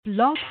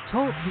Blog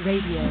Talk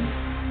Radio.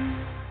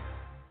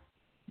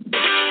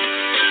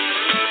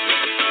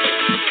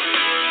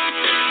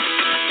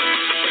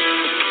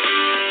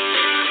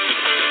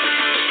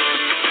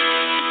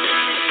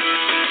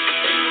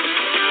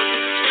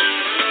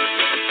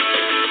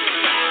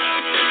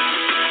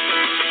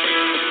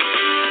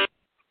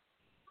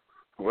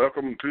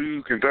 Welcome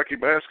to Kentucky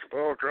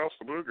Basketball Across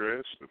the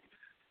Bluegrass.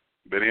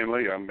 Benny and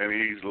Lee. I'm Benny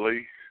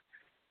Easley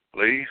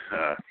Lee.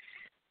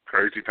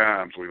 Crazy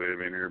times we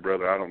live in here,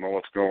 brother. I don't know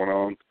what's going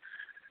on.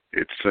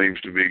 It seems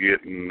to be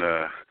getting,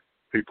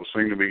 people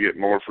seem to be getting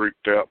more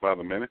freaked out by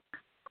the minute.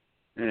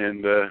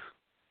 And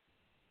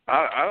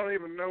I don't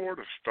even know where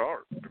to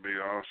start, to be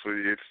honest with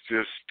you. It's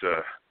just,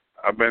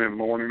 I've been in the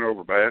morning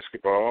over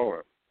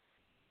basketball.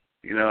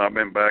 I've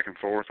been back and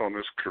forth on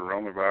this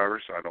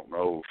coronavirus. I don't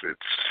know if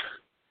it's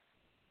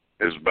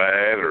as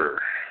bad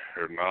or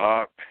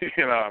not.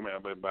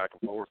 I've been back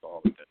and forth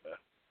on it.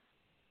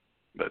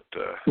 But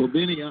well,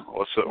 Benny, we've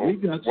got so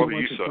what do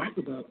much you to say? talk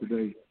about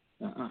today.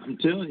 I'm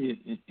telling you,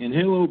 and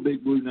hello,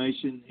 Big Blue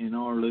Nation and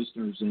our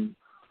listeners. And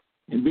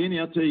Benny,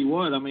 I'll tell you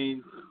what, I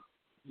mean,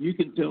 you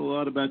can tell a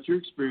lot about your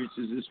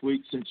experiences this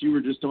week since you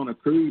were just on a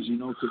cruise,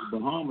 to the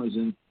Bahamas.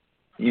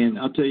 And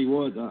I'll tell you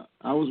what,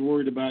 I was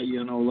worried about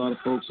you. I know a lot of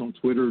folks on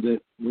Twitter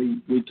that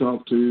we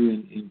talk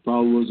to and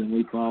follow us and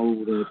we follow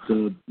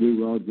that we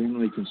were all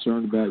generally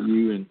concerned about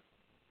you.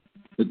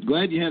 But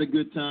glad you had a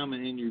good time,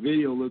 and your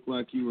video looked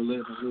like you were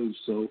letting it loose.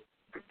 So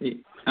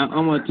I'm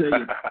going to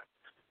tell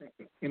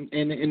you,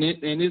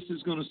 and this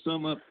is going to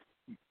sum up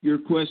your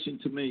question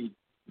to me.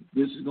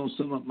 This is going to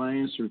sum up my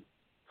answer.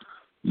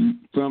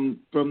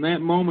 From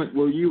that moment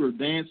where you were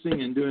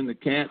dancing and doing the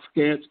cats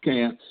to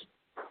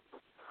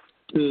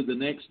the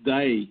next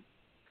day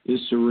is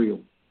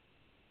surreal.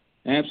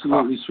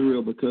 Absolutely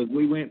surreal, because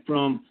we went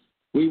from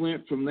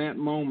that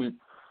moment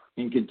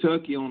in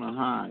Kentucky on a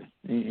high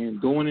and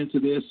going into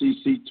the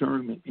SEC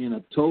tournament in a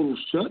total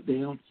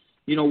shutdown.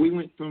 We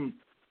went from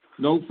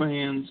no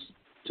fans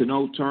to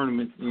no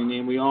tournament, and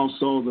then we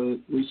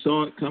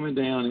saw it coming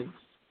down,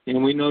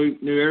 and we knew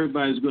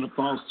everybody was going to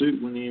follow suit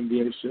when the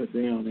NBA shut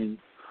down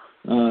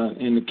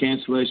and the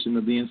cancellation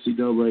of the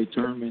NCAA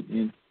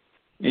tournament.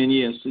 And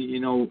yes,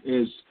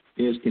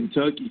 as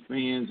Kentucky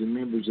fans and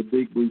members of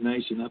Big Blue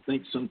Nation, I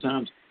think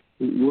sometimes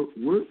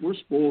we're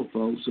spoiled,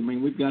 folks. I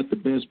mean, we've got the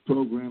best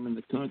program in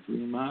the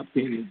country, in my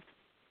opinion.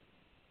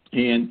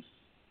 And,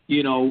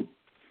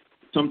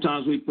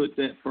 sometimes we put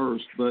that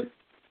first. But,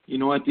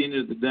 at the end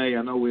of the day,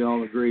 I know we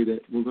all agree that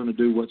we're going to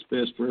do what's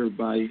best for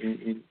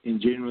everybody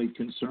and generally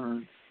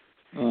concerned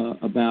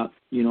about,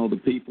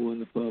 the people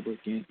and the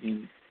public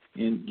and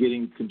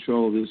getting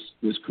control of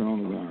this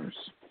coronavirus.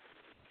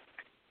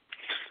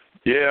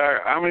 Yeah,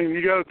 I mean,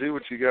 you got to do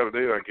what you got to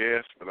do, I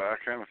guess. But I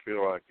kind of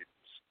feel like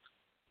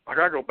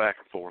I go back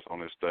and forth on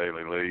this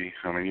daily, Lee.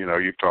 I mean,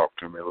 you've talked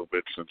to me a little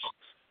bit since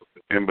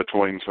in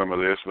between some of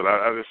this, but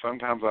I just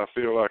sometimes I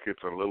feel like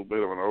it's a little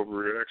bit of an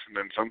overreaction,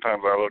 and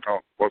sometimes I look on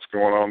what's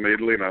going on in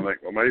Italy, and I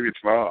think, well, maybe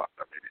it's not.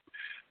 I mean,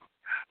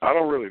 I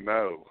don't really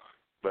know,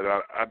 but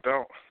I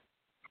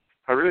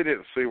really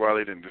didn't see why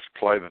they didn't just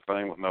play the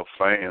thing with no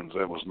fans.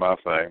 That was my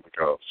thing,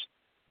 because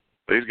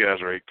these guys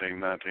are 18,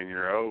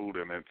 19-year-old,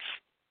 and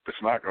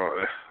it's not going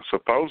to,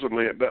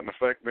 supposedly it doesn't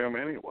affect them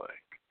anyway.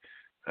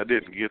 I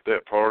didn't get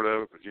that part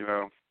of it, but,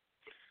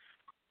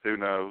 who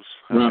knows?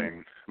 Right. I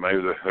mean,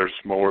 maybe there's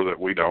more that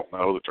we don't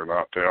know that they're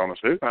not telling us.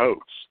 Who knows?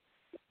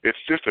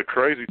 It's just a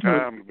crazy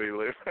time to be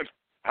living.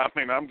 I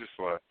mean, I'm just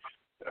like,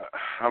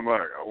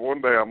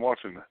 one day I'm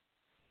watching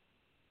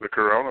the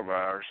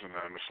coronavirus, and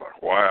I'm just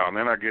like, wow. And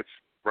then I get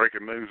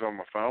breaking news on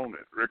my phone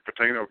that Rick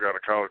Pitino got a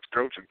college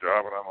coaching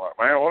job, and I'm like,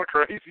 man, what a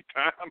crazy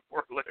time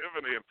we're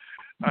living in.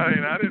 I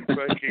mean, I didn't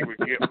think he would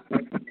get.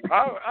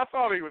 I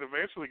thought he would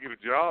eventually get a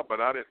job, but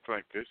I didn't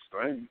think this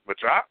thing. But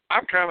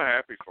I'm kind of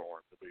happy for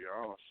him, to be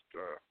honest.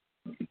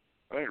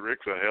 I think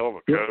Rick's a hell of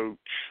a coach,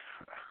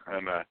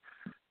 and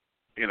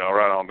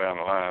right on down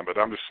the line. But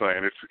I'm just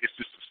saying, it's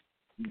just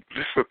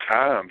the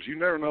times. You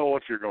never know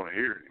what you're going to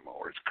hear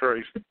anymore. It's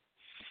crazy.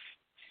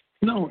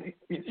 No,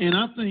 and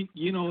I think,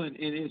 and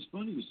it's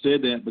funny you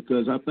said that,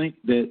 because I think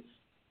that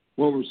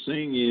what we're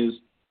seeing is,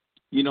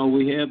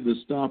 we have the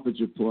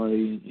stoppage of play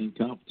in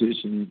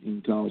competition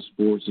in college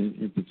sports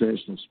and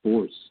professional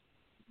sports.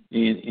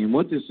 And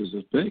what this has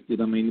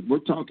affected, I mean, we're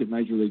talking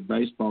Major League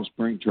Baseball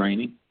spring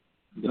training.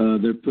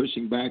 They're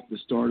pushing back the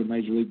start of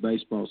Major League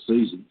Baseball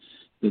season.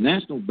 The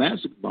National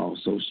Basketball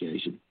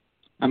Association,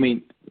 I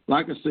mean,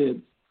 like I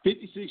said,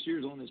 56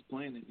 years on this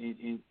planet.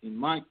 And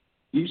Mike,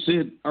 you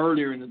said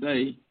earlier in the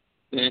day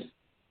that,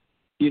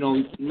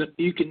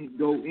 you can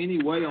go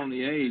any way on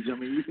the age. I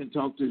mean, you can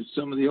talk to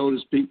some of the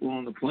oldest people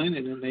on the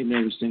planet, and they've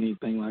never seen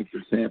anything like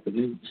this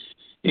happen.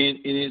 And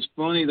it's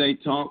funny, they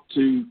talk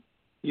to,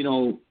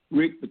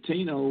 Rick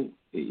Pitino.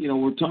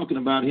 We're talking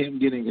about him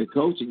getting a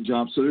coaching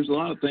job. So there's a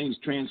lot of things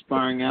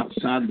transpiring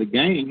outside the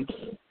game.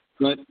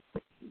 But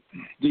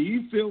do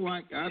you feel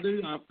like I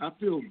do? I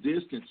feel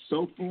distant,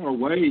 so far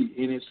away,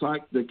 and it's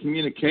like the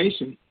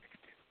communication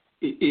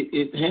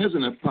it has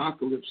an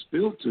apocalypse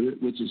feel to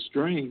it, which is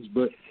strange.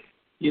 But,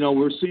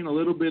 we're seeing a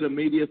little bit of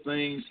media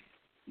things.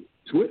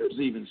 Twitter's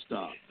even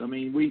stopped. I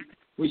mean, we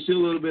see a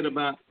little bit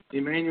about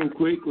Emmanuel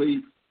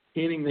Quickly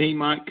hinting that he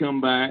might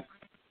come back,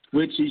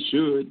 which he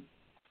should.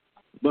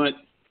 But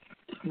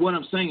what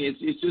I'm saying is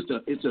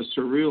it's a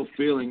surreal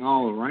feeling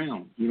all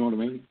around. You know what I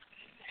mean?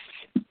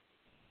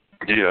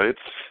 Yeah, it's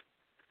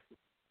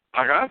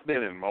like I've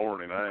been in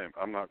mourning.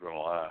 I'm not going to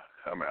lie.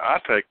 I mean, I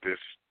take this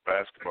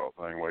basketball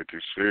thing way too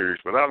serious,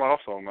 but I'm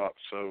also not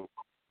so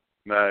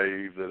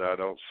naive that I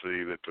don't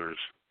see that there's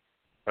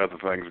other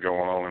things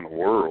going on in the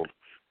world.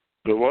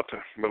 But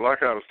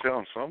like I was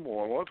telling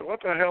someone, what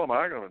the hell am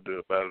I going to do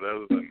about it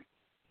other than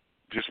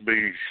just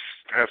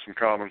have some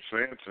common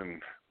sense?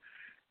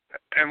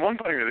 And one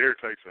thing that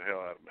irritates the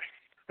hell out of me,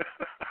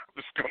 I'm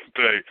just going to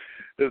tell you,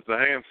 is the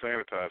hand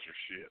sanitizer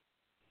shit.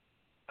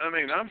 I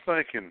mean, I'm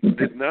thinking,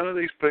 did none of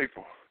these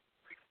people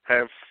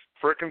have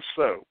frickin'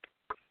 soap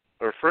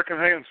or frickin'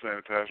 hand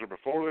sanitizer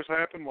before this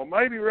happened? Well,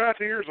 maybe right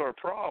here's our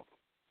problem.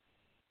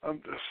 I'm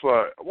just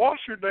like, wash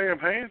your damn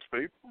hands,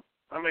 people.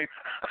 I mean,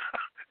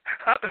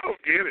 I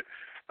don't get it.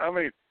 I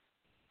mean,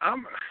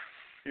 I'm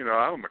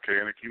a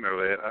mechanic, you know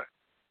that.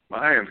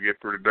 My hands get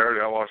pretty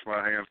dirty. I wash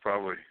my hands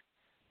probably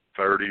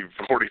 30,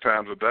 40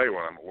 times a day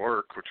when I'm at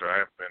work, which I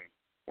haven't been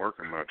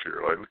working much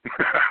here lately.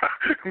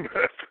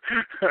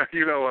 But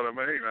you know what I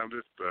mean. I'm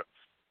just,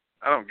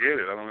 I don't get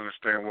it. I don't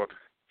understand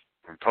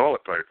from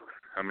toilet paper.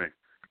 I mean,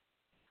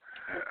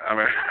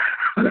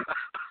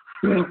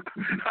 well,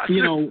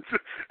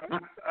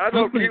 I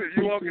don't get it.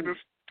 You walk in the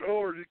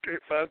store, you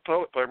can't find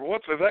toilet paper.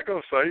 Is that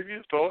going to save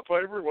you? Toilet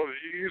paper? What,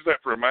 do you use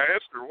that for a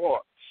mask or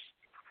what?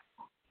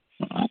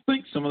 I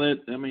think some of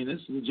that. I mean,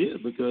 it's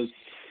legit because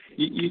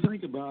you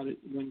think about it.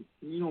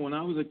 When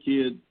I was a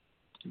kid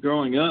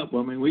growing up,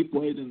 I mean, we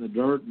played in the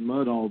dirt and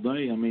mud all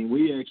day. I mean,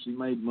 we actually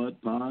made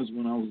mud pies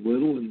when I was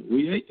little, and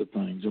we ate the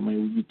things. I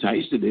mean, you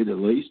tasted it at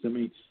least. I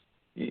mean,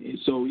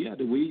 so yeah,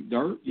 did we eat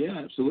dirt? Yeah,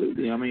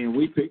 absolutely. I mean,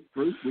 we picked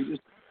fruit. We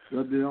just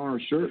rubbed it on our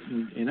shirt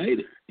and ate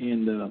it.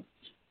 And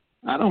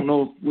I don't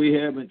know if we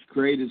haven't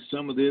created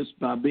some of this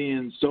by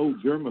being so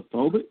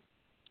germophobic,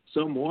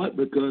 somewhat,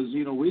 because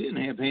we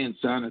didn't have hand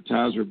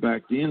sanitizer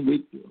back then.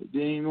 We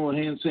didn't even know what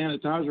hand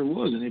sanitizer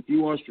was, and if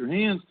you washed your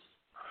hands,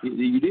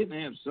 you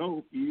didn't have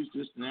soap. You used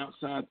just an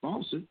outside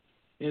faucet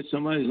at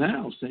somebody's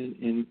house,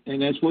 and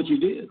that's what you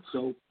did.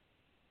 So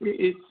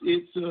it's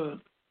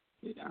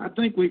I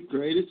think we've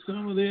created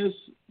some of this,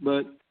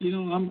 but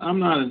I'm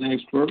not an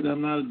expert.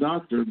 I'm not a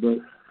doctor, but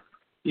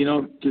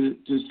to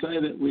say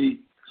that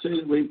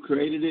we've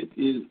created it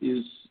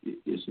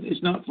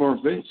it's not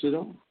far-fetched at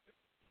all.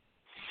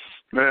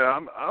 Yeah,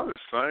 I was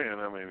saying.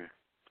 I mean,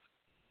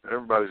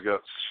 everybody's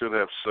should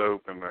have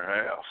soap in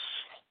their house.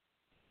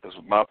 That's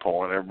my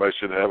point. Everybody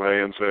should have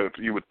hand sanitizer.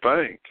 You would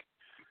think.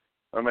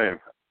 I mean,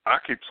 I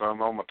keep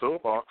some on my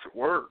toolbox at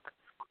work,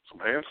 some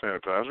hand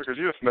sanitizer, because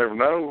you just never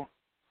know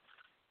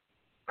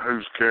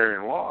who's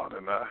carrying what.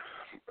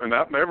 And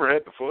I've never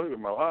had the flu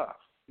in my life,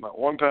 not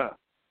one time.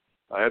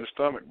 I had a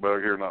stomach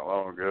bug here not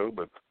long ago,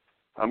 but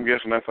I'm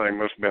guessing that thing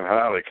must have been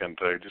highly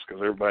contagious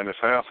because everybody in this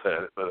house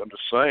had it. But I'm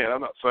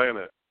not saying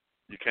that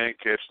you can't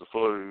catch the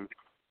flu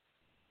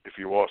if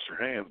you wash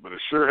your hands, but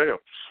it sure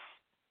helps.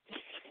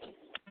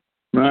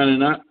 Right,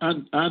 and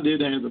I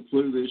did have the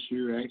flu this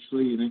year,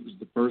 actually, and it was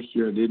the first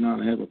year I did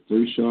not have a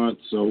flu shot.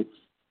 So,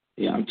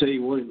 yeah, I'll tell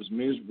you what, it was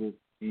miserable.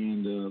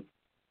 And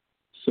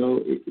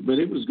but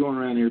it was going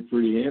around here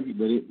pretty heavy,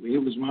 but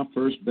it was my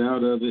first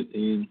bout of it.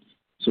 And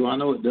so I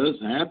know it does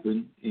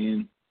happen,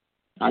 and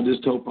I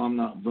just hope I'm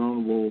not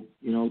vulnerable,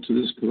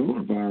 to this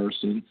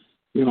coronavirus. And,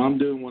 I'm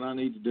doing what I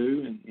need to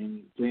do,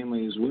 and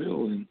family as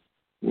well. And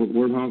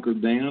we're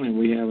hunkered down, and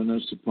we have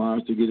enough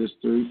supplies to get us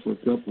through for a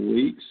couple of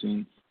weeks.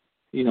 And,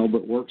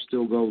 but work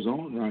still goes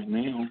on right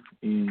now.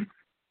 And,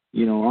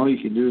 all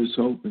you can do is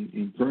hope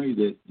and pray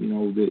that,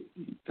 that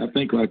I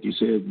think, like you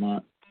said,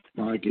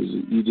 Mike, is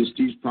you just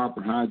use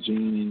proper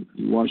hygiene and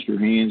you wash your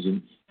hands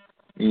and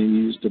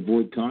you just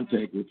avoid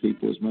contact with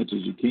people as much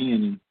as you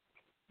can.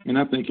 And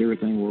I think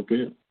everything will work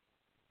out.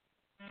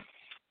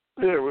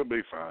 Yeah, we'll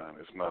be fine.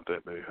 It's not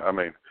that big. I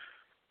mean,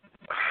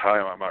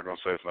 I'm not going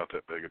to say it's not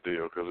that big a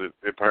deal because it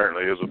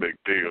apparently is a big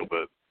deal,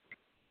 but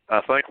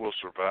I think we'll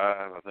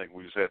survive. I think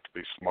we just have to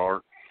be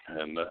smart,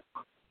 and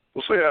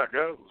we'll see how it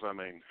goes. I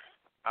mean,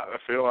 I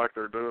feel like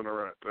they're doing the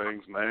right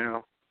things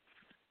now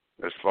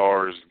as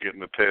far as getting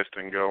the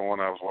testing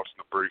going. I was watching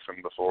the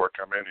briefing before I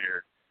come in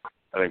here.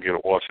 I didn't get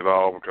to watch it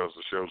all because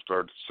the show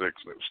started at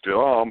 6 and it was still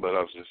on, but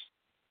I was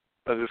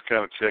just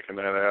kind of checking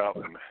that out,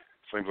 and it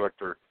seems like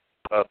they're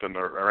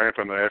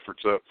ramping the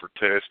efforts up for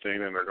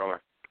testing, and they're going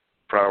to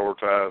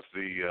prioritize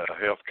the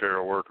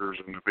healthcare workers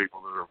and the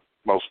people that are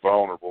most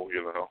vulnerable,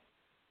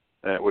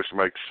 which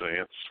makes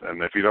sense.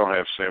 And if you don't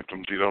have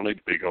symptoms, you don't need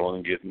to be going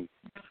and getting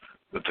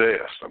the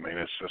test. I mean,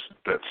 it's just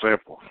that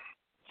simple.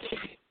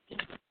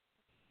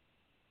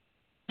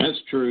 That's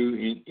true,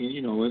 and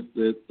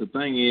the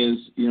thing is,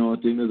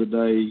 at the end of the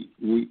day,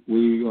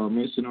 we are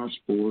missing our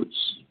sports,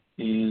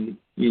 and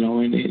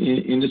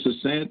and it's a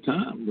sad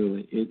time,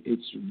 really.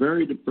 It's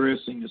very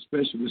depressing,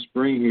 especially with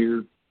spring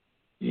here,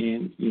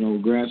 and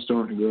grass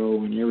starting to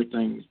grow and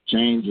everything's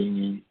changing,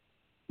 and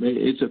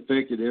it's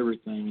affected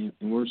everything.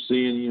 And we're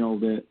seeing,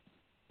 that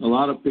a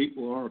lot of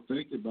people are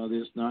affected by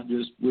this, not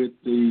just with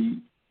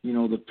the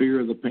fear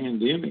of the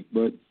pandemic,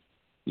 but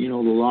the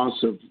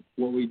loss of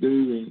what we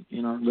do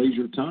in our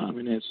leisure time,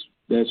 and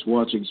that's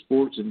watching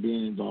sports and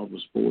being involved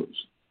with sports.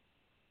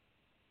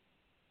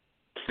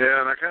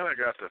 Yeah, and I kind of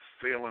got the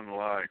feeling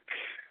like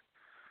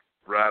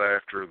right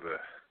after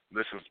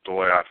this is the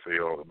way I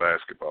feel, the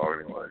basketball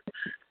anyway,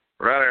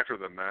 right after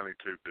the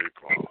 92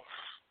 Duke loss.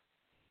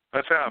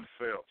 That's how I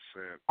felt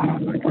since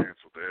they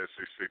canceled the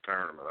SEC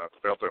tournament. I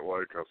felt that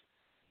way because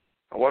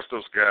I watched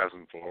those guys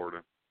in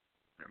Florida,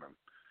 and I'm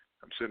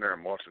sitting there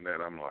and watching that,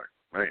 and I'm like,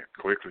 man,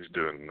 Quickly's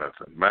doing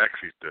nothing.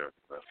 Maxie's doing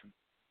nothing.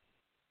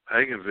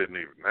 Higgins isn't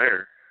even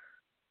there.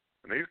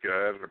 And these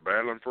guys are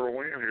battling for a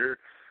win here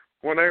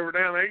when they were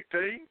down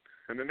 18,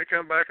 and then they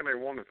come back and they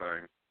won the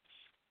thing.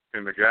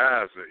 And the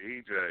guys,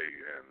 EJ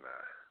and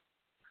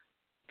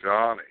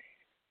Johnny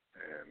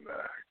and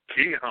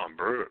Keon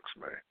Brooks,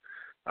 man,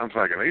 I'm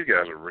thinking these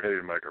guys are ready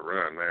to make a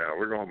run now.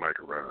 We're going to make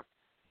a run.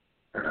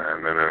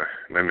 And then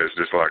it's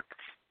just like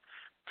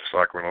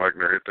when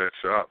Lechner hit that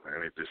shot,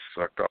 man, he just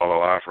sucked all the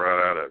life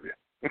right out of you.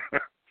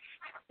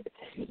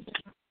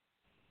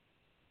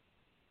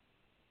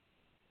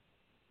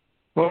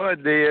 Well,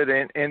 it did,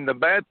 and the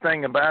bad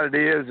thing about it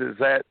is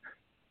that,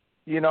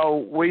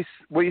 we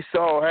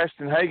saw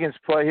Ashton Higgins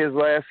play his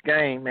last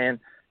game, and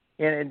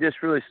it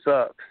just really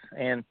sucks.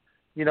 And,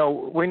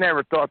 we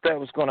never thought that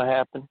was going to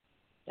happen.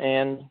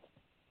 And,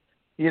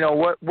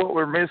 what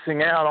we're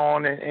missing out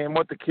on and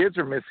what the kids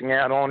are missing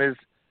out on is,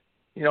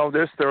 this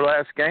is their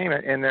last game,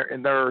 and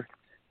they're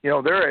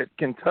at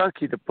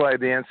Kentucky to play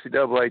the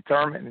NCAA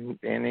tournament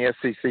and the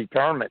SEC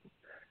tournament.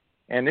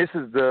 And this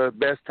is the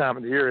best time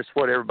of the year. It's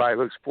what everybody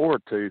looks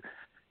forward to.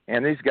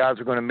 And these guys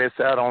are going to miss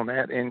out on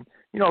that. And,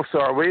 so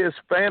are we as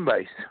a fan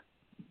base.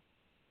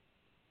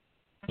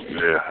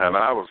 Yeah, and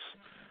I was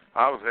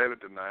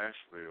headed to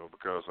Nashville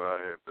because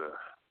I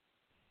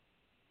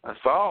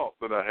thought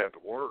that I had to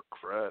work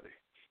Friday.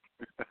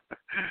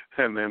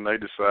 And then they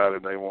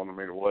decided they wanted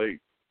me to wait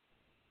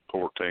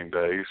 14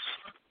 days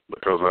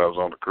because I was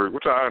on the cruise,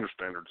 which I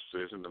understand their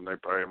decision, and they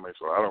pay me,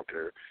 so I don't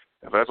care.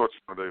 If that's what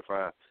you're going to do,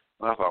 fine.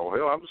 And I thought, well,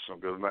 hell, I'm just going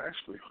to go to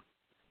Nashville.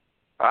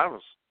 I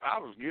was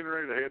getting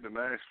ready to head to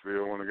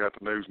Nashville when I got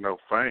the news no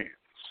fans,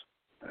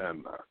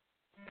 and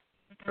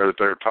or that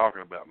they were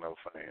talking about no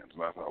fans.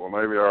 And I thought, well,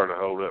 maybe I ought to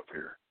hold up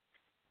here.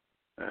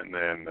 And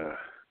then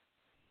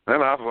I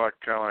was like,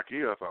 kind of like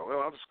you. I thought, well,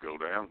 I'll just go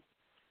down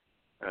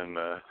and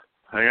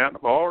hang out in the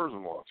bars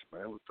and watch it,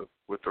 man,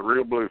 with the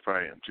real Blue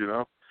fans,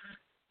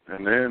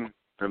 And then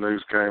the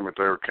news came that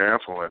they were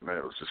canceling it, and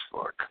it was just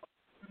like,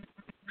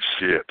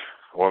 shit,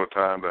 what a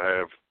time to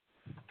have.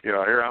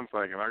 Here I'm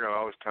thinking, I got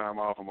all this time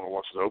off. I'm going to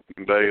watch the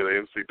opening day of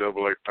the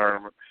NCAA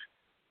tournament.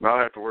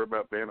 Not have to worry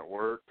about being at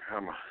work.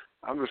 I'm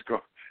going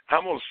to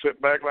sit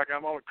back like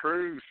I'm on a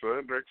cruise,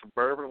 son, drink some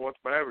bourbon and watch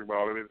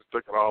basketball, and just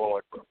took it all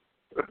away from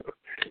me.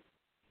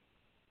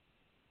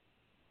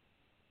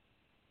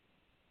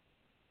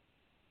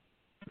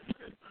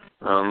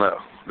 I don't know.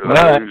 Did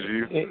I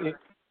lose you?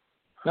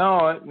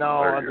 No.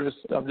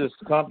 I'm just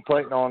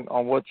contemplating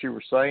on what you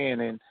were saying,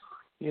 and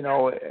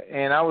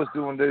and I was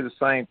going to do the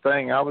same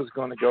thing. I was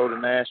going to go to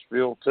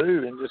Nashville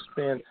too and just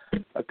spend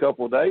a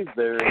couple of days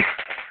there. And,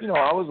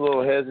 I was a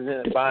little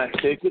hesitant at buying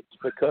tickets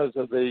because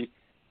of the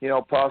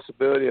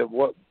possibility of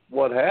what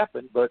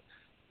happened, but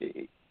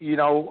I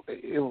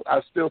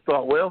still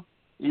thought, well,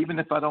 even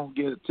if I don't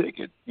get a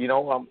ticket,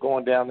 I'm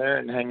going down there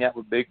and hang out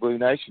with Big Blue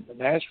Nation in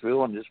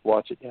Nashville and just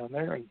watch it down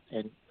there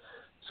and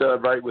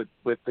celebrate with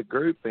the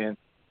group.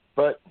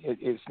 But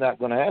it's not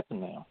going to happen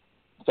now.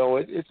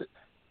 So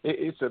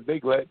it's a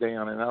big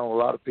letdown, and I know a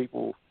lot of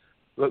people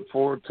look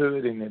forward to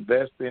it and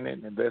invest in it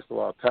and invest a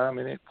lot of time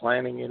in it,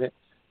 planning in it.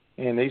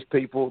 And these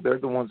people, they're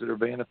the ones that are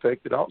being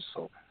affected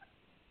also.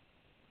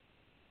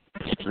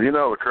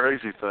 The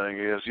crazy thing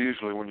is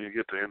usually when you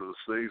get to the end of the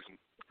season,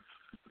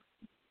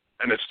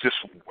 and it's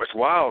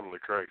wildly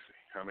crazy.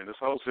 I mean, this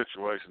whole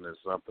situation is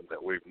something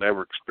that we've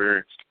never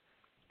experienced.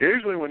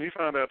 Usually when you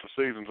find out the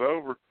season's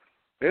over,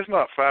 it's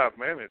not 5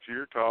 minutes.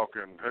 You're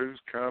talking who's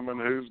coming,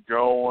 who's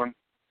going,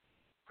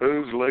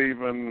 who's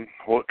leaving,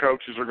 what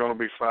coaches are going to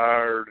be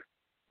fired.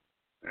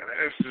 And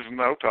it's just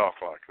no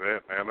talk like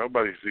that, man.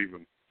 Nobody's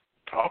even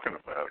talking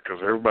about it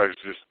because everybody's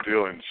just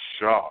still in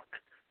shock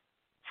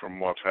from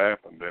what's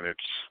happened. And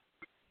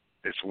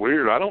it's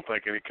weird. I don't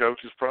think any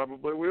coaches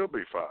probably will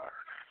be fired.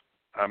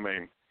 I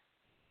mean,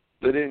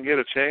 they didn't get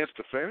a chance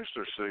to finish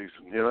their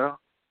season,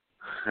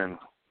 And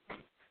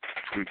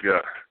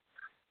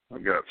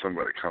I've got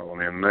somebody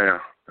calling in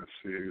now. Let's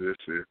see who this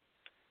is.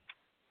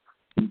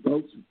 And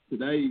folks,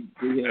 today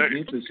we have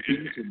Memphis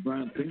Spence and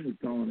Brian Penley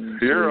calling in.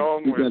 You're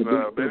on with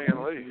Benny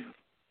and Lee.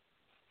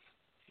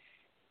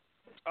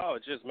 Oh,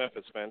 it's just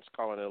Memphis Spence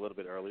calling in a little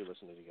bit early,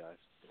 listening to you guys.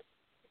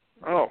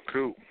 Oh,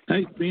 cool.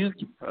 Hey, Spence.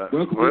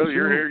 Welcome well, to the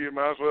you're show. here. You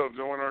might as well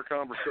join our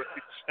conversation.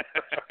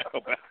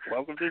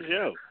 Welcome to the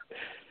show.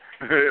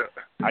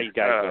 Yeah. How you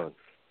guys doing?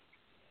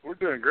 We're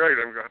doing great.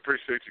 I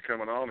appreciate you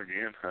coming on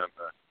again.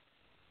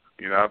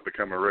 And, I've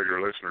become a regular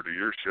listener to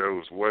your show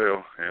as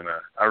well, and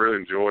I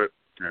really enjoy it.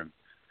 And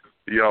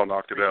you all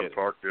knocked it out of the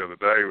park the other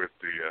day with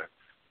the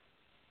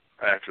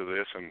after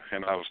this,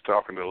 and I was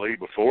talking to Lee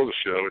before the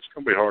show. It's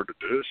going to be hard to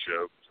do a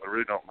show because I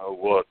really don't know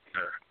what.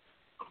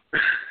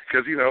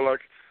 Because,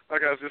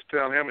 like I was just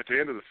telling him, at the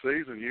end of the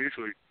season,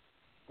 usually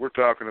we're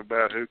talking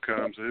about who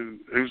comes,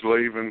 who's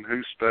leaving,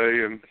 who's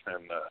staying,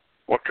 and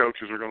what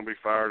coaches are going to be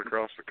fired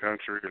across the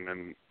country. And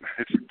then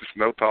it's just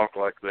no talk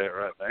like that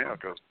right now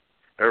because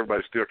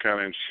everybody's still kind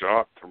of in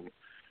shock from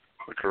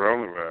the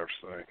coronavirus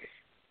thing.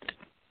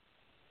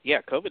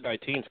 Yeah,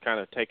 COVID-19's kind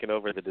of taken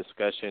over the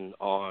discussion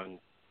on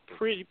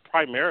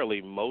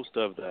primarily most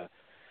of the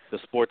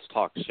sports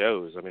talk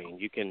shows. I mean,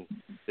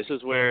 this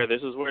is where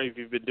if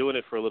you've been doing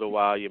it for a little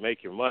while, you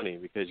make your money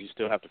because you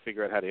still have to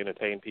figure out how to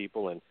entertain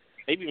people and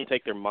maybe even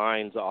take their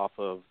minds off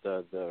of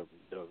the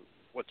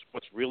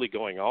what's really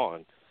going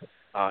on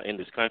in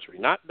this country.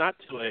 Not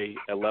to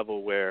a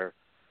level where,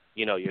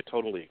 you're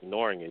totally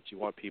ignoring it. You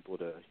want people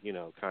to,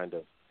 kind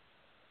of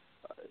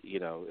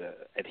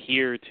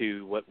adhere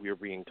to what we're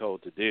being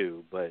told to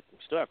do, but we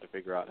still have to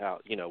figure out how,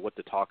 what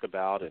to talk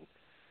about and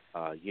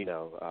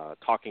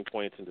talking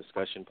points and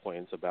discussion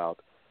points about,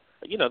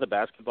 the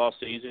basketball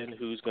season,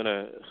 who's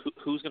gonna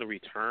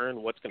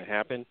return, what's gonna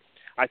happen.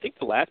 I think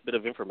the last bit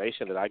of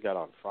information that I got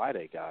on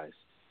Friday, guys,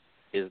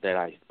 is that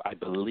I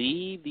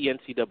believe the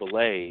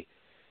NCAA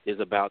is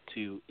about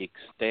to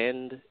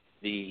extend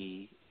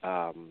the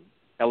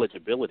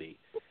eligibility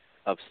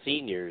of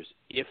seniors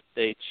if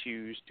they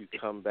choose to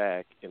come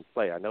back and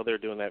play. I know they're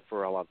doing that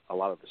for a lot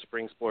of the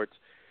spring sports.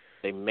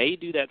 They may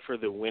do that for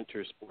the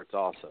winter sports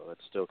also.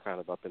 It's still kind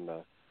of up in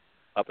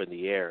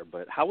the air.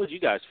 But how would you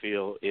guys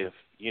feel if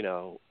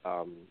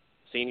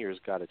seniors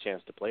got a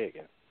chance to play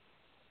again?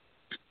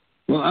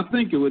 Well, I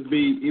think it would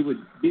be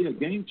a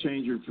game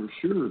changer for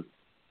sure.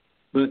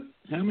 But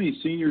how many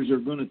seniors are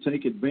going to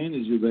take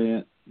advantage of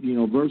that?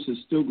 Versus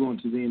still going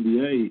to the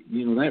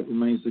NBA. That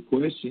remains the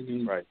question.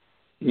 And, right.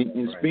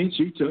 And Spence,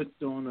 you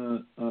touched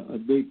on a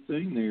big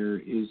thing there.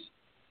 Is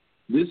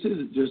this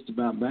isn't just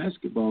about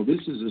basketball.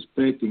 This is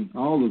affecting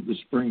all of the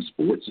spring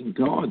sports in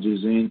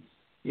colleges and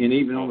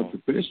even on the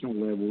professional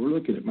level. We're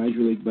looking at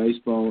Major League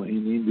Baseball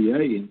and the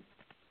NBA. And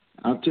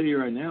I'll tell you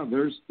right now,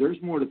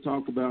 there's more to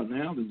talk about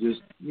now than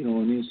just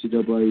an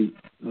NCAA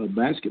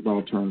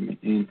basketball tournament.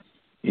 And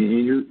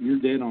you're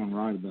dead on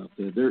right about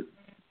that.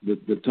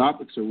 The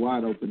topics are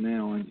wide open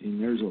now,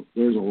 and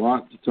there's a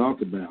lot to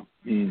talk about.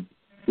 And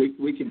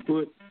we can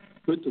put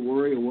the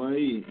worry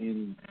away.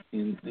 And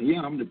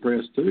yeah, I'm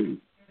depressed too.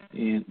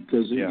 And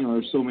because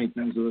there's so many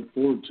things to look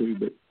forward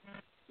to,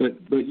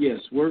 but yes,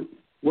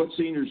 what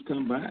seniors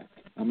come back?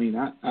 I mean,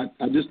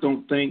 I just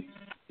don't think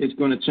it's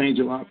going to change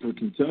a lot for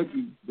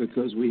Kentucky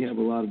because we have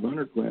a lot of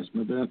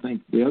underclassmen. But I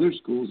think the other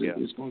schools,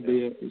 it's going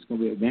to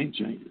be a game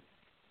changer.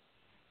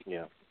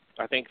 Yeah,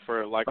 I think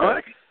for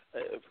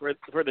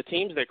for the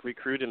teams that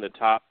recruit in the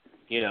top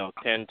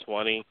 10,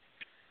 20.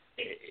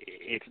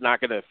 It's not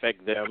going to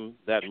affect them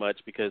that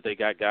much because they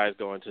got guys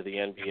going to the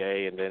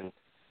NBA and then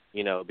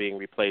being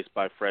replaced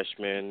by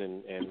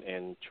freshmen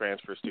and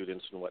transfer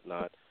students and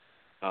whatnot.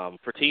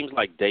 For teams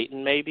like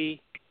Dayton,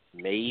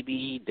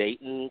 maybe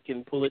Dayton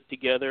can pull it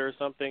together or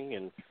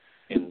something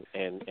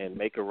and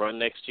make a run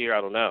next year.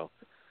 I don't know.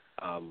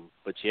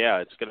 But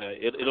yeah,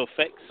 it'll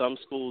affect some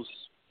schools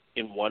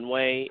in one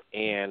way,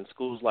 and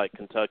schools like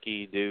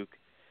Kentucky, Duke,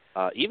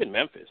 even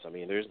Memphis. I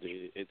mean,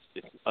 it's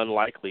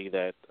unlikely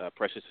that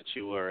Precious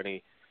Achiuwa or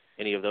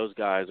any of those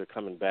guys are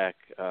coming back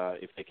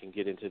if they can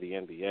get into the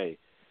NBA.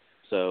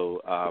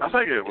 So I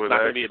think it would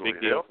actually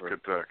help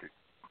Kentucky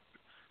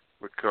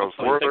because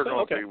where they're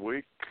going to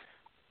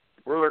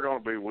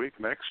be weak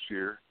next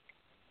year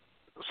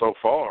so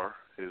far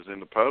is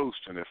in the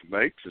post, and if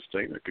Nate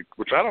Sestina could,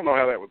 which I don't know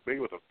how that would be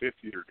with a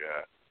fifth-year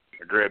guy,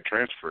 a grad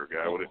transfer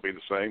guy, would it be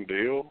the same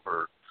deal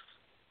or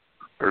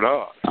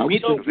not? I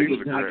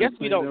guess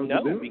we don't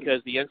know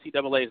because the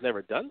NCAA has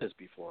never done this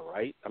before,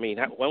 right? I mean,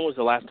 when was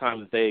the last time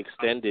that they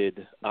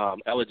extended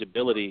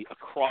eligibility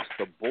across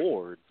the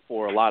board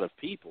for a lot of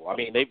people? I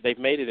mean, they've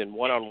made it in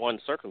one-on-one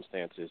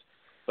circumstances,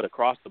 but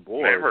across the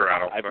board,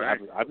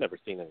 I've never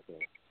seen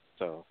anything.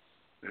 So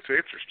it's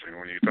interesting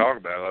when you talk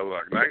about it.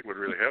 Like Nate would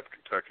really help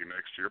Kentucky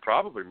next year,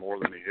 probably more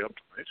than he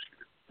helped this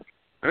year.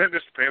 And it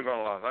just depends on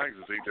a lot of things.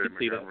 Is E.J.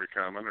 Montgomery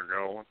coming or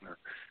going? Or,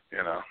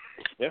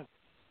 Yeah.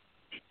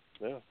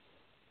 Yeah.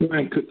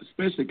 Well,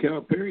 especially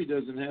Calipari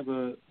doesn't have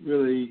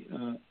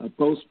a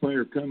post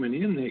player coming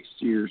in next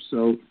year,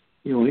 so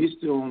he's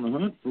still on the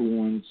hunt for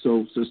one.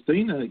 So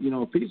Sestina,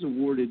 if he's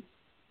awarded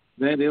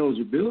that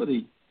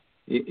eligibility,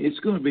 it's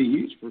going to be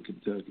huge for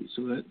Kentucky.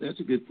 So that's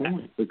a good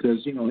point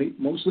because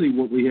mostly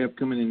what we have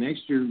coming in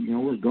next year,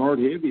 we're guard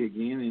heavy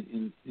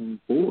again in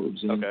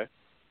Forbes. And, okay.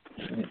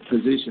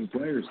 position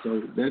players.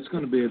 So that's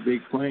going to be a big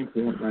playing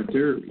point right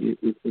there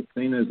if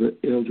Athena's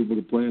eligible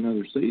to play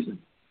another season.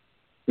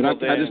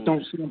 But I just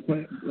don't see them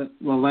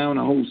allowing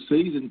a whole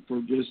season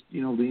for just, the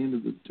end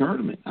of the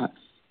tournament. That's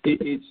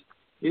a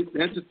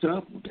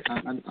tough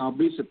one. I'll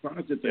be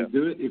surprised if they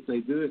do it. If they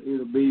do it,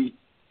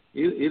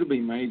 it'll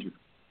be major.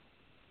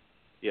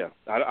 Yeah,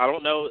 I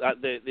don't know.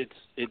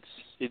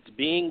 It's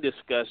being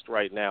discussed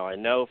right now. I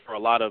know for a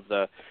lot of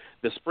the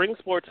spring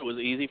sports, it was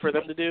easy for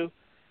them to do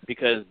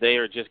because they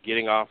are just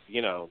getting off.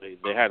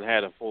 They hadn't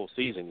had a full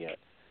season yet.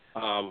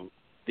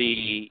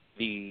 The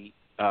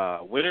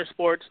winter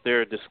sports,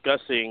 they're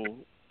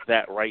discussing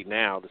that right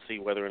now to see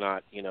whether or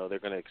not they're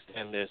going to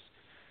extend this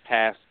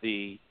past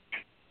the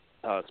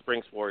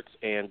spring sports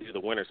and do the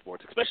winter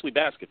sports, especially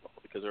basketball,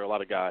 because there are a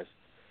lot of guys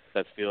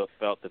that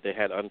felt that they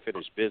had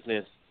unfinished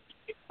business.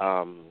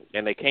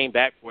 And they came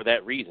back for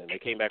that reason. They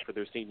came back for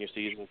their senior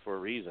season for a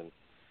reason,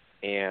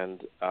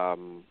 and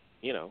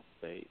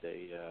they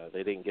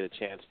didn't get a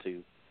chance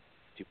to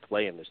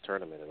play in this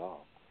tournament at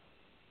all.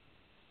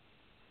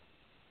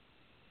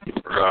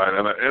 Right,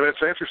 and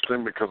it's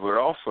interesting because they're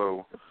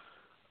also,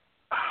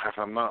 if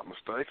I'm not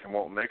mistaken,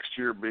 won't next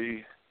year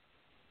be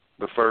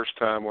the first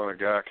time when a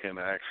guy can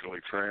actually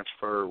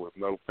transfer with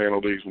no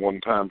penalties,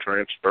 one-time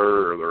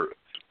transfer, or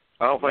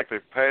I don't think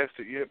they've passed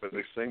it yet, but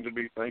they seem to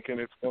be thinking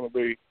it's going to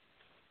be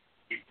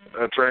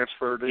a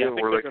transfer deal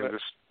where they can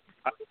just.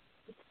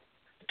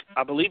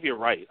 I believe you're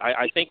right.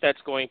 I think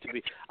that's going to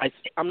be.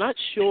 I'm not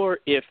sure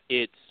if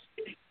it's.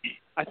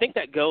 I think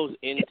that goes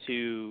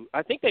into.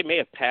 I think they may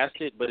have passed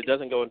it, but it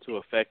doesn't go into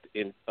effect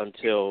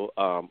until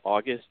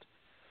August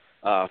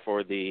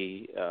for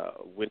the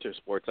winter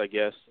sports, I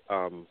guess,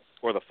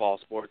 or the fall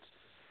sports,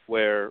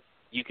 where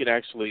you can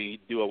actually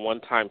do a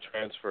one-time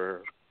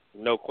transfer,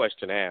 no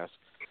question asked,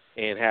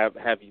 and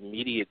have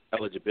immediate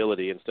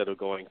eligibility instead of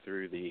going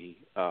through the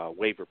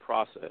waiver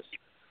process,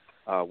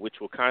 which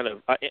will kind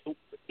of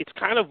it's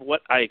kind of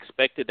what I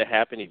expected to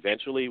happen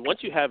eventually.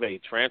 Once you have a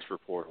transfer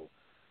portal,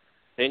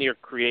 then you're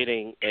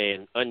creating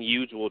an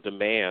unusual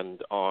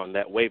demand on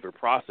that waiver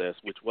process,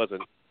 which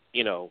wasn't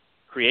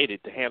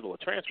created to handle a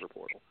transfer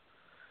portal.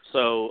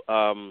 So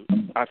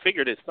I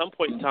figured at some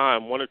point in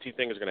time, one or two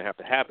things are going to have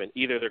to happen.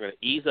 Either they're going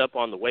to ease up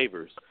on the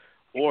waivers,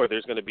 or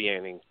there's going to be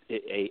a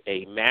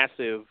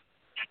massive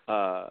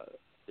a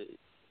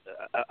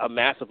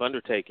massive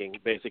undertaking,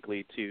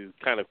 basically, to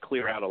kind of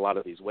clear out a lot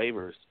of these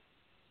waivers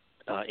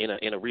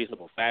in a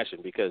reasonable fashion,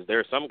 because there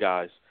are some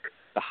guys,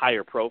 the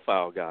higher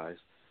profile guys,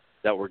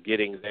 that were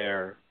getting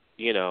their,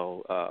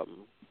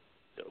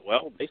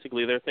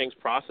 basically their things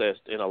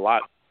processed in a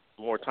lot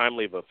more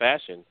timely of a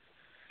fashion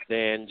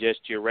than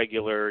just your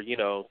regular,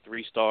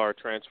 3-star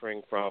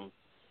transferring from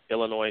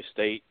Illinois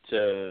State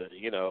to,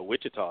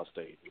 Wichita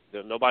State.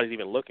 Nobody's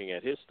even looking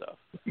at his stuff.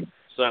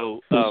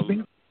 So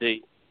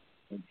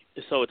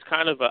so it's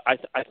kind of I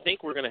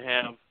think we're going to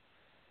have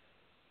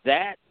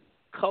that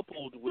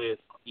coupled with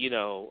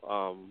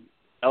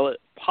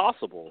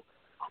possible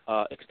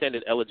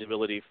extended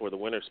eligibility for the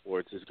winter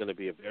sports is going to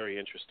be a very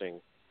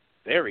interesting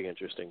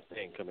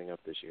thing coming up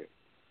this year.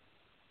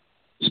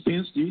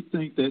 Spence, do you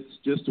think that's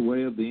just a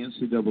way of the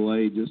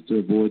NCAA just to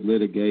avoid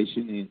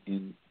litigation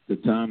and the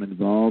time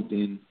involved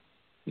in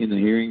the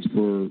hearings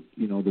for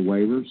the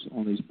waivers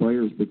on these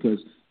players? Because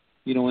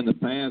in the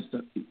past,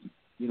 a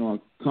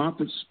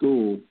conference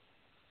school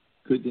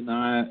could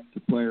deny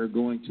the player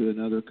going to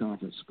another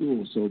conference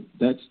school. So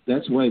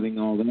that's waving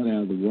all that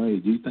out of the way.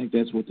 Do you think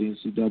that's what the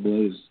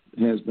NCAA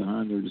has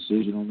behind their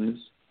decision on this?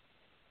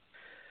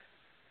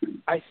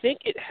 I think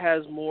it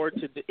has more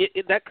to do.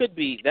 That could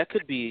be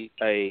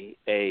a.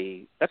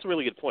 That's a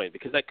really good point,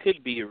 because that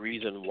could be a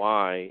reason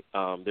why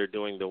they're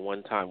doing the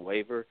one-time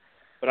waiver.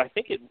 But I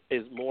think it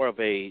is more of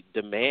a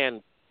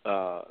demand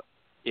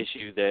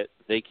issue that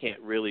they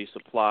can't really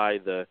supply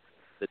the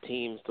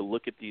teams to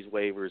look at these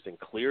waivers and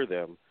clear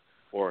them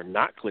or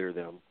not clear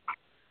them,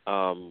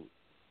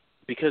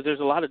 because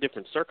there's a lot of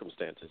different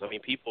circumstances. I mean,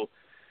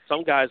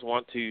 some guys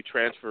want to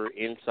transfer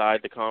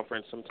inside the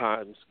conference.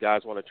 Sometimes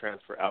guys want to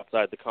transfer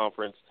outside the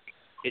conference.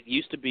 It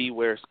used to be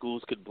where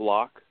schools could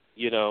block,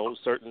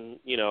 certain,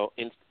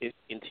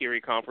 interior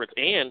conference.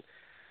 And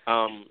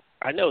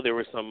I know there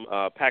were some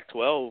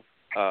Pac-12.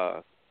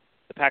 The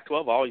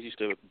Pac-12 always used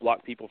to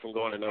block people from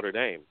going to Notre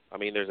Dame. I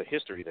mean, there's a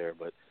history there,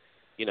 but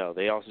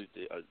they also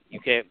you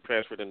can't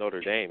transfer to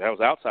Notre Dame. That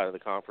was outside of the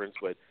conference,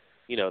 but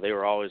they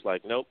were always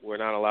like, nope, we're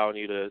not allowing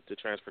you to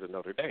transfer to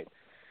Notre Dame.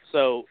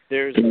 So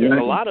there's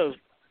a lot of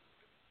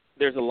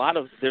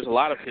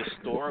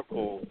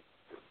historical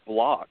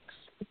blocks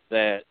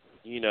that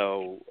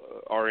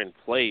are in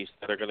place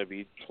that are going to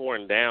be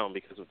torn down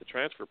because of the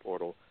transfer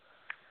portal.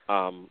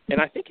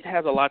 And I think it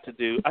has a lot to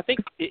do. I think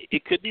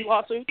it could be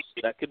lawsuits.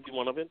 That could be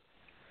one of it.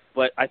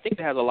 But I think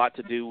it has a lot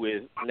to do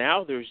with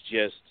now there's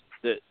just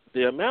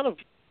the amount of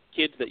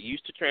kids that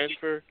used to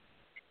transfer,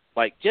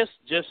 like just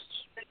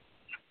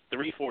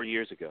 3-4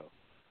 years ago,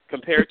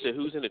 compared to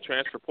who's in the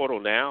transfer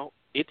portal now,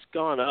 it's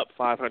gone up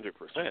 500%.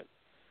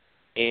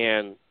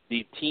 And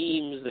the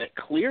teams that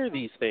clear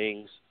these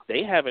things,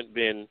 they haven't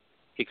been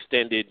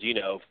extended,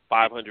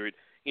 500.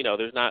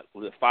 There's not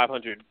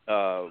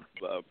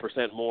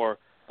 500% more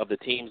of the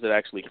teams that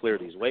actually clear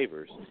these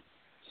waivers.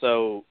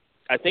 So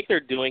I think they're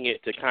doing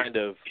it to kind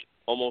of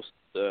almost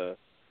if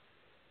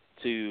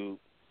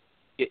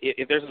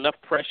there's enough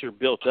pressure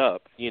built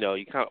up, you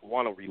kind of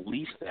want to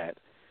release that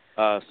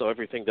so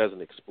everything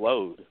doesn't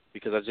explode.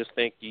 Because I just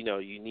think, you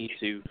need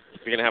to,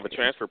 if you're going to have a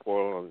transfer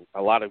portal, and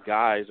a lot of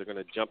guys are going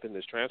to jump in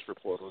this transfer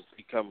portal and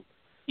become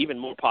even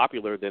more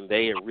popular than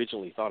they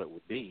originally thought it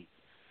would be.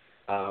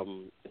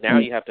 Now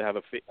you have to have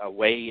a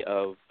way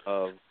of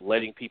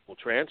letting people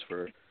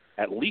transfer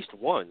at least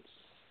once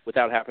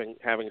without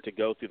having to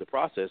go through the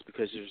process,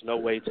 because there's no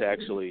way to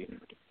actually,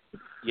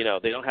 they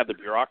don't have the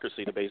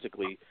bureaucracy to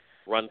basically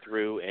run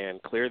through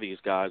and clear these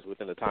guys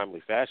within a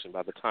timely fashion.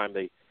 By the time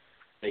they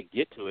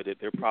get to it,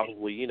 they're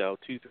probably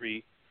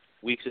 2-3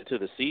 weeks into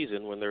the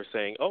season when they're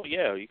saying, "Oh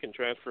yeah, you can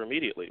transfer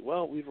immediately."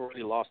 Well, we've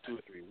already lost 2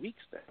 or 3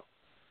 weeks now.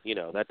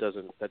 That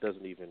doesn't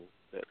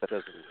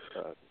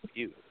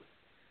compute.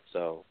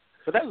 So,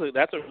 but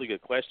that's a really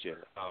good question.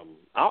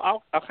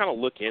 I'll kind of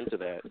look into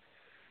that.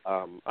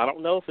 I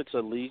don't know if it's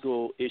a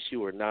legal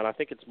issue or not. I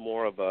think it's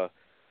more of a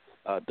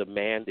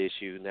demand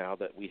issue now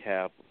that we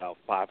have about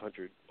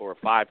 500 or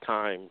 5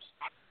 times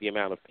the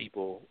amount of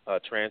people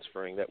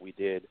transferring that we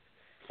did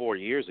 4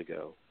 years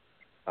ago,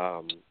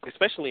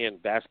 especially in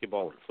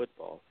basketball and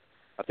football.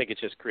 I think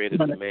it's just created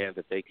a demand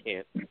that they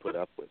can't put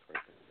up with right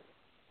now.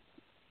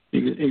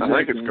 Exactly. I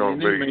think it's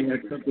going to be. It may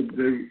have something to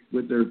do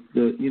with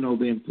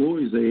the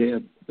employees they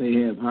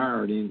have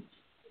hired, and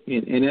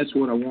that's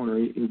what I wonder.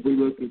 If we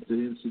look at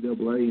the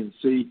NCAA and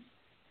see,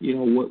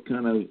 what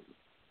kind of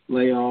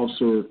layoffs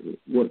or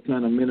what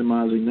kind of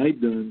minimizing they've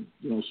done,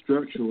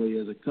 structurally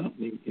as a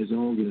company, as an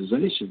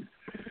organization,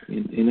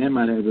 and that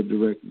might have a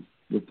direct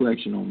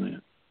reflection on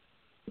that.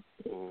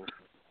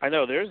 I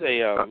know there's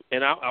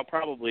and I'll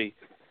probably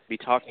be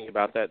talking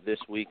about that this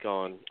week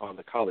on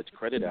the College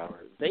Credit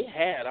Hour.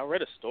 I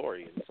read a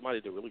story, and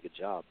somebody did a really good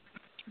job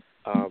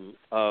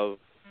of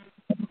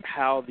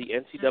how the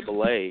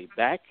NCAA,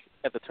 back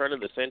at the turn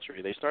of the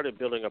century, they started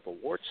building up a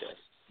war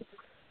chest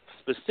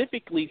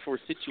specifically for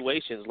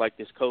situations like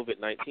this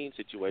COVID-19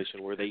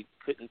 situation where they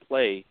couldn't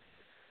play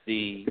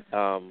the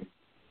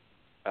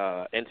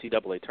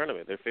NCAA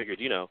tournament. They figured,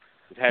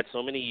 we've had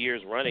so many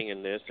years running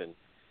in this, and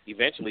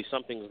eventually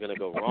something's going to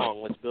go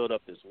wrong. Let's build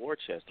up this war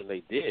chest, and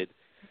they did.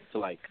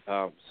 To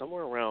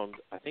somewhere around,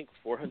 I think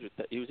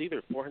it was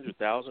either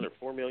 $400,000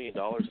 or $4 million,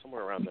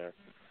 somewhere around there.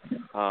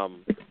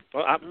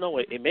 Well, I don't know.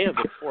 It may have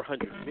been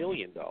 $400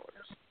 million,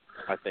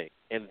 I think.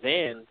 And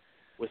then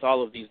with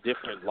all of these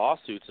different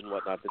lawsuits and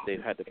whatnot that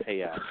they've had to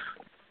pay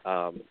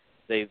out,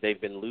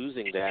 they've been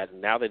losing that,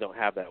 and now they don't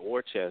have that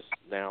war chest.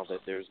 Now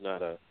that there's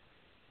not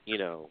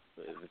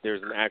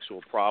there's an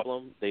actual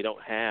problem, they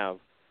don't have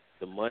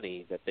the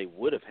money that they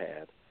would have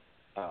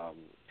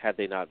had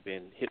they not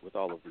been hit with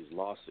all of these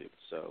lawsuits.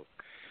 So,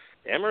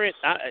 Emmert,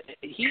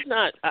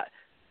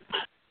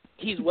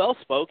 he's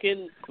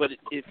well-spoken, but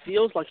it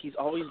feels like he's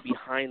always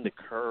behind the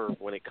curve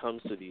when it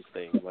comes to these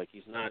things. Like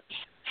he's not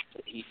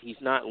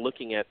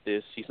looking at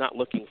this. He's not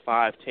looking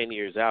 5-10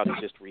 years out. He's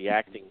just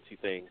reacting to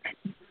things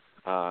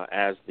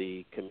as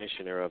the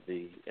commissioner of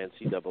the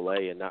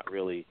NCAA and not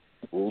really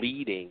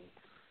leading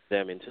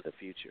them into the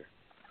future.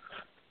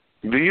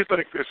 Do you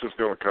think this is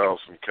going to cause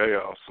some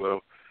chaos,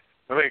 though?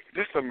 I mean,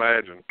 just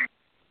imagine,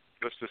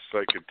 let's just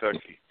say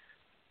Kentucky.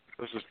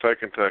 Let's just take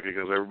Kentucky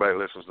because everybody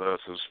listens to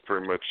us is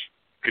pretty much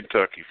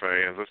Kentucky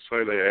fans. Let's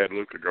say they add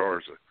Luka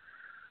Garza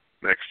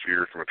next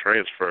year from a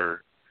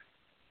transfer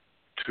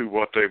to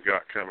what they've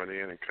got coming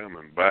in and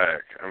coming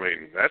back. I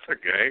mean, that's a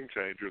game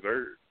changer.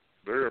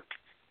 They're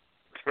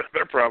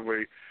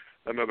probably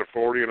another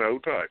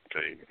 40-0 type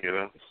team,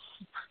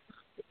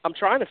 I'm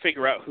trying to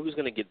figure out who's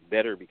going to get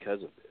better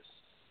because of this.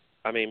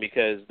 I mean,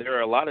 because there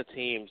are a lot of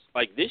teams,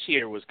 like this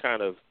year was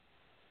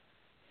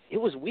it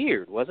was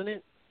weird, wasn't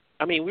it?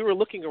 I mean, we were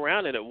looking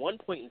around, and at one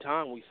point in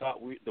time, we thought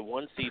the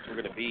 1 seeds were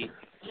going to be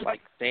like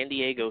San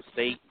Diego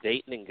State,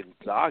 Dayton, and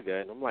Gonzaga,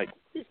 and I'm like,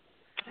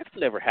 that's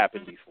never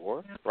happened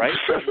before, right?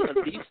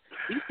 These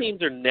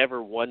teams are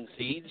never 1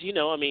 seeds,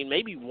 I mean,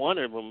 maybe one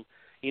of them,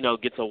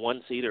 gets a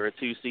 1 seed or a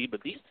 2 seed,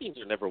 but these teams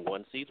are never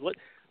 1 seeds.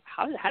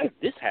 How did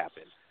this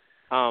happen?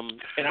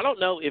 And I don't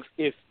know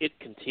if it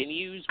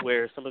continues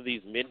where some of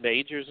these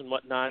mid-majors and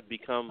whatnot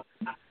become,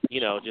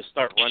 just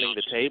start running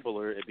the table,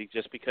 or it be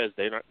just because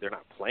they're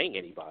not playing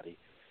anybody.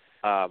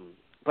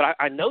 But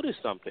I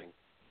noticed something,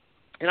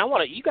 and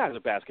you guys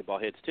are basketball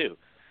heads too.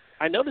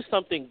 I noticed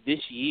something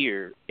this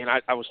year, and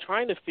I was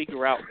trying to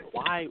figure out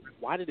why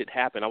did it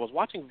happen. I was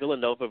watching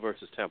Villanova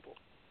versus Temple,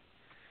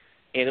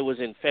 and it was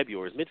in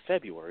February, it was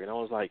mid-February, and I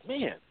was like,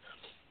 man,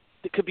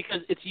 because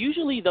it's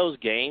usually those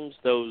games,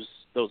 those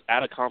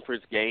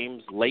out-of-conference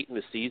games late in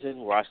the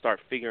season where I start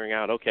figuring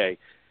out, okay,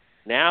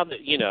 now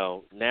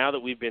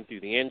that we've been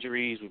through the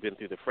injuries, we've been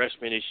through the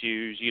freshman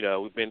issues,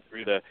 we've been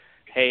through the,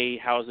 hey,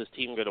 how is this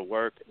team going to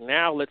work?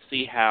 Now let's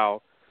see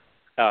how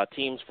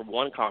teams from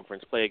one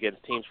conference play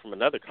against teams from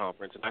another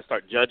conference, and I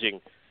start judging,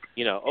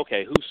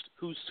 Okay,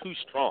 who's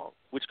strong?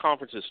 Which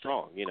conference is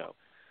strong?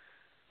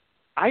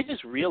 I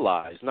just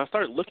realized, and I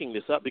started looking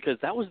this up because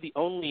that was the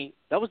only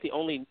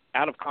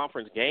out of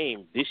conference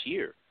game this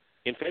year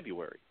in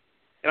February.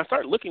 And I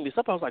started looking this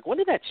up. I was like, when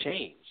did that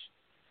change?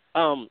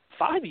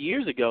 5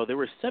 years ago, there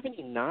were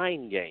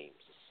 79 games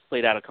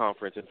played out of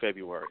conference in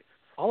February.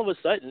 All of a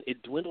sudden,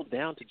 it dwindled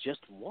down to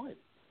just one.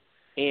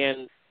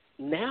 And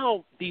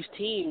now these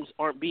teams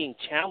aren't being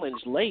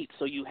challenged late,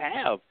 so you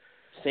have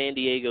San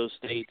Diego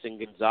States and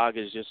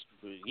Gonzaga's just,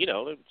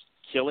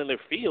 killing their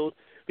field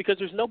because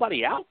there's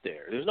nobody out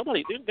there. There's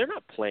nobody. They're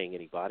not playing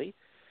anybody.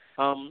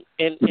 And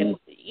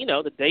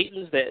the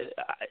Dayton's the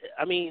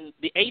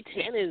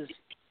A10 is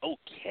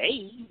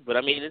okay, but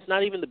it's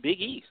not even the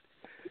Big East.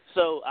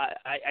 So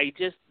I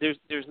just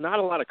there's not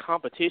a lot of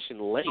competition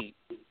late,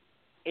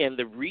 and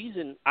the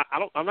reason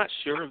I'm not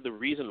sure of the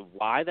reason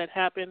why that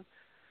happened.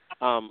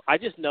 I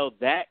just know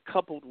that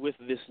coupled with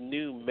this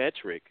new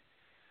metric,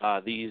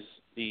 these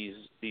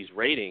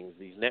ratings,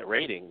 these net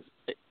ratings,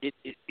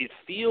 it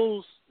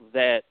feels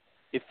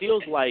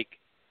like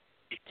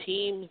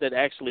teams that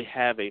actually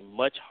have a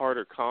much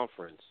harder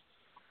conference,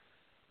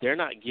 they're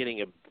not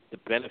getting the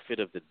benefit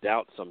of the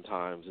doubt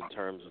sometimes in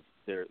terms of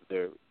their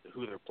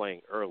who they're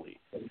playing early,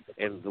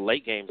 and the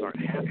late games aren't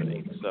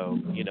happening. So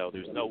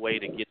there's no way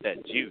to get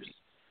that juice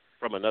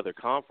from another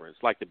conference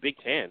like the Big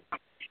Ten.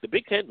 The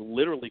Big Ten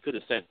literally could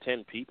have sent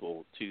 10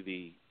 people to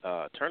the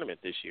tournament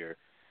this year,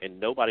 and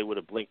nobody would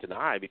have blinked an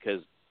eye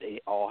because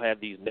they all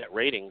had these net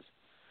ratings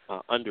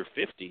under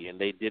 50, and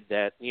they did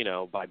that,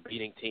 by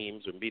beating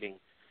teams and beating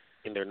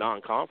in their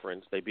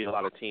non-conference. They beat a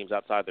lot of teams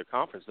outside their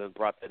conference and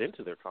brought that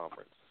into their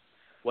conference.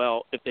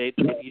 Well, if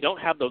you don't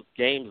have those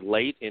games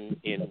late in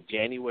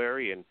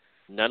January and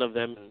none of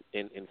them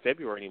in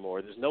February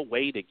anymore, there's no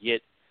way to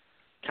get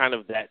kind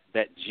of that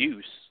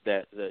juice,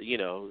 the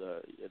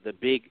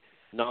big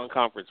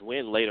non-conference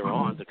win later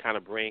on to kind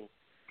of bring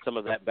some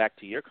of that back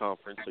to your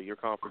conference so your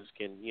conference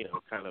can,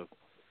 kind of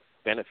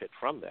benefit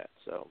from that.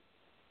 So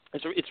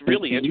it's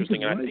really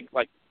interesting. And I think,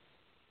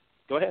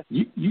 go ahead.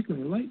 You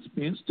can relate,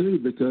 Spence, too,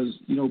 because,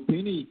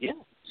 Penny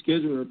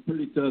scheduled a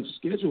pretty tough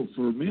schedule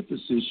for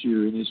Memphis this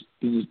year in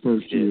his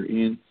first year.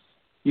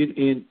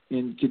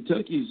 And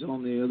Kentucky's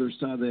on the other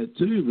side of that,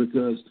 too,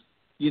 because,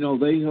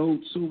 they hold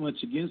so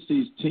much against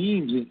these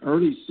teams in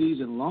early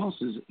season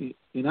losses.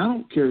 And I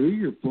don't care who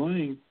you're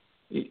playing.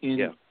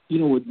 And,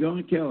 with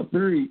John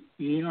Calipari,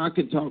 I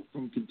can talk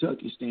from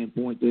Kentucky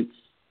standpoint that,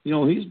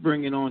 he's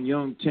bringing on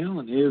young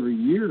talent every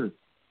year.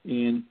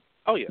 And,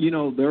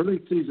 the early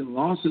season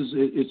losses,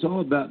 it's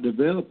all about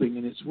developing,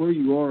 and it's where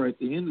you are at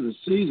the end of the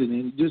season.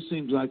 And it just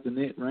seems like the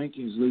net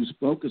rankings lose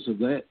focus of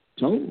that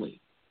totally.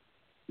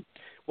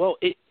 Well,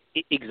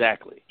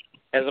 exactly.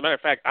 As a matter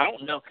of fact, I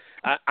don't know.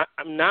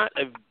 I'm not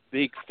a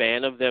big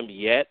fan of them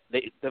yet.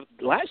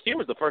 Last year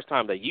was the first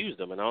time they used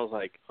them, and I was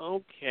like,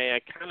 okay,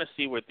 I kind of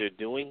see what they're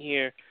doing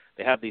here.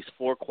 They have these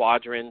 4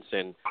 quadrants,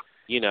 and,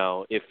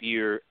 if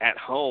you're at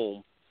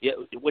home,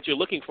 what you're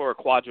looking for are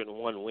quadrant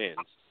 1 wins.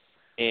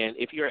 And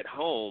if you're at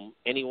home,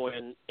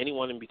 anyone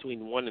in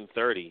between 1 and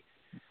 30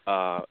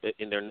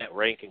 in their net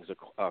rankings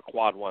a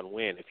quad 1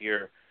 win. If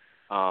you're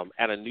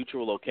at a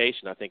neutral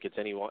location, I think it's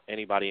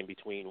anybody in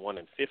between 1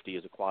 and 50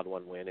 is a quad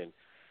 1 win. And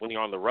when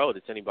you're on the road,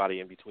 it's anybody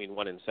in between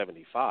 1 and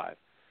 75.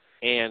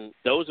 And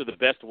those are the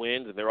best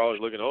wins, and they're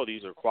always looking,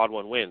 these are quad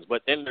 1 wins.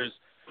 But then there's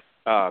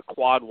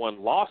quad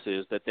 1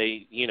 losses that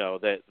they,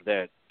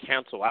 that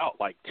cancel out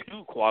like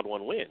 2 quad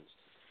 1 wins.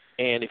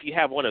 And if you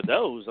have one of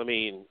those,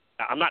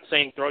 I'm not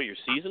saying throw your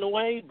season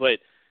away, but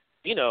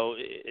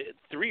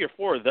 3 or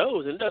 4 of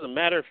those, and it doesn't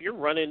matter if you're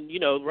running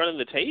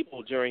the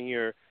table during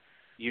your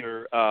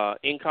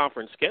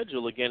in-conference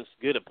schedule against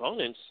good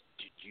opponents.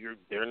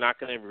 They're not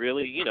going to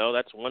really,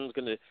 that's one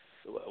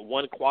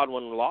quad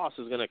 1 loss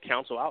is going to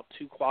cancel out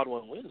 2 quad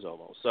 1 wins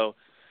almost. So,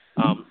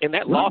 and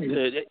that loss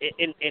to,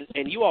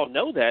 and you all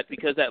know that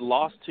because that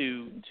loss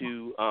to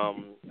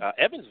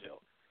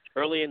Evansville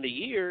early in the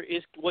year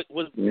is what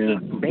was the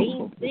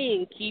main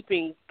thing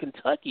keeping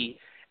Kentucky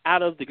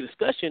out of the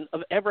discussion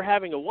of ever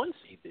having a 1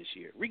 seed this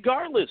year,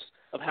 regardless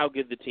of how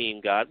good the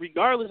team got,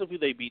 regardless of who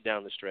they beat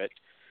down the stretch.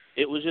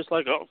 It was just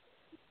like,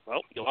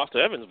 you lost to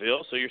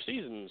Evansville, so your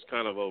season's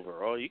kind of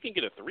over. You can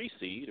get a 3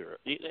 seed,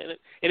 and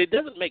it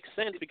doesn't make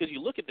sense because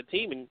you look at the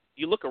team and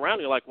you look around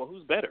and you're like, well,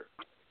 who's better,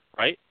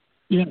 right?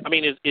 Yeah.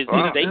 Is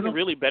Dayton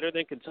really better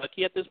than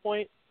Kentucky at this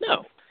point?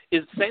 No.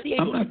 Is San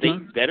Diego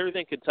State better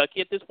than Kentucky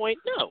at this point?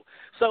 No.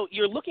 So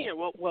you're looking at,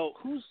 well,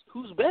 who's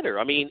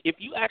better? If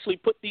you actually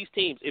put these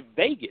teams, if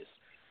Vegas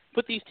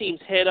put these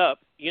teams head up,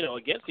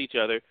 against each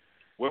other,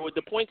 where would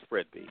the point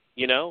spread be?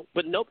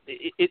 But nope,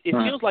 it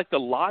feels like the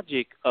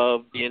logic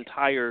of the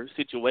entire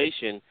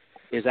situation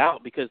is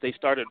out because they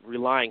started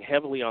relying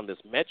heavily on this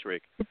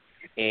metric,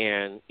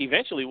 and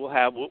eventually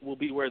we'll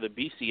be where the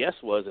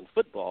BCS was in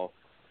football.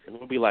 And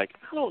we'll be like,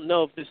 I don't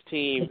know if this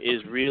team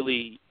is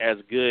really as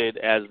good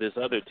as this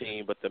other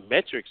team, but the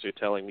metrics are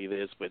telling me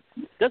this, but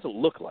it doesn't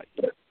look like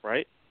it,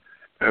 right?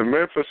 And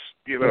Memphis,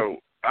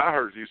 I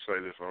heard you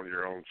say this on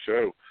your own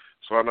show.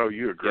 so I know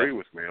you agree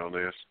with me on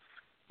this.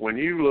 When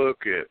you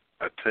look at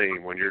a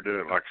team, when you're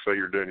doing, like say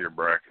you're doing your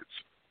brackets,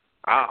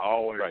 I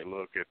always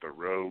look at the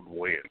road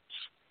wins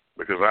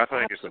because I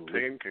think if a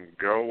team can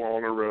go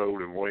on the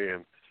road and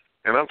win,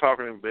 and I'm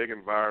talking in big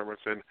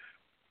environments, and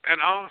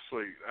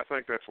honestly, I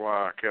think that's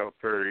why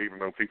Calipari, even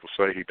though people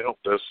say he don't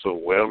do so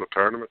well in the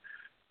tournament,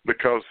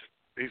 because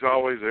he's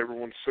always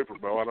everyone's Super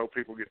Bowl. I know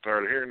people get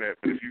tired of hearing that,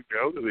 but if you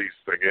go to these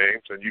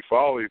games and you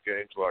follow these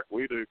games like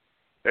we do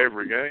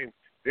every game,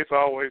 it's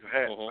always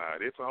hat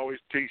night. It's always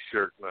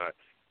T-shirt night.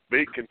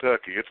 Beat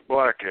Kentucky, it's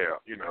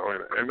blackout, you know,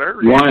 and they're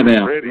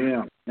ready.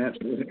 Yeah,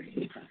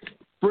 absolutely.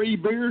 Free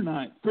beer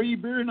night,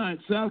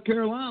 South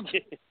Carolina.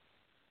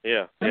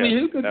 Yeah. I mean,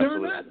 who could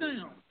turn that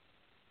down?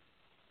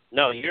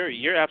 No,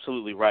 you're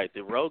absolutely right.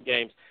 The road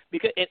games,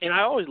 because and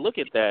I always look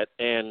at that,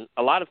 and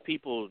a lot of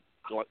people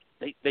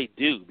they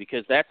do,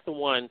 because that's the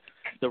one.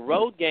 The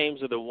road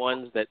games are the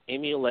ones that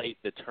emulate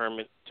the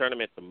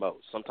tournament the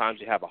most. Sometimes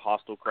you have a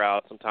hostile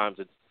crowd, sometimes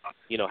it's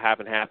half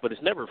and half, but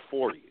it's never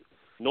for you.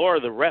 Nor are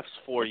the refs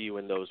for you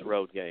in those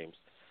road games.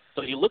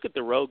 So you look at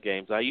the road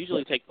games, I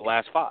usually take the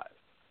last 5.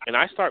 And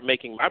I start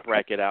making my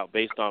bracket out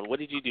based on what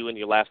did you do in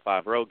your last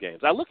 5 road games.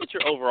 I look at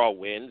your overall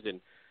wins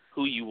and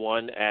who you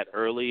won at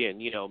early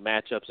and,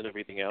 matchups and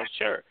everything else,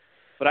 sure.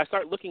 But I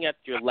start looking at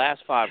your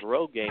last 5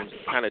 road games to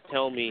kind of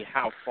tell me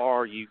how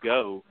far you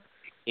go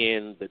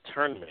in the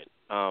tournament.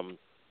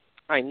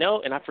 I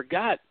know, and I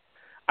forgot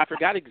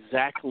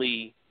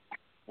exactly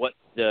what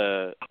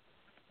the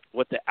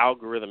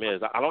algorithm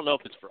is. I don't know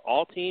if it's for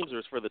all teams or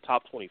it's for the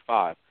top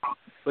 25.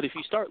 But if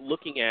you start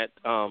looking at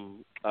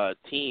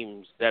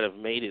teams that have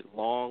made it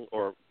long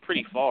or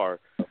pretty far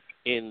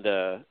in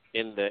the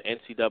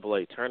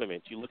NCAA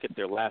tournament, you look at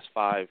their last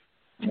 5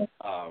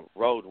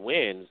 road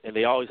wins, and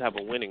they always have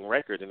a winning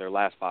record in their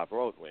last 5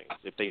 road wins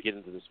if they get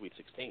into the Sweet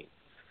 16.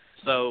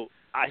 So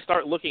I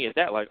start looking at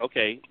that like,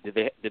 okay,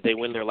 did they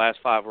win their last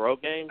 5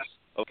 road games?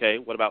 Okay,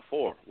 what about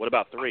 4? What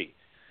about 3?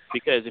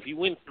 Because if you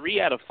win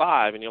 3 out of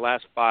 5 in your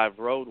last 5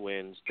 road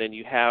wins, then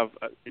you have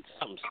it's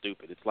something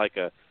stupid. It's like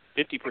a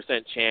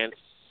 50% chance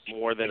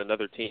more than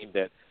another team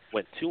that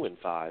went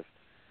 2-5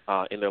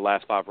 in their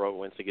last 5 road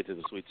wins to get to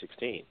the Sweet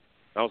 16. And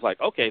I was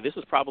like, okay, this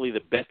is probably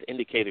the best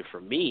indicator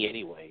for me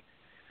anyway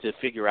to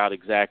figure out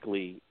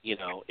exactly,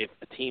 if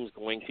a team's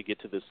going to get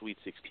to the Sweet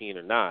 16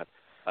 or not,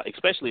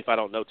 especially if I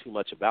don't know too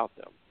much about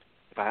them.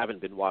 If I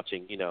haven't been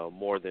watching,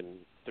 more than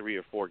 3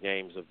 or 4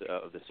 games of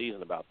the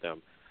season about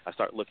them, I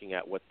start looking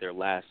at what their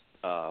last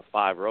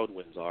 5 road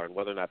wins are and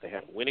whether or not they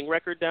have a winning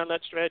record down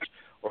that stretch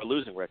or a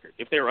losing record.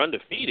 If they're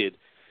undefeated,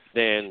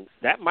 then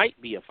that might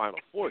be a Final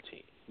Four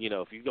team.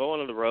 If you go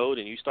on the road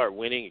and you start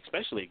winning,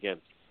 especially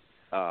against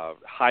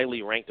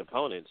highly ranked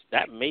opponents,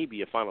 that may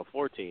be a Final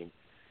Four team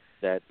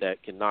that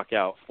can knock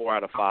out 4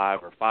 out of 5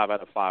 or 5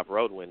 out of 5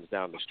 road wins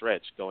down the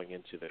stretch going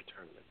into their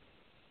tournament.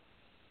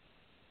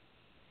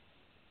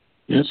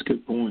 That's a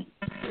good point.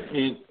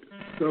 And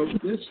so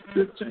let's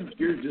change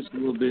gears just a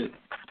little bit.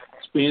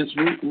 Spence,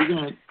 we're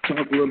going to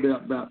talk a little bit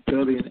about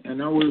Tubby. And I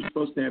know we were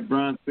supposed to have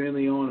Brian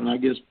Finley on, and I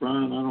guess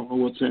Brian, I don't know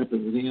what's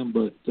happened with him,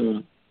 but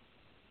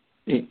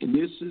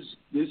this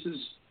is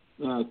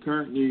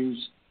current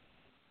news.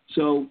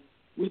 So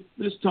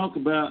let's talk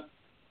about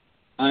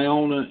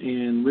Iona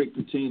and Rick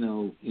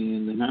Pitino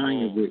and the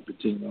hiring of Rick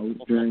Pitino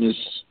during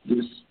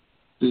this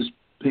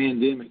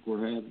pandemic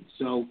we're having.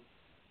 So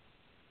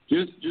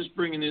just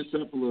bringing this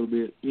up a little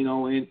bit,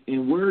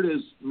 and where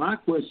does my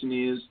question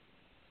is,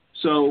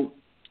 so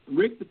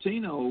Rick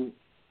Pitino,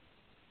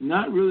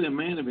 not really a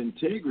man of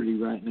integrity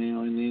right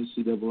now in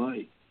the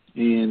NCAA.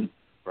 And,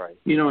 right.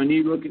 And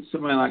you look at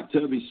somebody like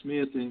Tubby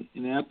Smith, and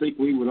I think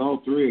we would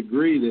all three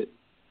agree that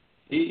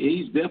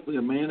he's definitely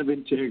a man of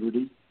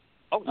integrity.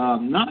 Oh,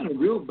 not a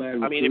real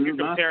bad recruiter. I mean, if you're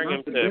comparing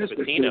him to Pitino,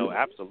 recruiter.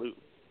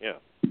 Absolutely, yeah.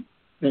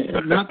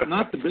 Not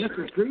the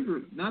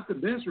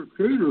best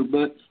recruiter,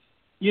 but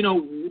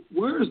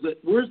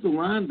where's the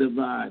line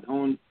divide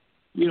on?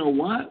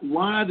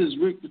 Why does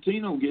Rick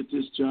Pitino get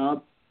this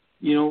job?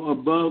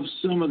 Above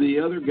some of the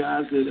other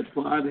guys that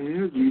applied and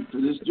interviewed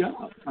for this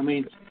job. I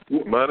mean,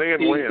 money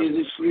and wins.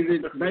 Is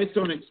it based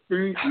on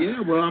experience? Yeah,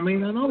 well, I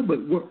mean, I know, but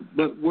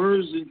where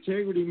does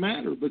integrity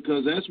matter?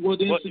 Because that's what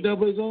the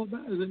NCAA is all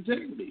about, is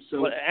integrity.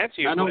 So well, answer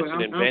your question,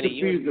 I'm Benny,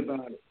 confused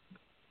about it.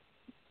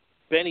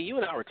 Benny, you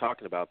and I were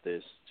talking about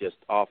this just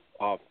off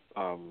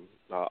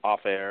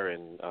air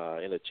and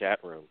in the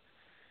chat room.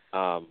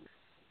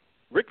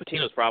 Rick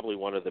Pitino is probably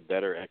one of the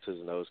better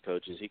X's and O's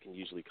coaches. He can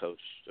usually coach,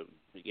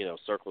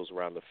 circles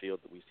around the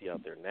field that we see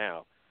out there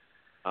now.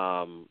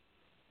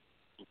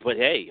 But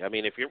hey, I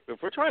mean, if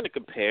we're trying to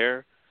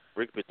compare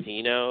Rick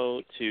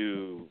Pitino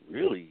to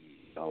really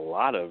a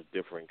lot of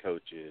different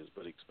coaches,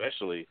 but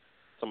especially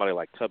somebody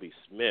like Tubby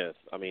Smith,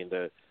 I mean,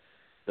 the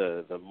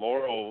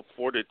moral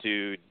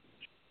fortitude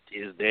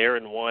is there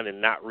in one and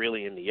not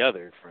really in the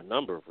other for a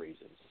number of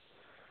reasons.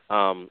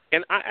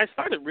 And I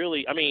started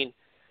really, I mean,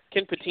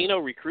 can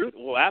Pitino recruit?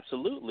 Well,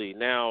 absolutely.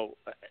 Now,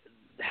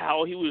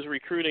 how he was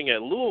recruiting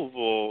at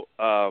Louisville,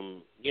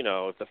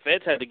 if the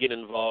feds had to get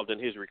involved in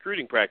his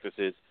recruiting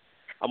practices,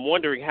 I'm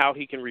wondering how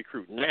he can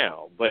recruit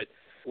now. But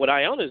what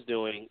Iona's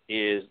doing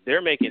is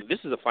they're making this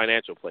is a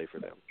financial play for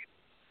them.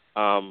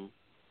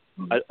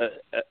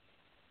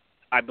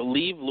 I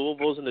believe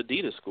Louisville's an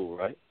Adidas school,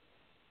 right?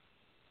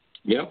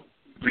 Yep.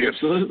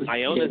 Absolutely.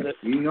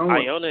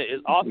 Iona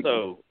is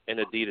also an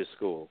Adidas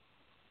school.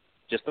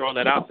 Just throwing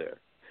that out there.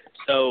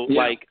 So,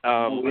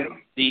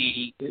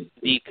 the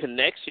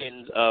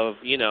connections of,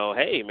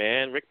 hey,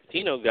 man, Rick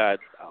Pitino got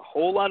a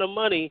whole lot of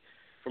money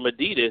from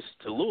Adidas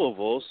to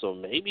Louisville, so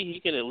maybe he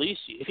can at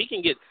least, if he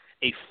can get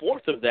a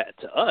fourth of that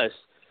to us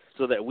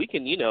so that we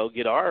can,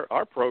 get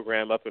our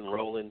program up and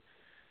rolling,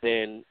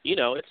 then,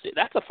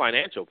 that's a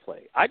financial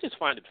play. I just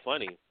find it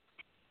funny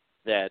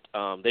that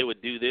they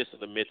would do this in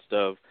the midst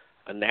of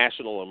a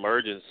national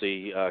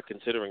emergency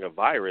considering a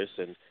virus.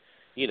 And,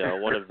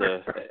 one of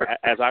the,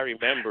 as I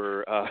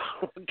remember,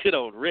 good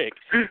old Rick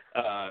and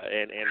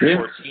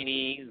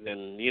porcinis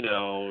and,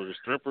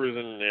 strippers.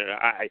 And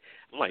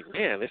I'm like,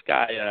 man, this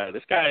guy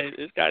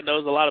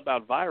knows a lot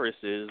about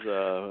viruses,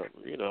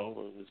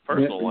 his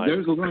personal life.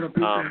 There's a lot of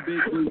people in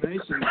Big Blue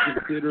Nation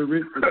consider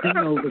Rick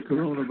Pitino the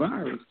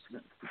coronavirus.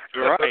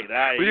 Right.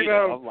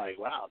 I'm like,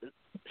 wow.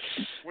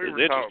 We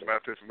were talking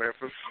about this in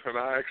Memphis, and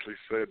I actually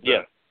said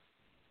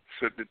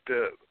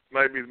that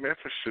maybe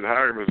Memphis should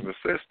hire him as an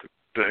assistant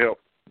to help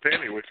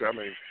Penny, which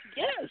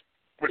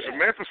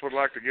Memphis would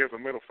like to give the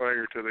middle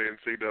finger to the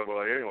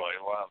NCAA anyway.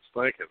 While I was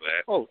thinking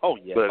that. Oh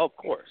yeah, but, of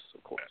course.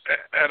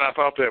 And I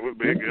thought that would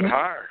be a good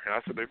hire. And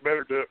I said they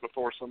better do it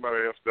before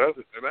somebody else does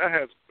it. And that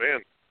hasn't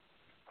been.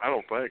 I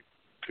don't think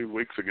 2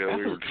 weeks ago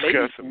we were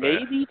discussing that.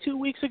 Maybe 2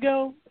 weeks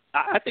ago.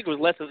 I think it was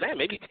less than that.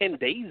 Maybe 10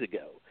 days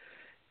ago.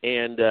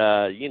 And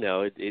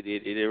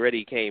it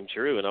already came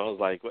true. And I was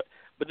like, what?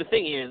 But the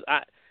thing is,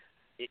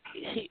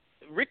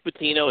 Rick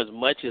Pitino, as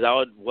much as I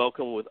would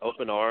welcome with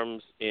open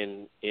arms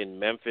in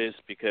Memphis,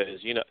 because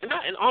and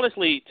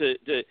honestly,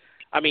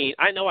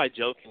 I know I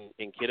joke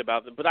and kid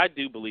about them, but I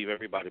do believe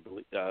everybody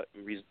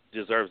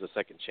deserves a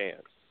second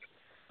chance.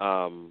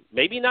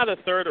 Maybe not a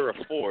third or a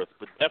fourth,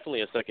 but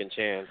definitely a second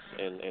chance.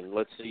 And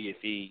let's see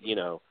if he,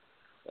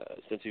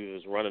 since he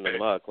was running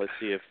amok, let's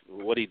see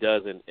what he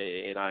does in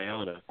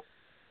Iona.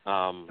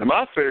 And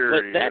my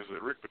theory is that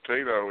Rick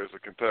Pitino is a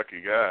Kentucky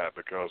guy,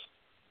 because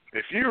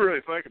if you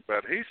really think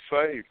about it, he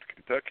saved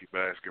Kentucky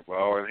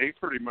basketball, and he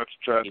pretty much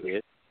tried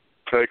to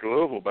take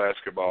Louisville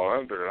basketball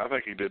under, and I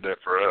think he did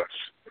that for us.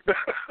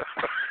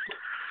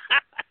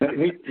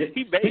 he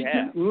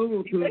took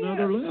Louisville to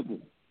another level.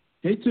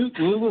 He took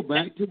Louisville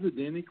back to the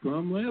Denny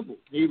Crum level.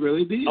 He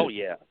really did. Oh,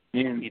 yeah.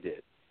 And he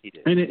did.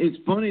 And it's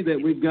funny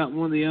that we've got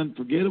one of the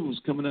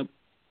unforgettables coming up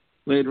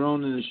later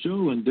on in the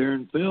show in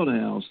Darren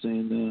Feldhouse.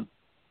 And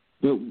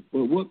but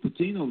what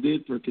Pitino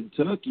did for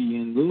Kentucky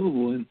and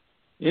Louisville and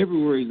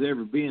everywhere he's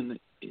ever been,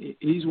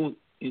 he's one.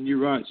 And you're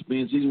right,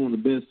 Spence. He's one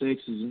of the best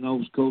X's and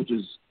O's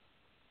coaches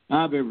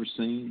I've ever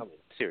seen. I mean,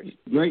 seriously,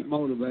 great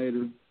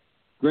motivator,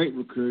 great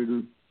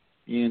recruiter,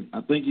 and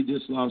I think he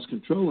just lost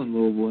control in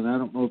Louisville. And I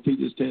don't know if he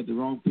just had the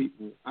wrong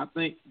people. I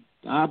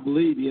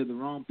believe he had the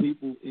wrong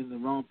people in the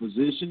wrong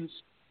positions,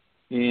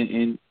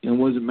 and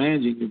wasn't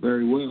managing it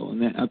very well.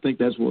 And I think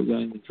that's what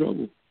got him in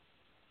trouble.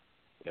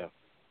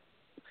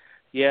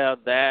 Yeah,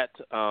 that.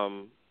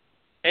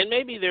 And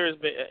maybe there's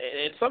been,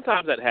 and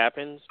sometimes that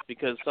happens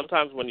because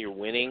sometimes when you're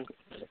winning,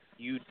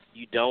 you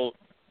don't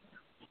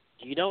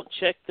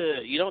check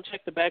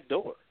the back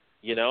door.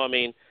 I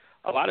mean,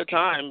 a lot of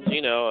times,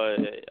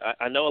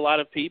 I know a lot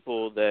of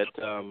people that,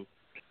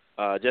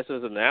 just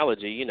as an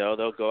analogy,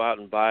 they'll go out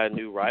and buy a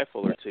new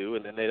rifle or two,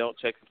 and then they don't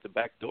check if the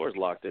back door is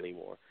locked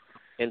anymore.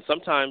 And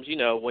sometimes,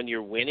 when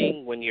you're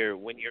winning, when you're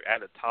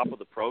at the top of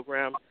the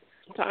program,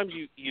 sometimes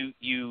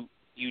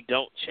you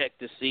don't check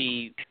to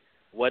see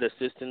what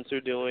assistants are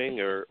doing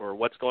or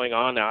what's going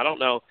on. Now, I don't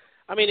know.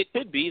 I mean, it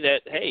could be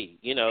that, hey,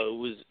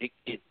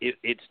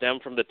 it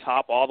stemmed from the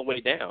top all the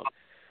way down.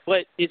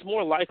 But it's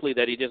more likely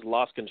that he just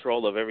lost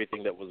control of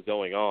everything that was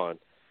going on.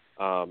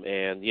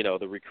 And,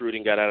 the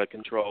recruiting got out of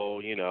control.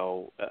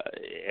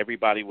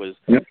 Everybody was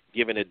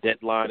given a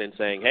deadline and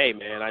saying, hey,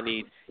 man,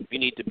 you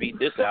need to beat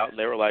this out. And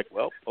they were like,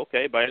 well,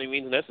 okay, by any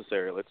means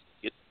necessary. Let's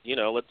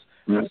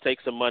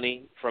take some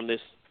money from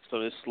this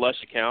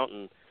slush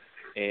account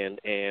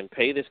and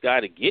pay this guy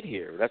to get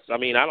here.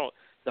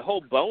 The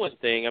whole Bowen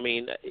thing, I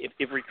mean,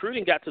 if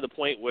recruiting got to the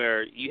point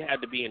where you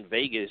had to be in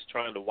Vegas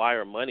trying to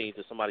wire money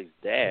to somebody's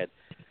dad,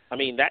 I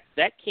mean,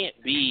 that can't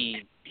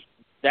be,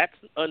 that's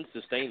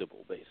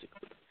unsustainable,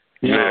 basically.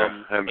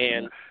 Yeah,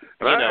 and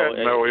I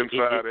had no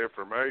inside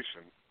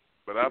information,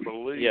 but I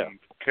believe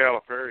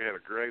Calipari had a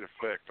great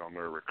effect on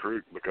their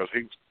recruiting because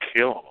he was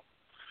killing them.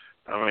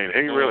 I mean,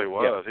 he really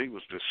was. He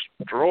was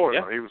destroying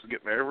them. He was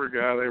getting every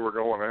guy they were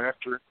going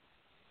after.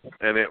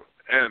 And they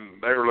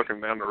were looking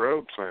down the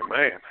road saying,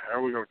 man, how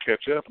are we going to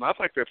catch up? And I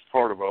think that's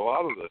part of a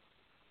lot of the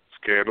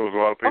scandals. A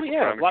lot of people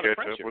trying to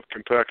catch up with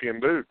Kentucky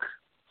and Duke.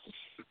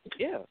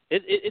 Yeah,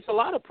 it's a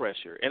lot of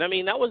pressure. And, I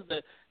mean, that was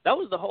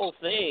the whole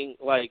thing.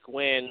 Like,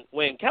 when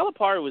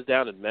Calipari was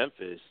down in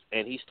Memphis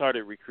and he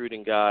started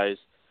recruiting guys,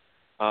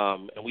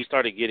 and we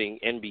started getting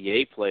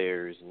NBA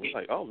players, and we're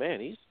like, oh man,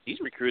 he's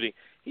recruiting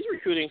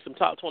some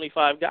top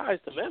 25 guys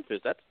to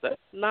Memphis. That's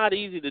not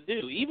easy to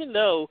do, even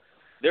though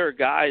there are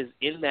guys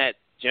in that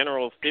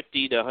general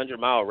 50 to 100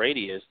 mile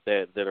radius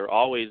that are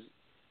always,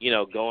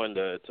 going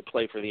to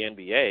play for the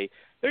NBA.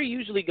 They're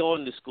usually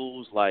going to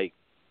schools like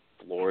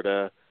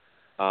Florida,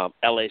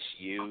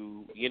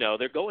 LSU.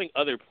 They're going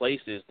other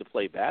places to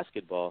play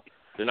basketball.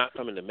 They're not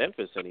coming to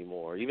Memphis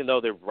anymore, even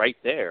though they're right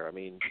there. I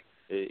mean,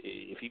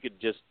 if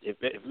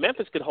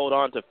Memphis could hold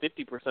on to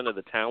 50% of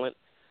the talent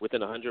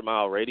within a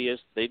 100-mile radius,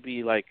 they'd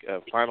be like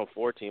a Final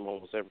Four team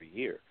almost every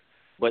year.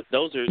 But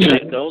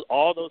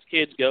all those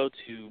kids go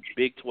to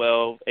Big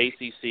 12,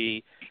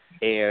 ACC,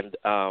 and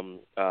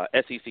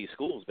SEC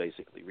schools,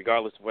 basically,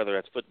 regardless of whether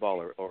that's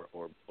football or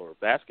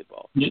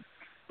basketball. Yeah.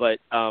 But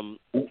when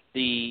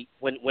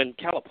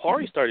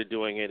Calipari started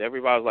doing it,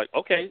 everybody was like,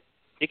 okay,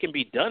 it can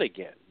be done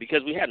again,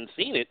 because we hadn't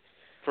seen it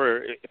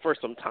for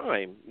some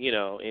time,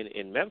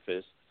 in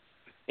Memphis.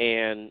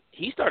 And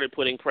he started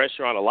putting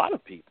pressure on a lot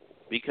of people,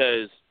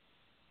 because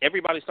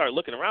everybody started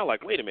looking around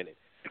like, wait a minute,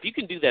 if you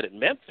can do that at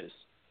Memphis,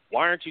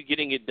 why aren't you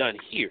getting it done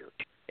here?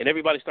 And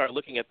everybody started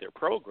looking at their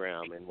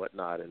program and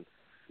whatnot. And,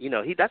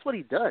 that's what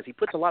he does. He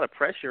puts a lot of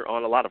pressure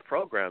on a lot of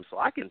programs. So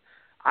I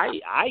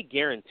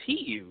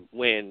guarantee you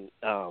when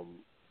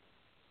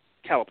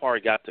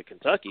Calipari got to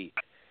Kentucky,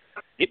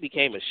 it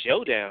became a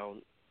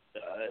showdown,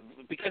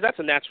 because that's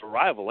a natural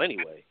rival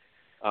anyway,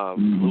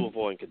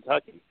 Louisville and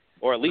Kentucky,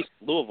 or at least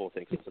Louisville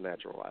thinks it's a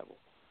natural rival.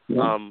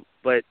 Yeah.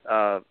 But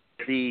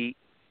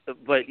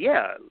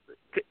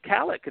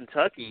Cal at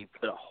Kentucky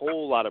put a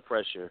whole lot of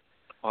pressure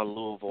on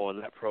Louisville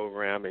in that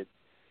program. It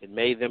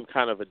made them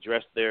kind of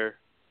address their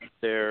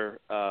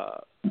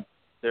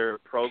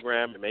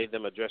program. It made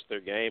them address their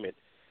game. It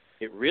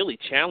really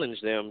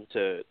challenged them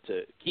to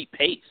keep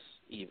pace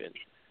even,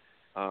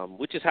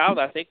 which is how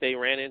I think they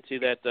ran into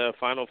that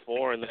Final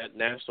Four and that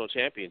national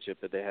championship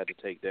that they had to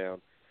take down.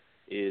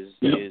 Is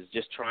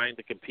just trying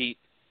to compete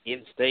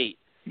in state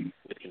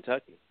with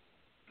Kentucky.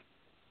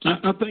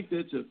 I think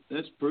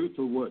that's proof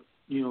of what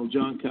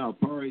John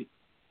Calipari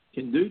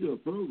can do to a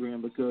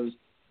program, because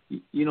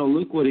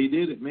look what he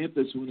did at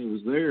Memphis when he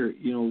was there,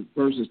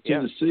 versus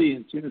Tennessee,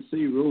 and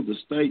Tennessee ruled the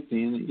state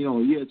then.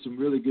 You had some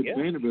really good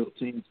Vanderbilt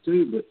teams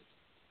too, but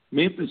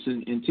Memphis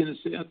and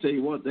Tennessee, I tell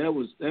you what, that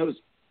was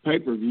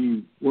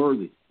pay-per-view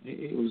worthy.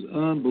 It was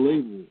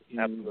unbelievable.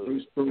 Absolutely.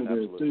 Bruce Pearl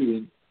there too,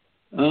 and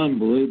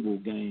unbelievable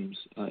games.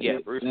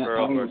 Bruce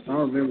Pearl. I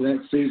remember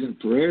that season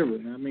forever.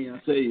 I mean, I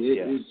tell you,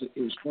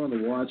 it was fun to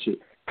watch it,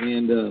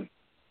 and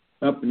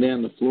up and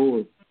down the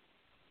floor.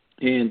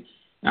 And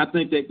I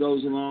think that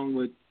goes along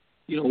with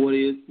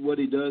what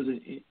he does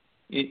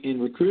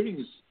in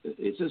recruiting.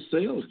 It's a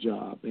sales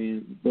job,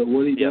 but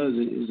what he does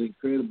is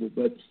incredible.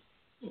 But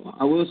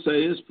I will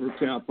say this for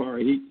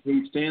Calipari: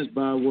 he stands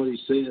by what he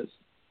says.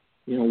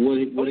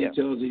 What he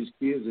tells these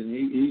kids, and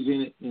he's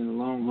in it in the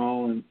long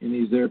haul, and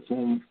he's there for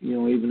them,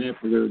 even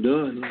after they're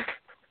done.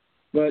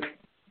 But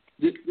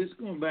just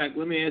going back,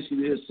 let me ask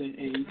you this,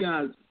 and you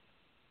guys,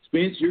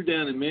 Spence, you're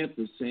down in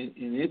Memphis, and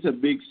it's a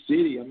big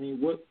city. I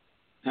mean,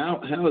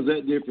 how is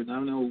that different? I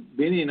know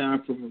Benny and I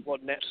are from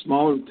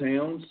smaller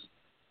towns,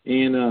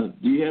 and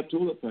do you have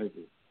toilet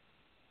paper?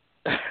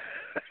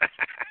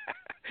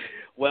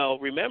 Well,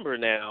 remember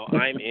now,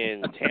 I'm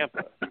in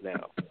Tampa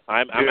now.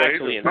 I'm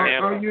actually in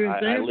Tampa. Are you in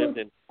Tampa?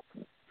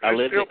 I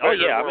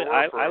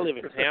live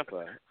in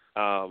Tampa.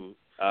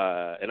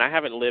 And I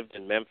haven't lived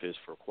in Memphis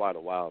for quite a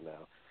while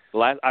now.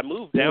 I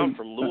moved down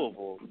from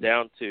Louisville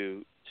down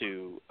to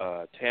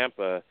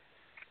Tampa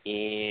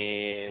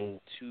in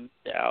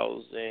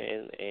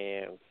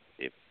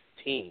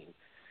 2015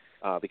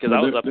 because I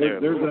was up there.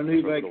 There's a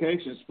new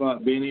vacation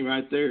spot, Benny,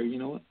 right there. You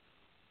know what?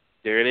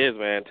 There it is,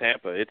 man.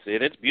 Tampa.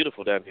 It's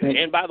beautiful down here.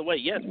 And by the way,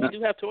 yes, we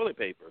do have toilet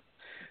paper.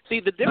 See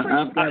the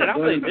difference.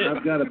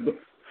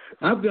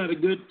 I've got a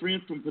good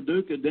friend from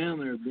Paducah down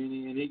there,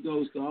 Benny, and he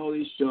goes to all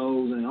these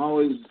shows and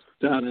always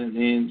down there.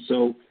 And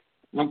so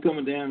I'm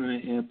coming down,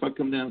 and if I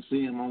come down and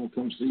see him, I'm gonna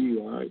come see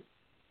you. All right.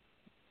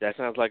 That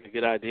sounds like a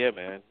good idea,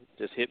 man.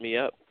 Just hit me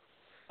up.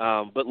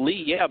 But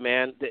Lee, yeah,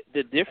 man,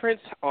 the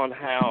difference on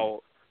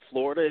how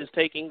Florida is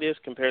taking this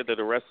compared to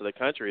the rest of the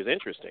country is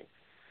interesting.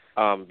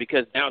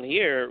 Because down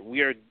here,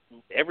 we are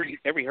every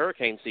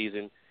hurricane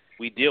season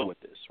we deal with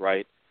this,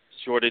 right?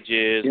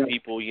 Shortages,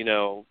 people,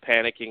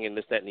 panicking and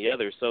this, that, and the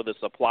other. So the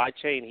supply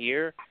chain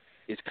here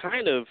is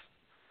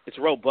it's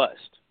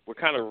robust. We're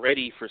kind of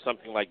ready for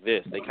something like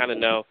this. They kind of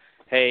know,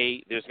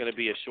 hey, there's going to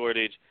be a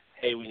shortage.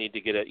 Hey, we need to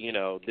get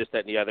this, that,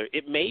 and the other.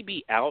 It may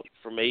be out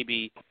for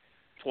maybe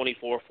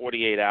 24,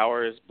 48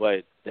 hours,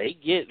 but they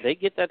get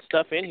that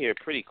stuff in here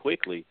pretty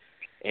quickly.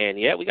 And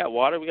yeah, we got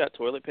water, we got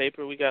toilet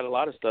paper, we got a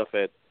lot of stuff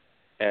at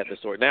the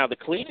store. Now, the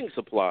cleaning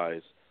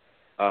supplies,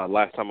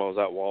 last time I was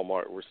at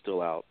Walmart, were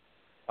still out.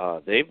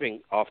 They've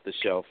been off the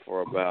shelf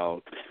for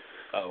about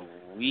a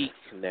week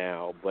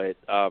now, but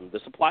the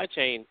supply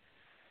chain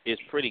is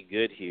pretty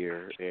good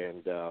here,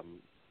 and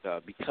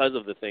because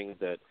of the things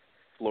that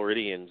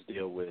Floridians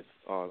deal with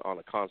on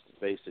a constant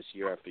basis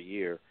year after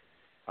year,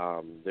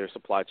 Their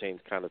supply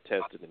chain's kind of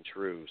tested and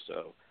true.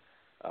 So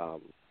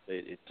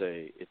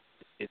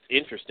it's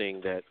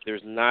interesting that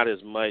there's not as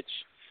much.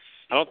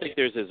 I don't think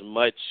there's as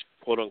much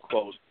quote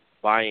unquote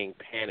buying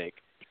panic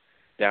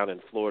down in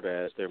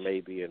Florida as there may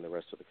be in the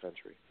rest of the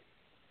country.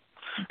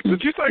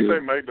 Did you think they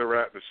made the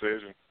right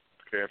decision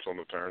to cancel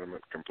the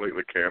tournament,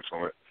 completely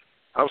cancel it?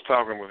 I was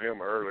talking with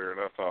him earlier, and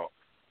I thought,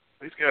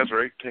 these guys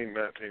are 18,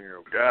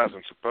 19-year-old guys,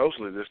 and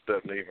supposedly this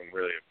doesn't even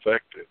really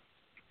affect it.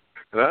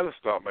 And I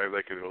just thought maybe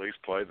they could at least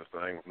play the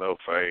thing with no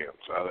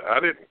fans. I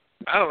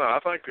don't know. I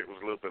think it was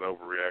a little bit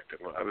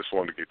overreacted. I just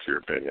wanted to get your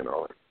opinion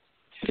on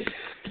it.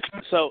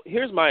 So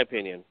here's my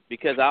opinion,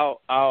 because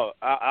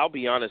I'll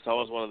be honest. I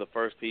was one of the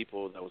first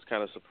people that was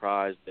kind of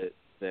surprised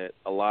that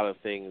a lot of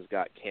things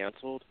got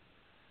canceled.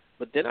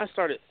 But then I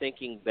started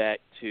thinking back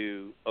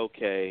to,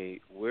 okay,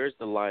 where's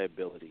the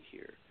liability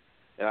here?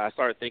 And I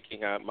started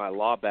thinking, my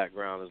law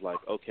background is like,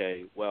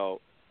 okay, well,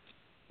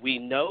 we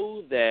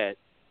know that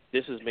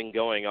this has been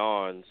going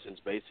on since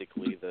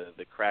basically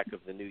the crack of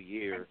the new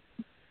year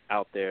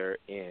out there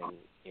in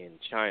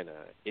China.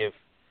 If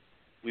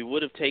we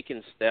would have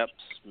taken steps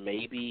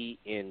maybe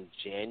in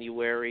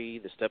January,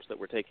 the steps that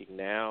we're taking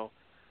now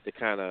to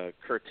kind of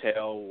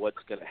curtail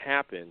what's going to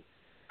happen,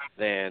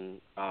 then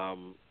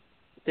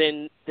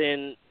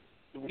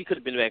we could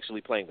have been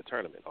actually playing the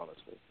tournament,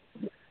 honestly.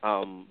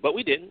 But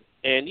we didn't.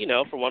 And,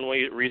 for one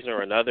reason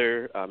or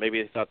another,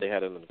 maybe they thought they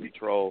had it under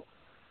control.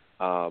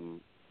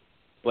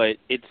 But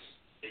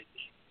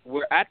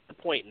we're at the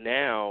point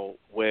now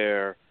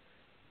where,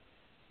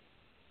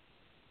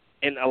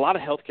 and a lot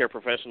of healthcare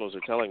professionals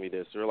are telling me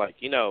this. They're like,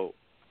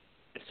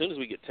 as soon as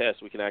we get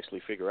tests, we can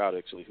actually figure out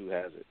actually who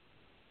has it,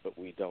 but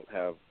we don't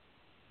have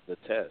the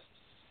tests.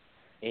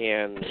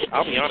 And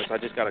I'll be honest, I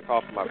just got a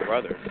call from my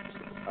brother.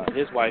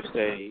 His wife's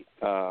a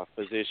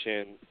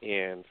physician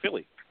in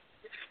Philly,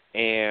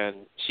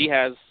 and she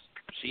has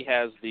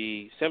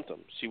the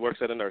symptoms. She works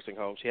at a nursing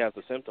home. She has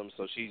the symptoms,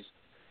 so she's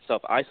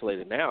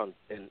self-isolated now.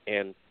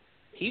 And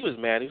he was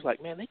mad. He was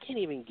like, man, they can't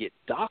even get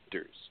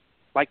doctors.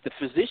 Like the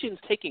physicians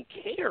taking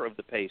care of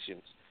the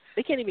patients,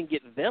 they can't even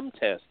get them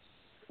tests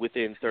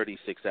within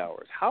 36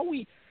 hours.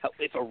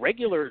 If a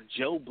regular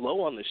Joe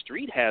Blow on the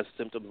street has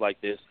symptoms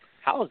like this,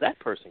 how is that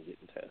person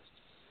getting tests?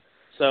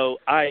 So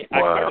I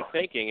started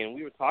thinking, and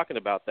we were talking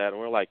about that, and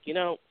we're like,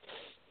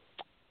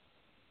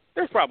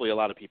 there's probably a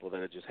lot of people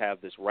that just have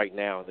this right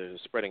now, and they're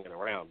just spreading it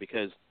around,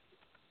 because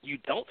you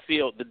don't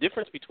feel the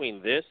difference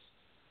between this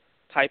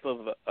type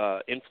of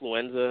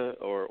influenza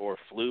or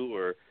flu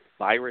or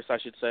virus, I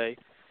should say,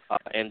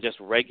 and just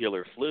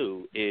regular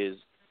flu is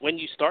when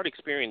you start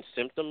experiencing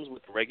symptoms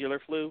with regular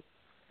flu,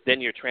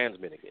 then you're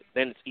transmitting it.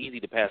 Then it's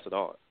easy to pass it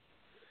on.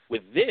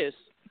 With this,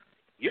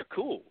 you're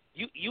cool.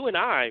 You and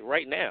I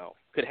right now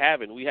could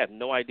have it, and we have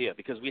no idea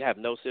because we have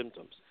no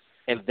symptoms.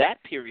 And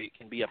that period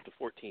can be up to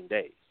 14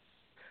 days.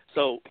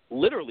 So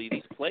literally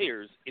these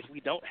players, if we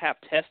don't have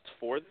tests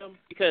for them,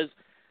 because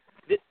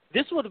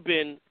this would have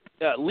been,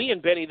 Lee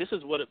and Benny, this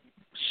is what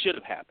should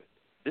have happened.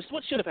 This is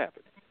what should have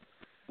happened.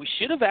 We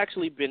should have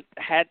actually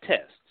had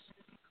tests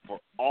for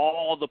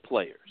all the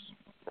players,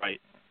 right?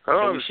 I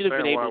don't we should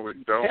have been understand able why we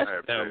to don't test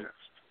have them tests.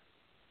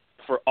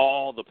 For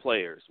all the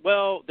players.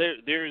 Well,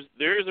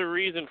 there's a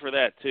reason for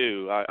that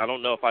too. I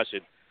don't know if I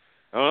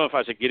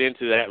should get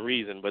into that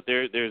reason, but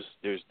there's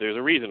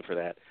a reason for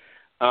that.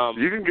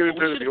 You can get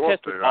into it if you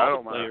want to. I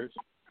don't mind.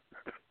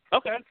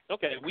 Okay.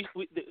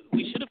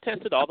 We should have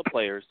tested all the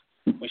players.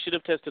 We should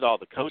have tested all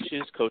the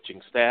coaches,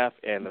 coaching staff,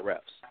 and the refs.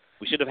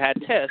 We should have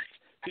had tests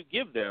to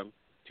give them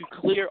to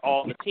clear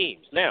all the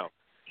teams. Now,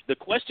 the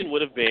question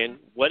would have been,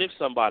 what if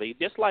somebody,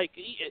 just like,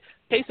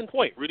 case in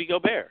point, Rudy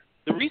Gobert.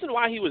 The reason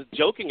why he was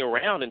joking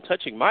around and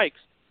touching mics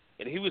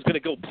and he was going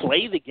to go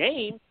play the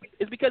game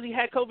is because he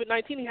had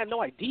COVID-19. He had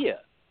no idea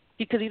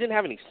because he didn't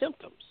have any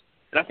symptoms.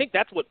 And I think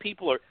that's what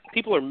people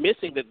are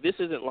missing, that this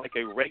isn't like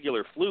a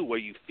regular flu where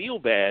you feel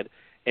bad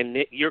and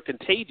you're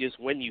contagious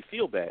when you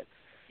feel bad.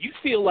 You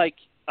feel like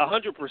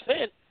 100%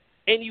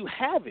 and you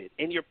have it,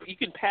 and you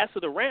can pass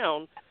it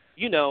around,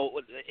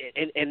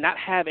 and not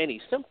have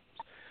any symptoms.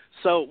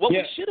 So what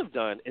we should have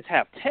done is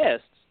have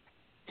tests,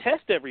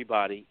 test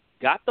everybody,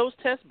 got those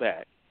tests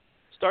back,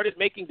 started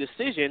making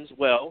decisions.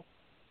 Well,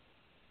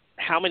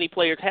 how many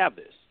players have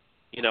this?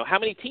 How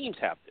many teams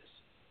have this?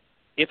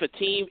 If a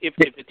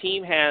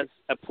team has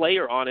a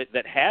player on it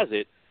that has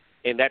it,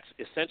 and that's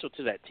essential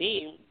to that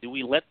team, do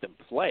we let them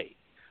play?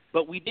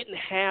 But we didn't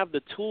have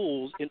the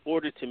tools in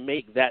order to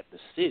make that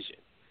decision.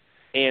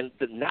 And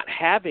not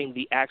having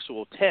the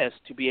actual test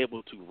to be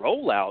able to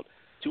roll out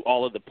to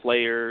all of the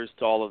players,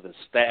 to all of the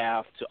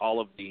staff, to all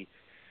of the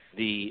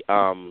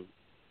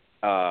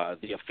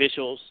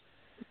officials,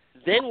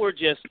 then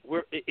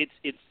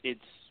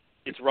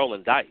it's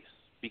rolling dice,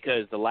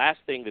 because the last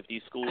thing that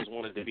these schools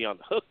wanted to be on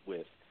the hook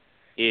with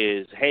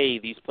is, hey,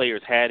 these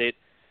players had it,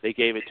 they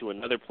gave it to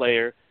another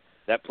player,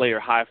 that player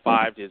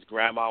high-fived his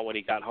grandma when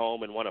he got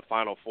home and won a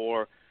Final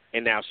Four,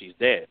 and now she's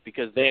dead.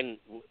 Because then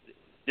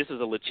this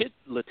is a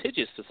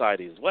litigious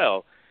society as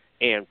well,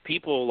 And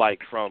people like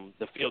from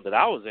the field that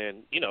I was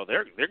in,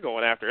 they're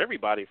going after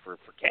everybody for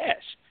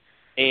cash.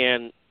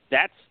 And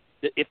that's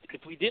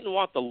if we didn't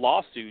want the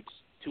lawsuits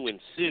to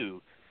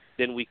ensue,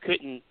 then we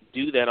couldn't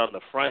do that on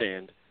the front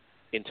end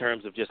in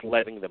terms of just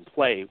letting them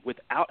play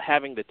without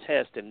having the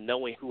test and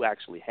knowing who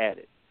actually had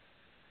it.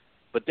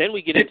 But then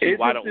we get into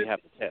why don't we have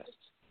the tests?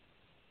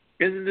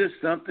 Isn't this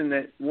something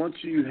that once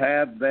you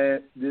have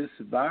this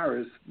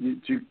virus,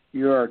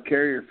 you are a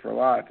carrier for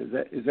life?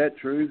 Is that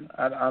true?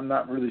 I'm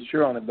not really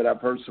sure on it, but I've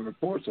heard some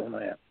reports on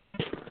that.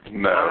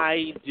 No,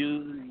 I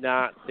do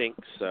not think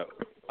so.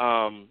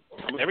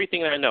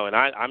 Everything that I know, and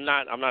I'm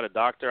not a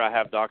doctor. I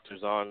have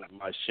doctors on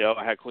my show.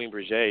 I had Queen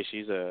Breguet.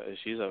 She's a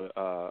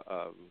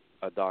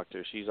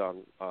doctor. She's on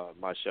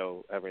my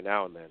show every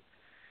now and then.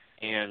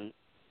 And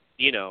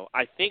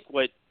I think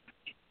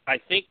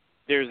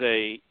there's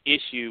a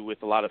issue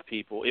with a lot of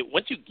people.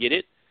 Once you get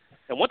it,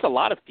 and once a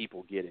lot of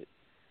people get it,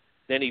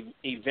 then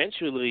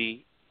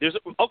eventually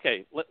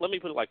let me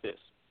put it like this.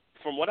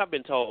 From what I've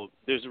been told,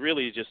 there's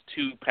really just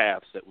two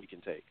paths that we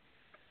can take.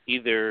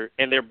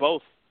 And they're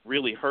both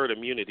really herd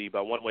immunity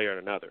by one way or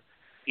another.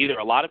 Either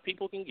a lot of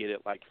people can get it,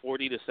 like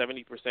 40 to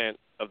 70%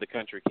 of the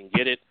country can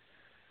get it,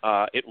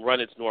 it run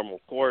its normal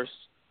course,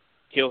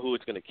 kill who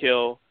it's going to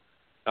kill,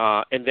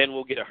 and then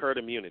we'll get a herd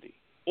immunity.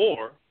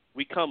 Or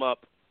we come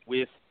up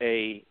with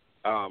a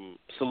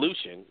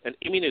solution, an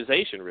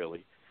immunization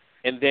really,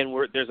 and then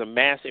there's a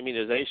mass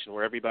immunization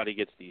where everybody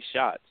gets these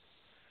shots.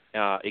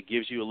 It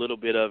gives you a little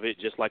bit of it,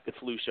 just like the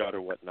flu shot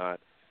or whatnot.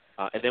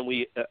 And then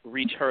we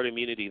reach herd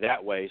immunity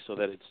that way so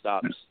that it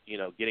stops,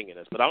 getting in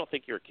us. But I don't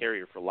think you're a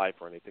carrier for life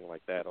or anything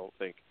like that. I don't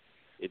think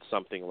it's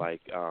something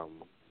like, I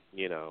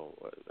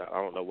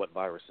don't know what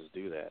viruses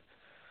do that.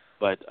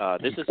 But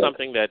this is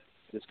something that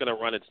is going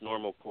to run its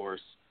normal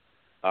course.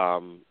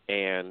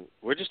 And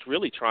we're just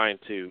really trying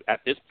to, at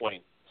this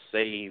point,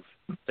 save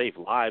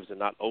lives and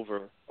not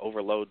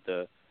overload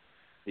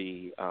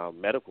the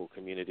medical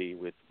community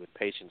with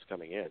patients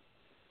coming in.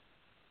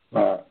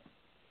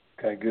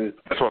 Okay, good.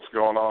 That's what's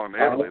going on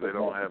in Italy. They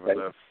don't have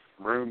enough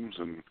rooms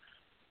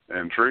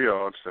and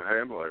triage to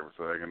handle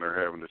everything, and they're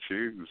having to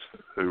choose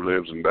who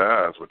lives and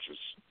dies, which is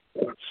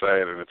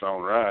sad in its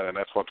own right, and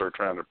that's what they're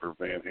trying to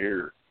prevent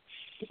here.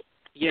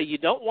 Yeah, you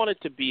don't want it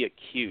to be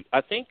acute.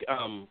 I think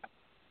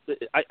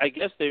I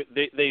guess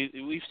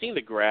we've seen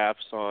the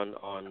graphs on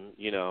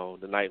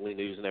the nightly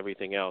news and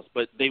everything else,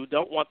 but they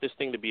don't want this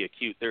thing to be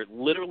acute. They're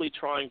literally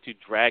trying to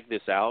drag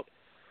this out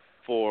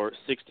for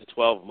 6 to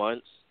 12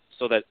 months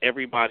so that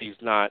everybody's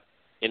not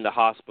in the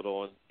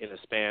hospital in a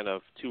span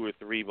of 2 or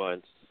 3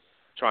 months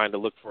trying to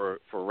look for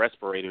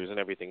respirators and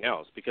everything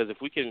else. Because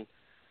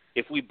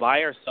if we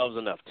buy ourselves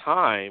enough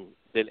time,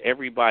 then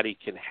everybody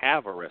can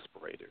have a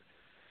respirator.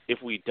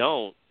 If we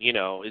don't,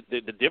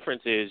 the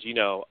difference is,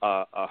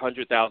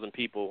 100,000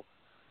 people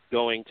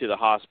going to the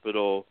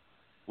hospital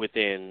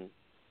within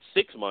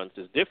 6 months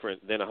is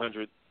different than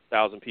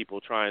 100,000 people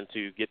trying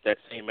to get that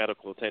same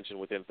medical attention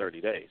within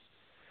 30 days.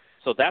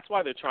 So that's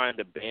why they're trying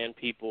to ban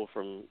people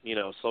from,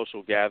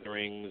 social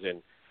gatherings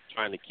and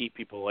trying to keep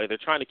people away. They're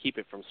trying to keep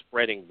it from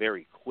spreading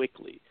very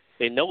quickly.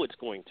 They know it's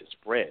going to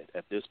spread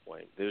at this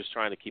point. They're just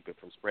trying to keep it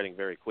from spreading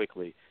very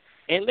quickly.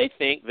 And they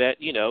think that,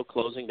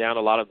 closing down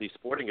a lot of these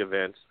sporting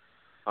events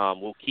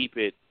will keep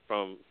it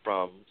from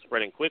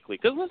spreading quickly.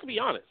 Because let's be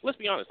honest.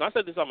 And I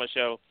said this on my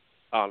show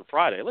on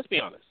Friday. Let's be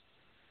honest.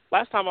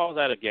 Last time I was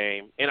at a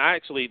game, and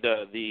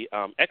the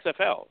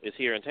XFL is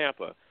here in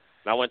Tampa,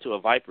 and I went to a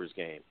Vipers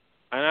game.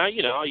 And I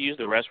used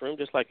the restroom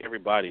just like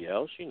everybody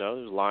else.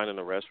 There's a line in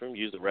the restroom,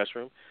 use the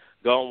restroom,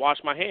 go and wash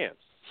my hands.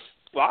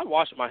 Well, I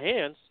wash my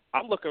hands.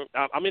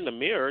 I'm in the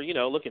mirror,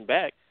 looking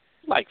back.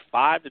 Like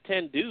 5 to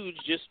 10 dudes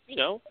just,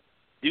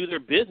 do their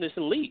business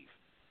and leave.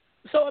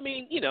 So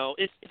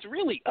it's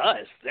really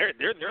us.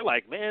 They're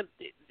like, man,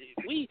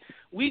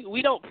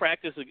 we don't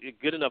practice a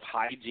good enough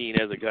hygiene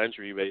as a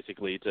country,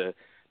 basically, to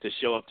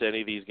show up to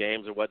any of these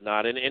games or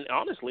whatnot. And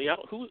honestly,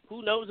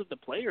 who knows if the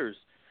players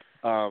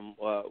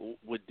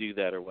would do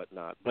that or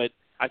whatnot. But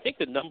I think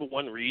the number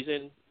one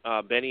reason,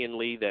 Benny and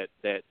Lee, that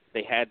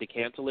they had to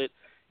cancel it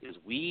is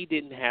we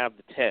didn't have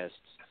the tests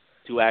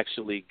to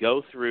actually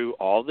go through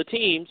all the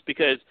teams,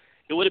 because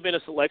it would have been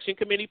a selection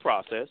committee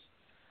process.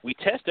 We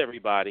test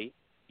everybody.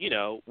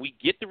 We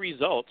get the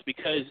results,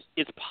 because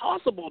it's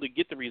possible to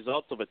get the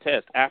results of a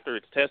test after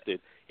it's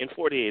tested in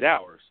 48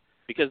 hours,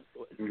 because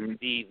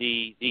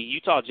the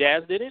Utah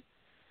Jazz did it.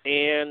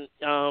 And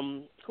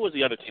who was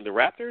the other team? The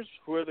Raptors,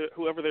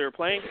 whoever they were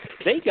playing,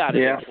 they got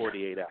it in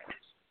 48 hours.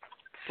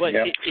 But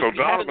so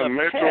Donovan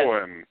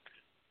Mitchell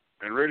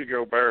and Rudy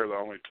Gobert are the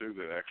only two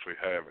that actually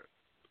have it,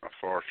 as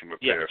far as from the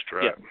test,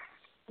 right?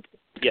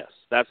 Yes,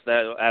 that's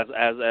that.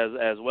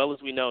 As well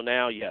as we know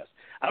now, yes.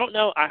 I don't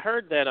know. I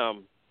heard that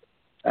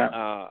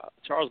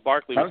Charles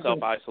Barkley was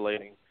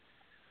self-isolating.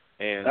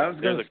 And I was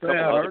going to say,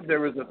 I heard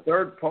there was a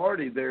third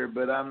party there,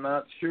 but I'm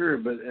not sure.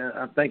 But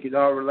I think it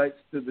all relates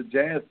to the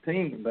Jazz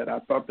team. But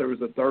I thought there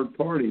was a third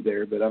party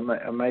there, but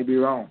I may be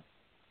wrong.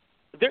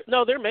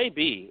 There may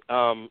be.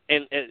 And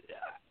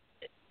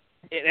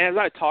as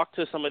I talk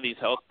to some of these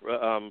health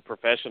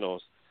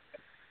professionals,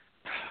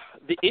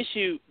 the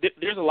issue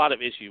there's a lot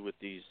of issue with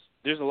these.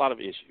 There's a lot of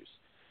issues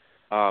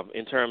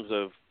in terms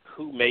of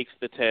who makes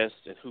the test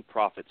and who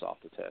profits off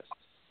the test.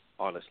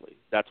 Honestly,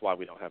 that's why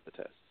we don't have the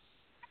test.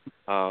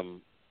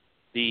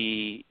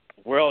 The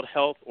World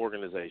Health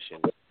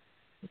Organization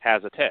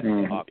has a test,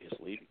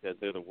 obviously, because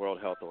they're the World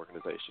Health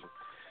Organization.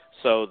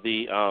 So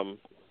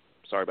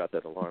sorry about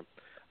that alarm.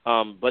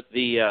 But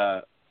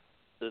the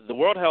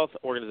World Health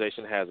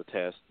Organization has a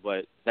test,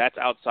 but that's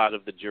outside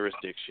of the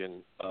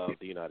jurisdiction of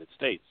the United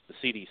States. The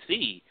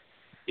CDC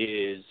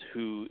is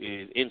who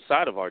is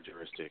inside of our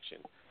jurisdiction.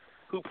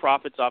 Who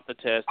profits off the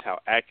test, how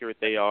accurate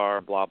they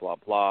are, blah, blah,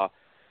 blah.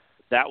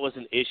 That was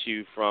an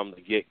issue from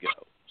the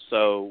get-go.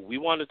 So we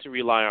wanted to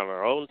rely on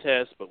our own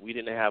tests, but we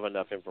didn't have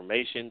enough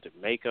information to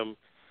make them.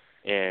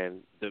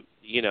 And,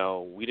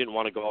 we didn't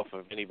want to go off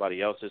of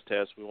anybody else's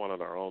tests. We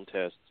wanted our own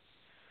tests.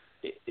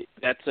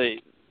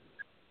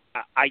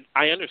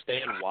 I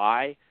understand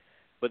why,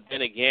 but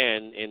then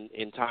again,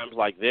 in times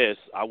like this,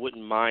 I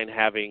wouldn't mind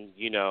having,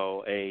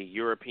 a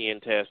European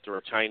test or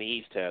a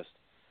Chinese test.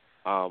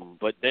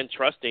 But then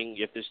trusting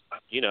if this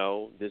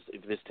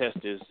test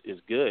is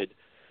good,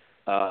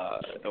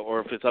 or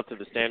if it's up to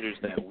the standards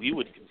that we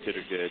would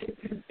consider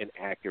good and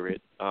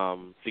accurate,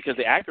 because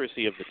the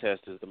accuracy of the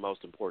test is the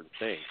most important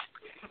thing.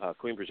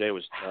 Queen Breguet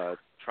was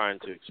trying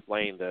to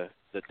explain the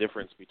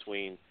difference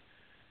between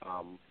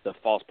the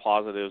false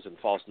positives and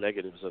false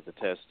negatives of the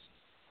tests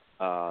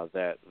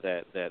that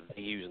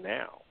they use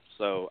now.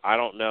 So I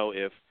don't know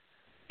if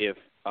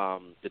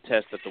the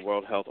test that the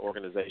World Health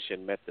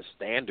Organization met the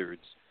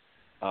standards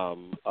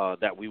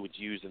that we would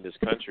use in this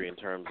country in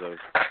terms of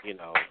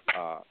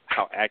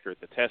how accurate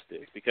the test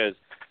is, because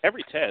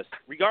every test,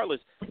 regardless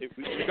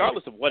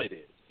of what it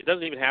is, it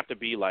doesn't even have to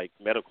be like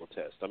medical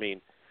tests. I mean,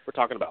 if we're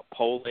talking about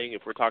polling,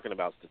 if we're talking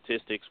about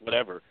statistics,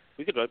 whatever,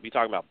 we could be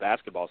talking about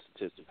basketball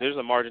statistics. There's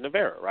a margin of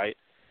error, right?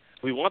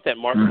 We want that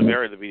margin of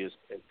error to be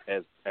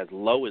as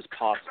low as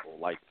possible,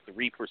 like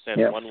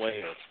 3% one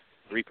way or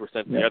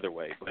 3% the other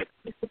way. But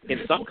in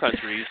some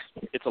countries,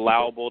 it's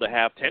allowable to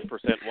have 10%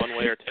 one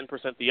way or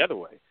 10% the other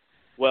way.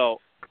 Well,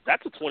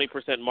 that's a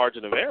 20%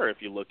 margin of error if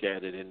you look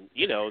at it. And,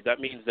 that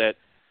means that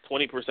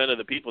 20% of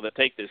the people that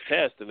take this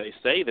test and they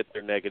say that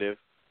they're negative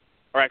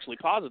are actually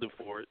positive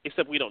for it,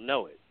 except we don't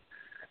know it.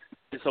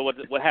 And so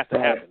what has to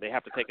happen? They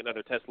have to take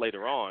another test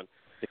later on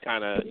to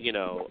kind of,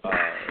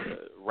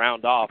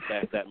 round off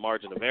that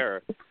margin of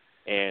error.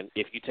 And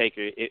if you take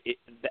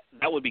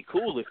that would be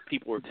cool if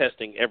people were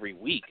testing every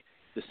week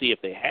to see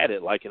if they had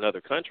it, like in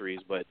other countries.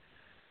 But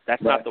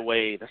that's not the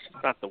way. That's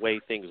not the way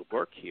things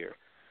work here.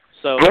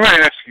 So let me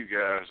ask you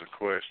guys a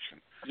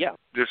question. Yeah.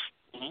 This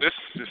is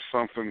just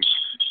something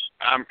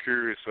I'm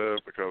curious of,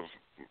 because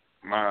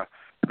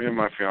me and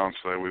my fiance,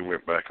 we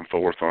went back and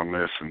forth on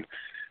this, and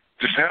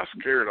just how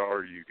scared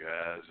are you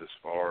guys as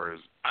far as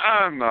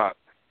I'm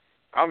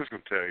just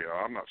going to tell you,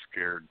 I'm not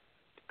scared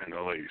in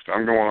the least.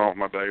 I'm going on with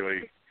my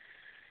daily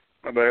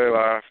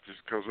life just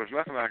because there's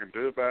nothing I can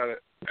do about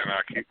it, and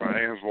I keep my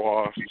hands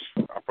washed.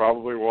 I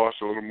probably wash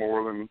a little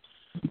more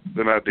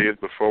than I did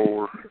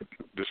before,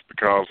 just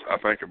because I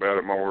think about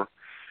it more.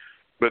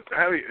 But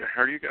are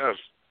you guys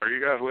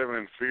living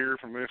in fear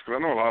from this? Because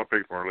I know a lot of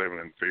people are living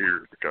in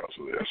fear because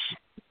of this.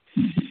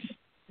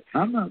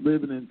 I'm not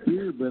living in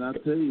fear, but I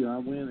tell you, I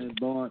went and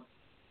bought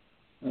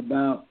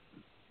about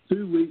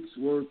 2 weeks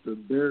worth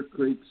of Bear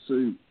Creek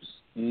soups,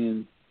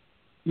 and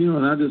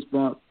and I just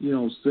bought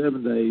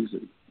 7 days,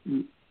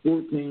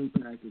 14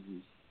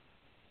 packages.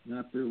 And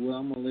I figured, well,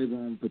 I'm gonna live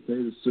on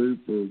potato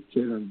soup or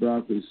cheddar and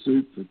broccoli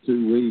soup for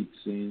 2 weeks,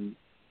 and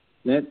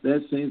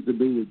that seems to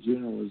be the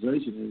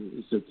generalization.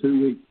 It's a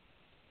 2 week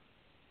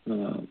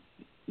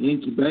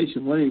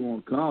incubation, what do you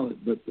want to call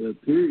it? But the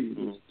period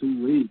is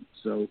 2 weeks,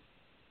 so.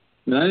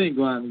 But I didn't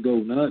go out and go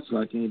nuts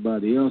like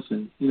anybody else,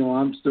 and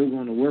I'm still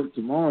going to work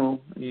tomorrow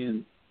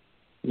and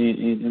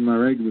in my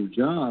regular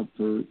job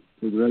for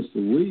the rest of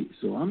the week.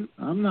 So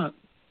I'm not.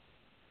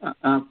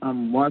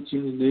 I'm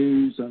watching the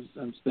news.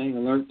 I'm staying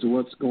alert to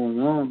what's going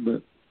on,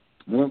 but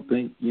I don't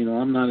think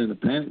I'm not in a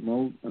panic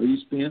mode. Are you,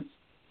 Spence?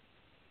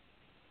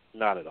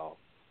 Not at all.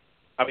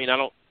 I mean, I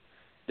don't.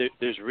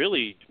 There's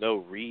really no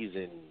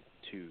reason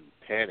to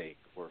panic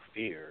or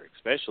fear,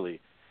 especially.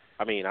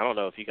 I mean, I don't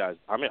know if you guys.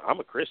 I mean, I'm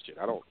a Christian.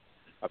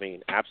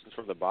 Absence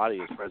from the body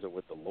is present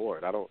with the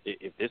Lord.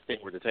 If this thing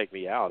were to take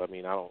me out, I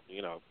don't,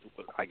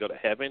 I go to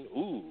heaven.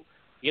 Ooh,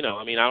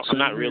 I'm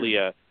not really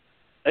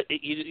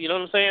you know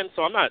what I'm saying?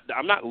 So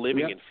I'm not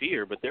living in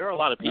fear, but there are a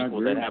lot of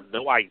people that have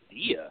no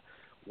idea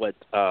what,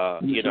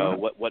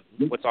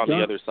 what's on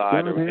the other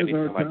side or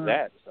anything like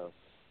that. So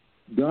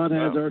God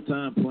has our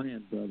time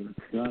planned, brother.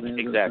 God has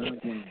exactly. our time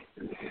planned.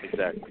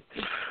 Exactly.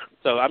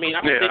 So I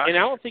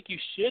don't think you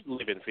should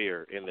live in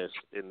fear in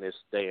this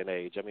day and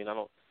age. I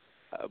don't.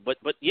 But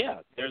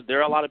there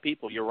are a lot of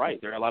people. You're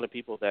right. There are a lot of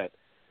people that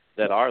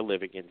are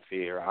living in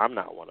fear. I'm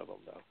not one of them,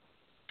 though.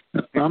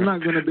 I'm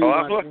not going to be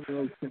like one of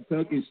those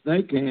Kentucky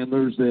snake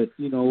handlers that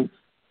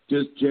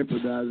just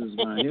jeopardizes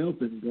my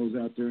health and goes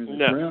out there in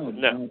the crowd.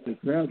 No. The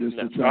crowd just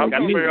to try I'm to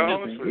going to get be it.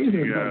 honest with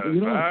you You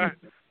guys.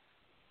 know?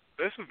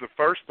 This is the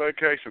first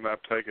vacation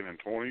I've taken in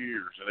 20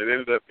 years, and it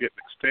ended up getting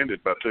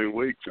extended by 2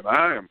 weeks, and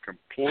I am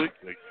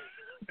completely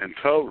and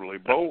totally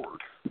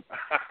bored.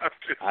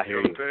 I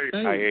hear you.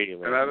 I hear you,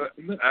 man.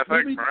 And I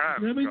think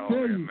Brian. Let me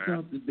tell you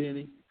something,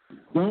 Benny.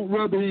 Don't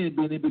rub it in,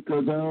 Benny,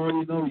 because I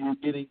already know you're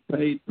getting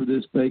paid for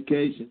this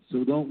vacation.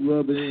 So don't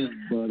rub it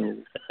in,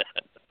 butthole.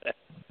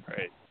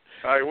 Right.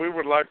 Hey, we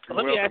would like to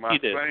welcome, I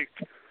this. think,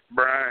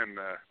 Brian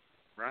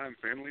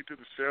Finley to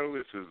the show.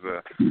 This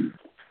is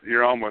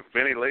you're on with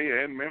Benny Lee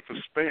and Memphis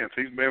Spence.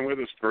 He's been with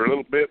us for a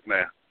little bit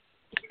now.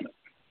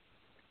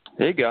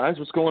 Hey guys,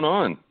 what's going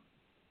on?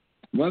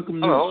 Welcome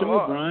to the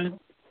show, Brian.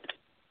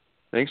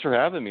 Thanks for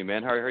having me,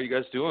 man. How are you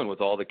guys doing with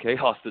all the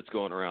chaos that's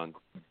going around?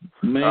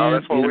 Man,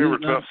 that's what we were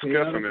not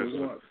discussing.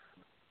 chaotic,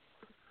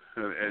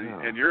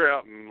 And you're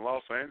out in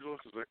Los Angeles,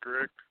 is that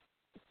correct?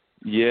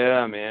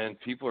 Yeah, man.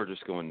 People are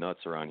just going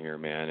nuts around here,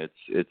 man.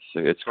 It's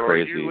so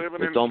crazy. Are you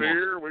living it's in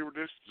fear? We were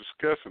just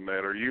discussing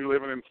that. Are you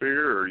living in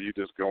fear, or are you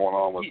just going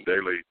on with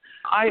daily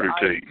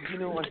routine?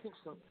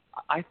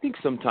 I think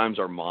sometimes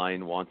our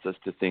mind wants us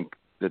to think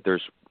that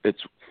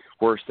it's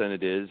worse than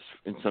it is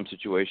in some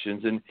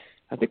situations, and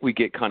I think we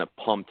get kind of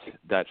pumped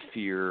that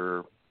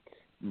fear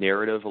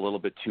narrative a little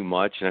bit too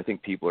much, and I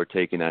think people are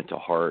taking that to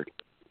heart.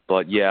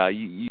 But yeah,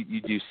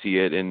 you do see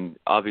it, and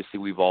obviously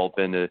we've all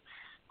been to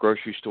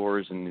grocery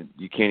stores and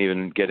you can't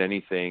even get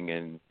anything,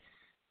 and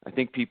I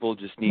think people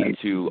just need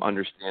to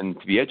understand,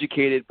 to be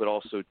educated, but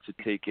also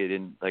to take it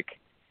in like,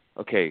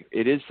 okay,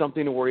 it is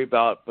something to worry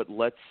about, but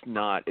let's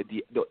not,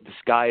 the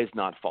sky is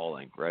not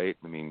falling, right?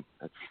 I mean,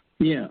 that's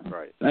yeah.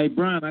 Right. Hey,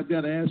 Brian, I've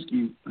got to ask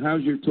you,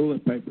 how's your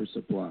toilet paper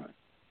supply?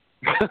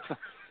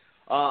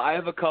 I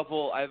have a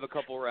couple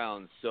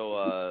rounds.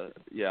 So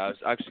yeah, I was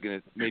actually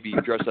gonna maybe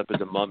dress up as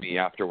a mummy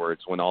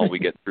afterwards when we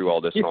get through all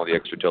this and all the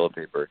extra toilet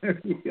paper.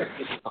 There you go.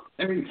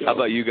 How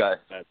about you guys?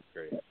 That's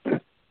great.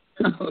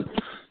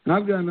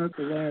 I've got nothing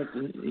to laugh.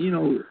 You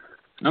know,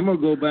 I'm gonna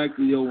go back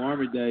to the old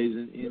Army days,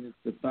 and it's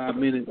the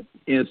 5-minute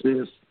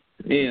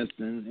SSS,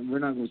 and we're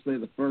not gonna say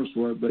the first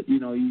word, but you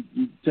know, you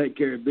take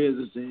care of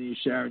business and you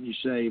shower and you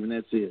shave, and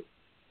that's it.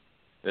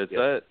 That's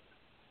it.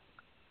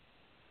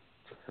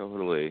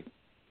 Totally.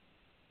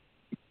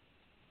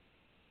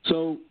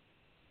 So,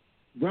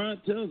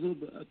 Brian, tell us a little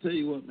bit. I'll tell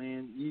you what,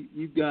 man.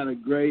 You've got a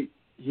great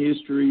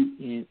history,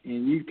 and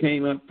you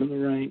came up from the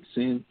ranks,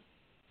 and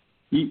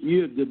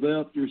you have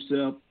developed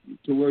yourself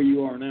to where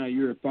you are now.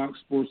 You're a Fox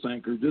Sports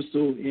anchor. Just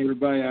so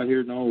everybody out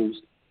here knows,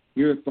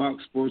 you're a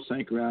Fox Sports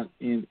anchor out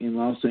in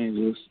Los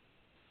Angeles,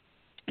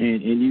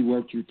 and you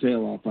worked your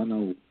tail off, I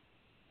know.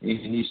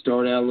 And you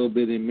started out a little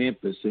bit in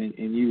Memphis,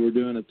 and you were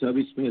doing a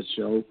Tubby Smith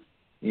show,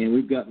 and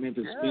we've got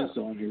Memphis Spence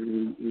on here,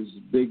 who's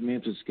a big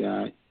Memphis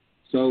guy.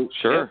 So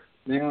sure.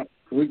 Now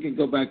we can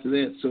go back to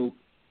that. So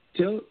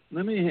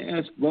let me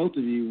ask both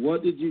of you,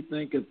 what did you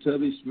think of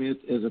Tubby Smith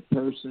as a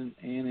person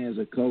and as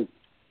a coach?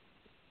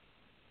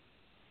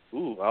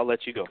 Ooh, I'll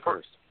let you go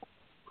first.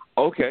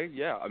 Okay,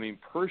 yeah. I mean,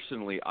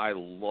 personally, I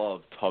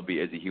love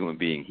Tubby as a human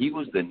being. He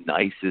was the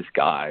nicest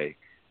guy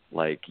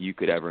like you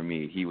could ever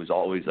meet. He was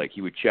always like, he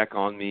would check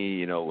on me,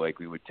 you know, like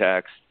we would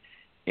text,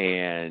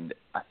 and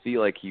I feel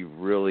like he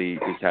really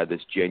just had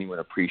this genuine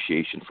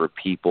appreciation for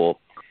people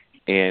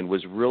and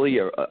was really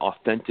an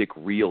authentic,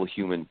 real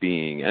human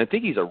being. And I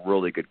think he's a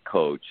really good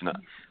coach. And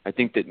I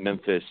think that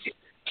Memphis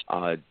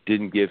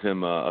didn't give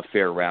him a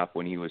fair rap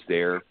when he was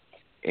there,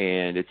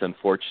 and it's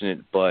unfortunate,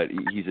 but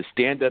he's a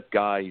stand-up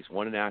guy. He's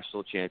won a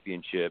national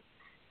championship,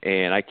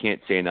 and I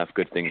can't say enough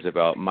good things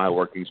about my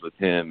workings with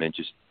him and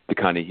just the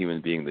kind of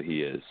human being that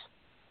he is.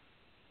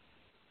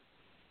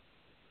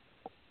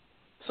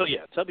 So,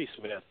 yeah, Tubby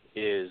Smith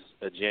is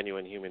a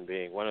genuine human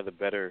being, one of the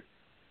better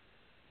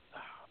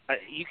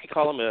you could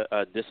call him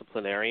a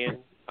disciplinarian,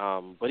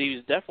 but he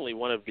was definitely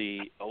one of the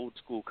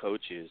old-school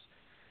coaches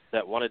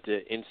that wanted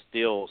to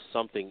instill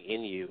something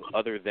in you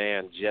other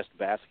than just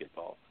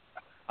basketball.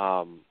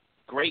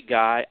 Great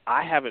guy.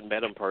 I haven't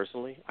met him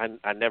personally.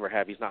 I never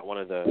have. He's not one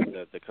of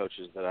the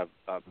coaches that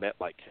I've met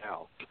like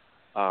Cal.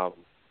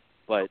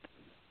 But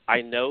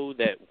I know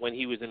that when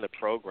he was in the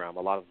program,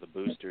 a lot of the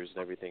boosters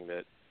and everything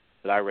that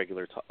I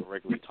regularly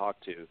talk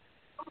to,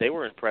 they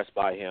were impressed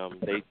by him.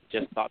 They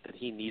just thought that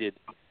he needed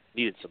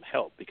some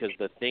help because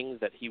the things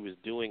that he was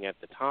doing at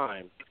the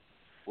time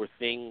were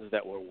things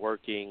that were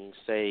working,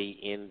 say,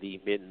 in the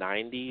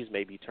mid-'90s,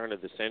 maybe turn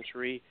of the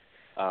century,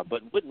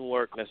 but wouldn't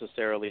work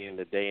necessarily in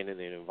the day and in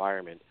the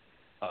environment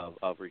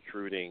of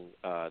recruiting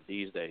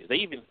these days. They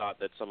even thought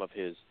that some of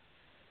his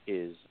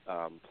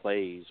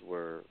plays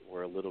were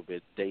a little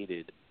bit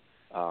dated,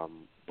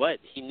 but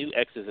he knew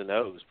X's and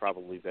O's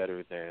probably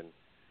better than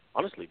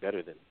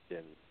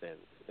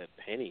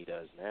Penny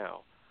does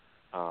now.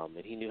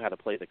 And he knew how to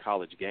play the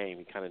college game.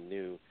 He kind of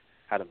knew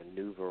how to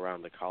maneuver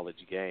around the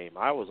college game.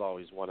 I was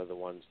always one of the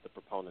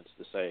proponents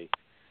to say,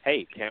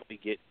 hey, can't we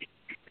get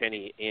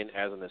Penny in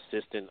as an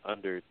assistant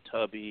under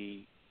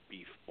Tubby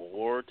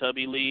before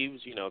Tubby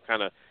leaves? You know,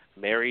 kind of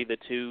marry the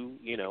two.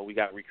 You know, we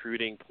got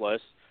recruiting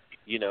plus,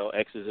 you know,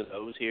 X's and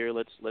O's here.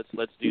 Let's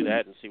do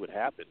that and see what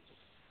happens.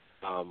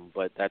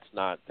 But that's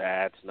not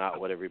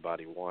what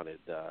everybody wanted.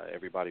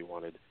 Everybody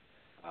wanted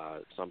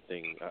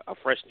something, a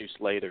fresh new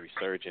slate, a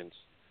resurgence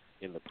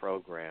in the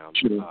program.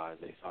 Sure. And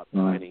they thought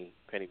Penny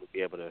would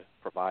be able to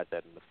provide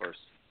that in the first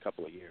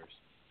couple of years.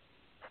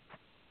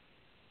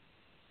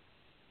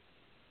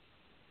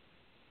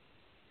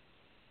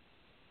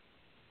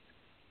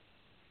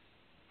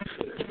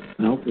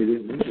 I hope they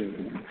didn't lose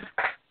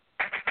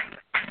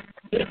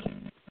it.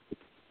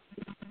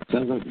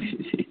 Sounds like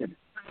they did.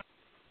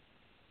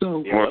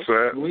 So What's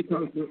that?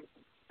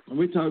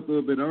 we talked a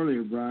little bit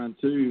earlier, Brian,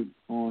 too,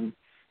 on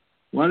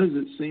why does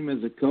it seem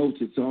as a coach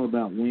it's all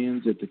about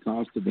wins at the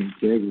cost of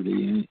integrity?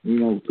 And, you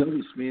know,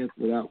 Tubby Smith,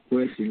 without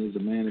question, is a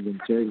man of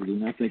integrity,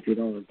 and I think we'd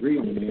all agree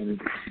on that.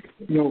 And,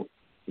 you know,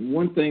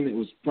 one thing that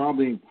was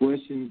probably in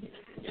question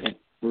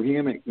for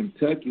him at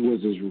Kentucky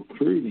was his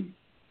recruiting.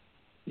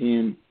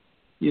 And,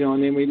 you know,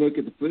 and then we look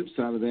at the flip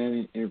side of that,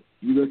 and if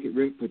you look at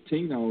Rick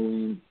Pitino,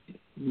 and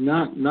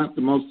not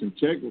the most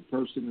integral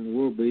person in the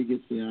world, but he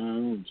gets the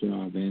IO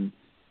job. And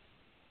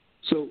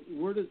so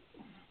where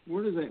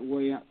does that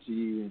weigh out to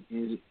you?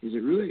 And is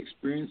it really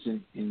experience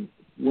in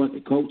what the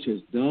coach has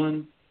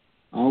done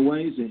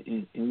always?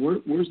 And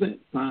where's that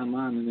fine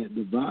line and that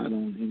divide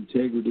on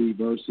integrity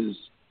versus,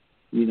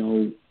 you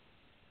know,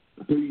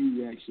 who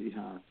you actually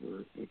hire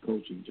for a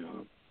coaching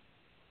job?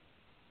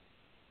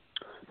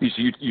 So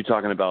you're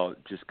talking about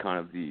just kind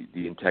of the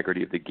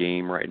integrity of the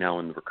game right now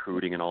and the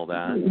recruiting and all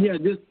that?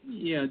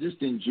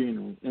 Just in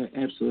general,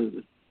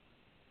 absolutely.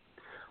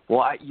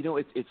 Well,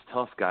 it's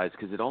tough, guys,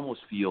 because it almost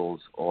feels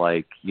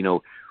like, you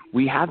know,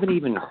 we haven't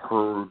even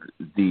heard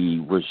the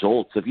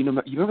results of, you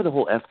remember the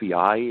whole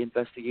FBI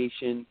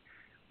investigation?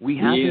 We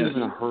haven't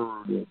even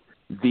heard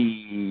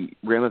the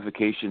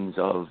ramifications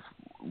of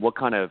what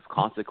kind of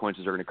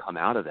consequences are going to come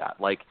out of that.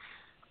 Like,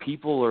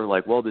 people are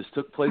like, well, this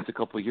took place a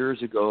couple of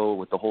years ago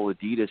with the whole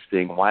Adidas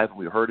thing. Why haven't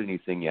we heard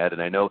anything yet?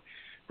 And I know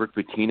Rick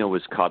Pitino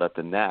was caught up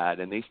in that,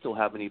 and they still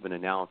haven't even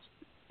announced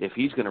if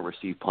he's going to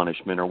receive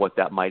punishment or what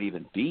that might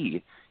even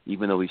be,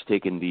 even though he's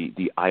taken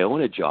the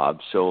Iona job.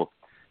 So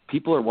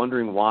people are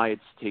wondering why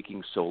it's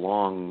taking so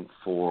long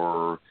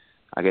for,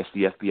 I guess,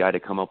 the FBI to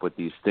come up with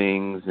these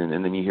things. And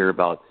then you hear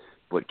about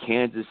what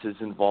Kansas is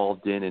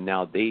involved in, and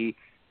now they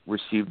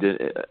received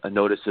a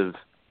notice of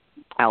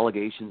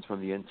allegations from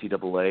the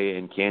NCAA,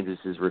 and Kansas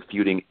is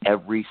refuting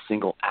every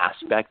single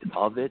aspect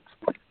of it.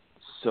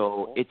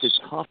 So it's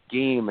a tough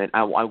game, and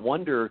I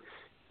wonder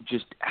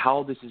just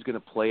how this is going to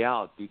play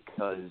out,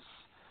 because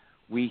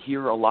we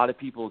hear a lot of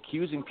people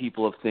accusing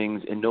people of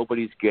things and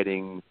nobody's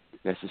getting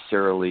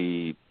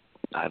necessarily,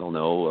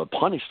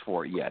 punished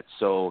for it yet.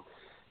 So,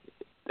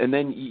 and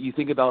then you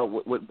think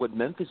about what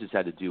Memphis has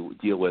had to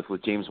deal with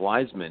James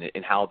Wiseman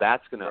and how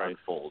that's going to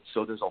unfold.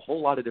 So there's a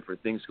whole lot of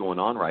different things going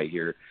on right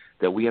here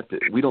that we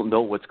don't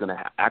know what's going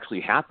to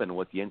actually happen,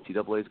 what the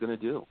NCAA is going to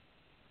do.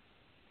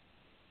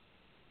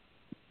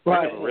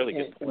 Right. That's a really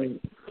good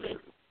point.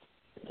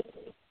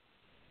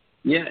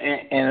 Yeah,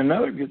 and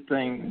another good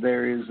thing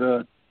there is,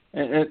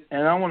 and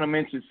I want to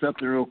mention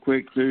something real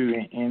quick too.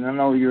 And I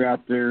know you're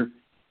out there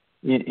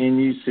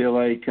in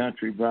UCLA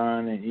country,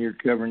 Brian, and you're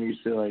covering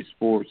UCLA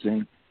sports.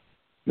 And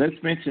let's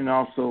mention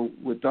also,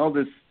 with all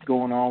this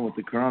going on with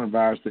the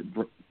coronavirus,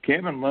 that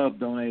Kevin Love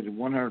donated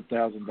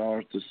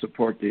 $100,000 to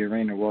support the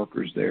arena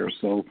workers there.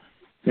 So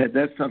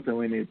that's something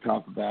we need to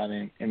talk about.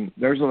 And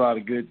there's a lot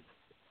of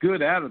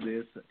good out of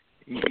this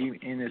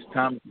in this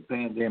time of the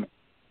pandemic.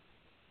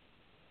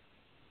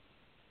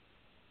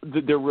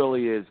 There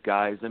really is,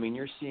 guys. I mean,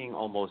 you're seeing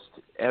almost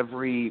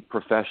every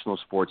professional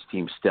sports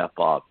team step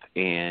up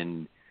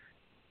and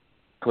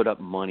put up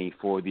money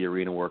for the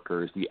arena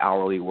workers, the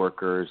hourly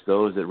workers,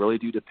 those that really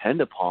do depend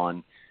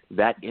upon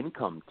that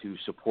income to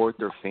support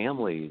their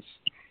families.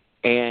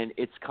 And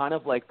it's kind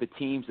of like the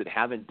teams that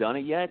haven't done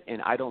it yet,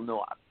 and I don't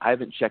know, I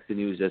haven't checked the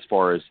news as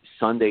far as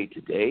Sunday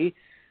today,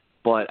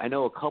 but I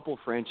know a couple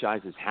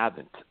franchises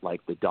haven't,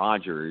 like the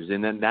Dodgers,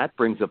 and then that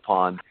brings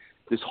upon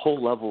this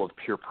whole level of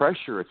peer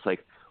pressure. It's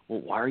like,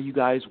 well, why are you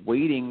guys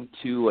waiting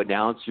to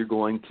announce you're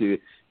going to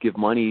give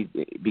money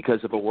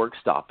because of a work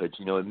stoppage?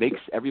 You know, it makes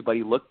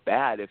everybody look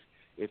bad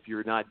if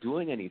you're not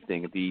doing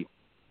anything. The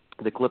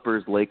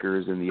Clippers,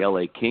 Lakers, and the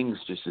LA Kings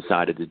just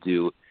decided to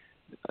do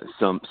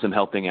some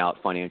helping out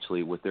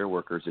financially with their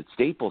workers at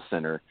Staples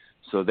Center.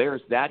 So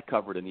there's that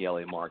covered in the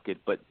LA market.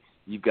 But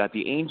you've got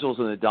the Angels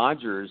and the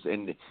Dodgers,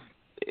 and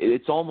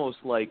it's almost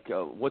like,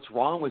 what's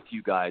wrong with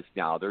you guys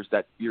now? There's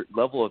that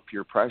level of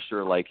peer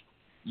pressure, like,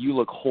 you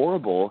look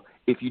horrible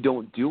if you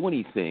don't do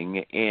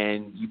anything,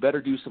 and you better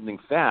do something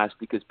fast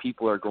because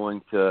people are going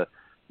to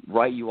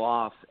write you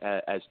off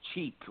as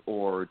cheap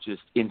or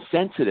just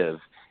insensitive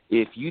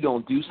if you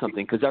don't do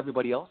something because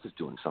everybody else is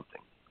doing something.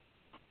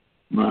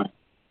 Right.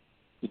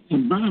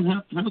 And Brian,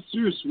 how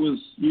serious was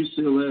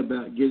UCLA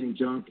about getting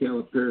John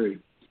Calipari?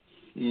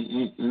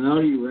 And I know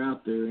you were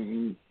out there,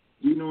 and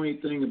do you know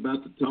anything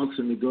about the talks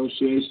and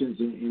negotiations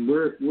and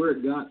where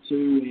it got to,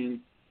 and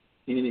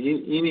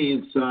any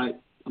insight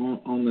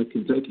on the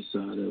Kentucky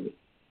side of it?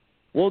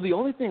 Well, the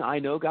only thing I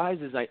know, guys,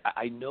 is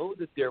I know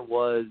that there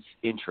was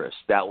interest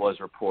that was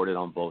reported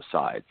on both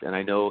sides, and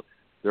I know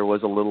there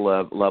was a little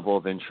level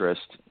of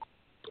interest.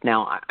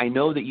 Now, I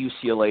know that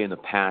UCLA in the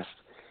past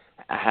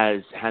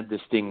has had this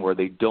thing where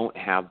they don't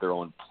have their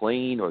own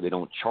plane or they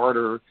don't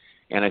charter,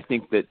 and I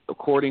think that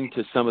according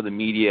to some of the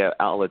media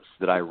outlets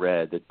that I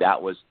read,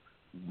 that was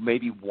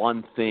maybe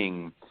one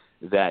thing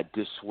that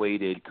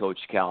dissuaded Coach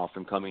Cal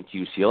from coming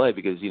to UCLA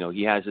because,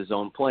 he has his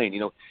own plane,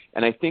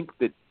 and I think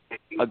that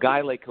a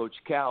guy like Coach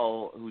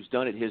Cal, who's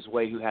done it his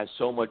way, who has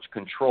so much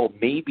control,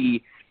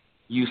 maybe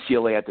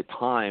UCLA at the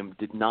time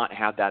did not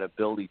have that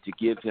ability to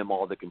give him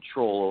all the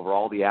control over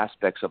all the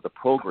aspects of the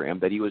program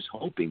that he was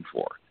hoping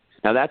for.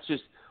 Now, that's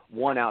just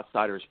one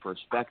outsider's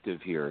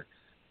perspective here.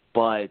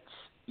 But,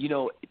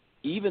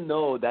 even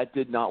though that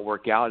did not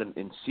work out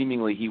and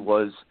seemingly he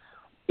was,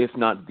 if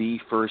not the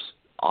first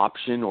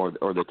option or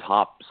the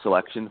top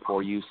selection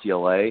for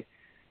UCLA,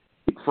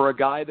 for a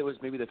guy that was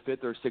maybe the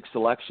fifth or sixth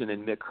selection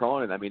in Mick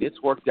Cronin, I mean,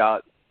 it's worked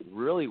out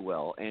really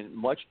well and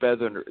much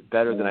better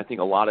than I think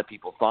a lot of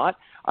people thought.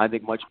 I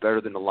think much better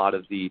than a lot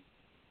of the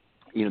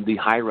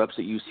higher ups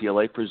at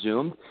UCLA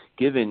presumed,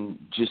 given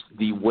just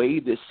the way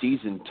this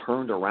season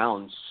turned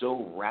around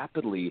so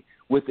rapidly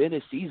within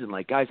a season.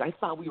 Like, guys, I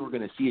thought we were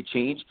going to see a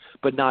change,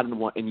 but not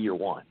in year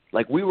one.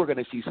 Like, we were going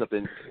to see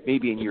something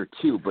maybe in year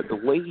two, but the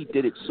way he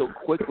did it so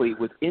quickly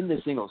within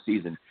the single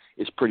season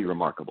is pretty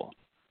remarkable.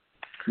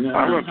 Yeah,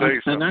 I'm going to tell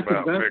you something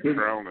about Mick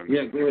Cronin.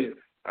 Yeah, go ahead.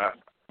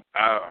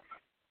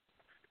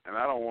 And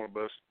I don't want to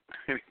bust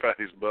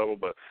anybody's bubble,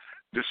 but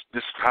just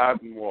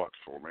hide and watch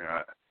for me.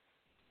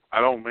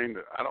 I don't mean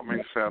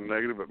to sound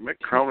negative, but Mick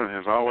Cronin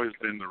has always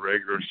been the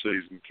regular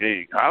season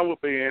king. I will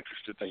be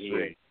interested to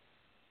see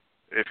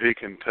if he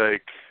can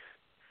take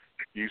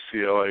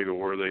UCLA to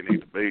where they need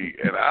to be.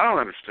 And I don't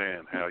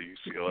understand how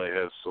UCLA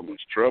has so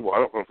much trouble. I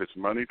don't know if it's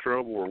money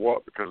trouble or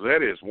what, because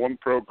that is one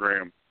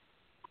program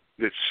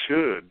that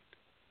should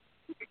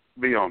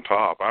be on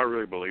top. I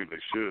really believe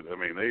they should. I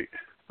mean,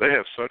 they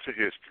have such a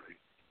history,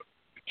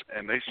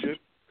 and they should.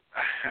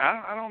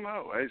 I don't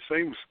know. It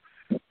seems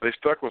they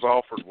stuck with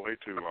Alford way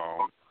too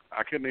long.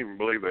 I couldn't even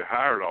believe they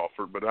hired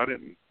Alford, but I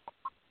didn't.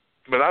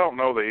 But I don't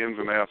know the ins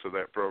and outs of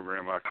that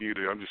program like you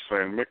do. I'm just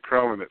saying, Mick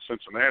Cronin at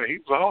Cincinnati, he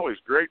was always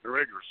great in the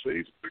regular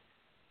season,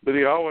 but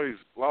he always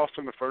lost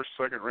in the first,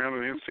 second round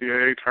of the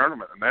NCAA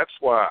tournament, and that's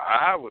why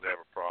I would have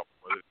a problem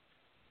with it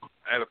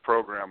at a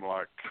program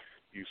like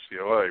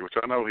UCLA, which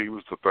I know he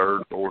was the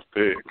third, fourth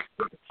pick.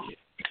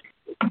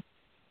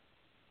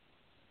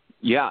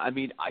 Yeah, I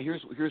mean,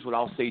 here's what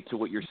I'll say to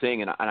what you're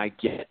saying, and I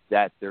get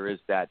that there is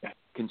that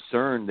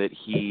concern that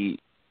he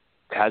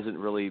hasn't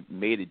really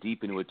made it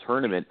deep into a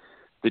tournament.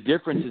 The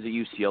difference is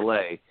at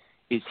UCLA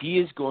is he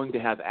is going to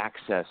have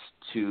access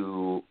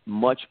to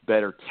much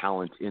better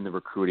talent in the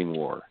recruiting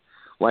war.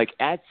 Like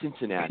at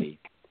Cincinnati,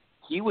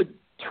 he would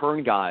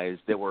turn guys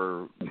that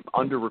were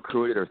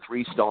under-recruited or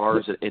 3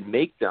 stars and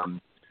make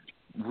them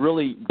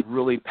really,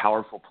 really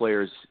powerful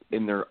players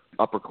in their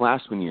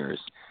upperclassmen years.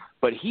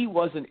 But he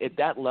wasn't at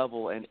that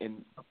level and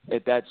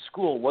at that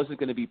school wasn't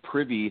going to be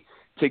privy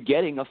to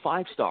getting a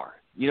 5-star.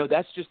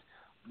 That's just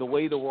the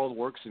way the world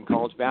works in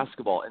college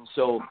basketball. And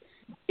so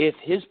if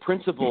his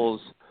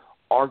principals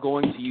are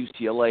going to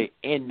UCLA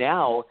and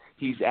now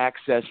he's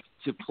access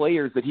to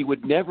players that he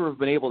would never have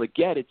been able to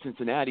get at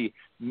Cincinnati,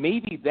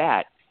 maybe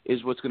that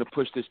is what's going to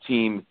push this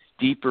team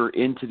deeper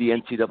into the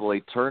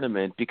NCAA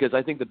tournament, because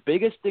I think the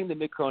biggest thing that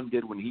Mick Cronin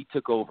did when he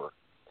took over,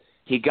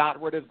 he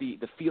got rid of the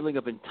feeling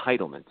of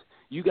entitlement.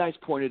 You guys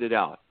pointed it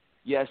out.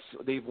 Yes,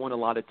 they've won a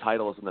lot of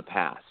titles in the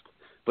past,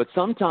 but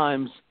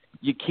sometimes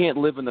you can't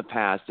live in the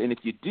past, and if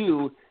you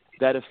do,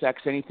 that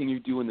affects anything you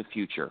do in the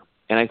future.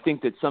 And I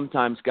think that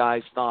sometimes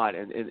guys thought,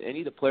 and any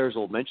of the players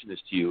will mention this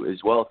to you as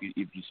well if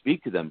you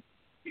speak to them,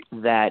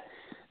 that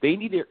they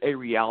needed a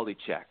reality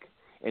check.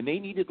 And they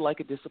needed like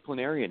a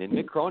disciplinarian. And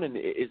Mick Cronin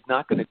is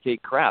not going to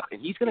take crap.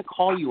 And he's going to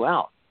call you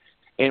out.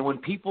 And when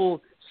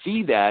people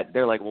see that,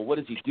 they're like, well, what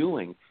is he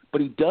doing?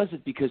 But he does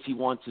it because he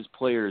wants his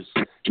players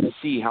to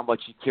see how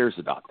much he cares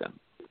about them.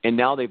 And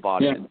now they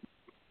bought in.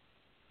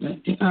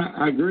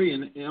 I agree.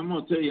 And I'm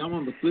going to tell you, I'm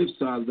on the flip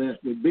side of that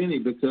with Benny,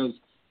 because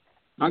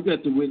I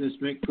got to witness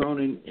Mick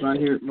Cronin right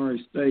here at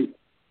Murray State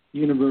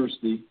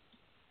University.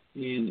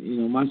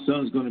 And, my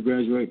son's going to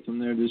graduate from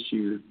there this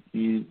year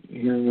and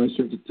here in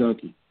Western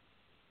Kentucky.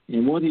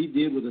 And what he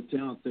did with the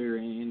talent there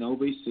in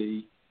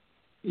OVC,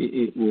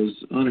 it was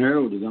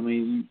unheralded. I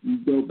mean, you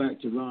go back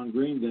to Ron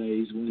Green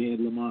days when he had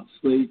Lamont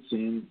Sleets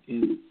and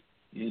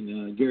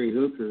Gary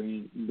Hooker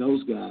and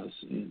those guys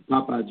and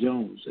Popeye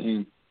Jones.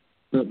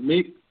 But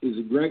Mick is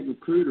a great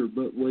recruiter,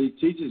 but what he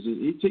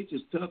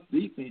teaches tough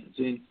defense.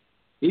 And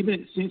even at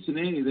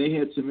Cincinnati, they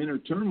had some inner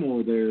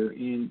turmoil there,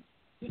 and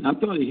I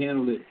thought he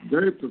handled it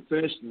very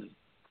professionally.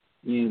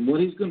 And what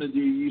he's going to do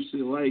at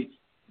UCLA,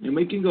 and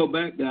we can go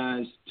back,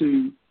 guys,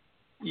 to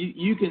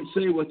you can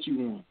say what you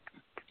want.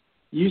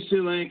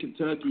 UCLA and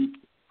Kentucky,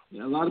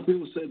 a lot of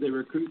people say they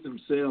recruit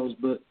themselves,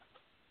 but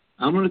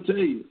I'm going to tell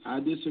you,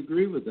 I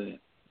disagree with that.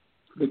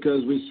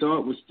 because we saw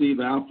it with Steve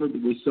Alford.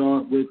 We saw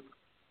it with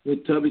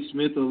Tubby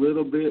Smith a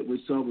little bit.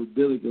 We saw it with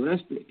Billy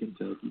Gillespie at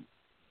Kentucky.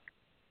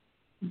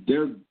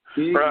 They're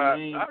big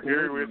name. I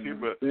agree with you,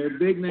 but they're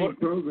big name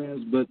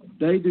programs, but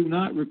they do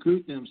not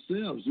recruit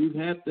themselves. You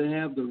have to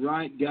have the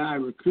right guy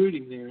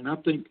recruiting there, and I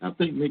think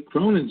Mick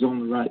Cronin's on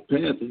the right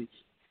path. And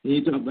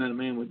you talk about a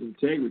man with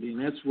integrity, and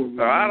that's what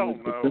I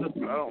don't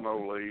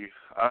know, Lee.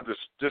 I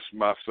just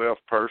myself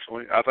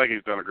personally, I think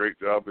he's done a great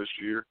job this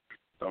year.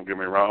 Don't get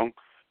me wrong,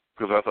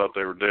 because I thought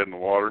they were dead in the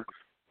water.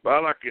 But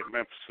I'd like to get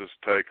Memphis'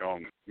 take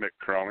on Mick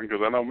Cronin,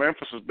 because I know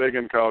Memphis is big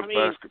in college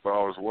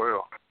basketball as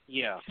well.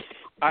 Yeah.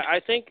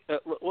 I think this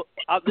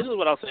is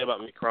what I'll say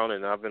about Mick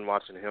Cronin. I've been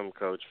watching him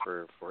coach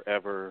for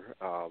forever.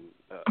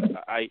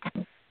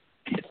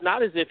 It's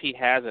not as if he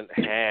hasn't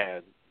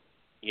had,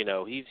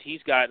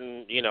 he's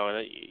gotten, and you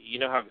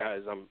know how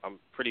guys, I'm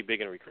pretty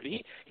big in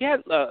recruiting. He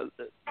had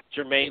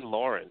Jermaine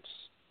Lawrence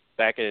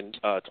back in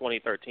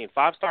 2013,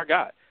 5-star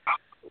guy.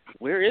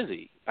 Where is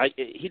he?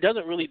 He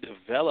doesn't really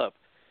develop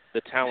the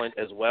talent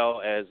as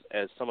well as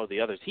some of the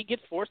others. He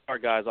gets 4-star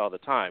guys all the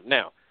time.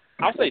 Now,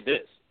 I'll say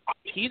this.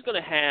 He's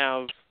going to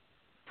have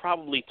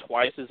probably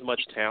twice as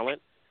much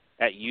talent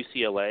at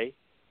UCLA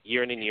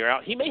year in and year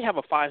out. He may have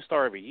a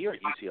 5-star every year at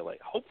UCLA.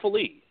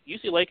 Hopefully.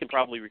 UCLA can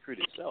probably recruit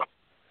itself.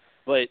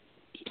 But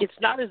it's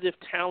not as if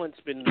talent's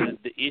been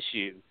the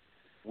issue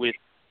with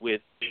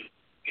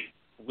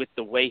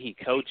the way he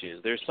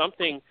coaches. There's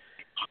something –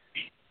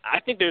 I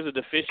think there's a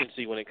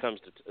deficiency when it comes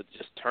to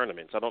just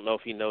tournaments. I don't know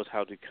if he knows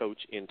how to coach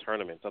in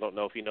tournaments. I don't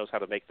know if he knows how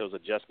to make those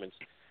adjustments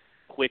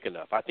quick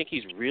enough. I think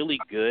he's really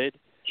good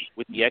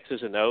with the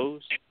X's and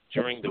O's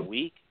during the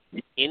week.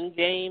 In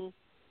game,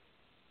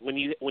 when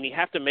you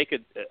have to make a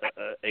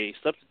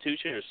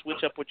substitution or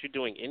switch up what you're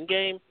doing in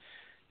game,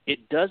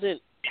 it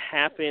doesn't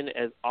happen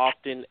as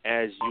often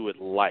as you would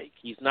like.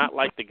 He's not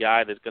like the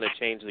guy that's going to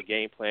change the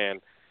game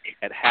plan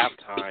at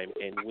halftime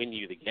and win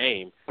you the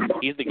game.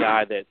 He's the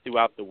guy that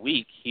throughout the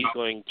week he's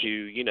going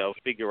to,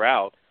 figure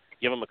out,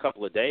 give him a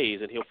couple of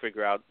days, and he'll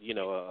figure out,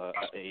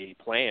 a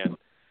plan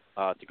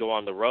to go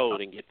on the road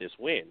and get this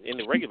win. In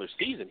the regular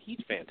season, he's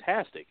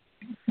fantastic.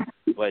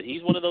 But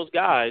he's one of those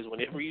guys,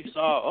 whenever you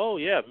saw,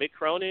 Mick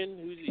Cronin,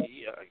 who's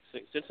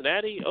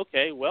Cincinnati,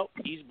 okay, well,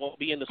 he won't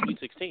be in the Sweet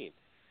 16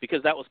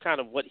 because that was kind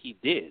of what he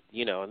did,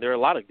 and there are a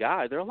lot of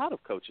guys, there are a lot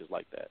of coaches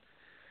like that.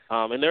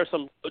 And there are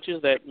some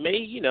coaches that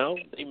may,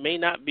 they may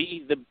not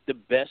be the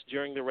best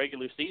during the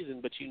regular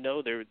season, but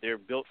they're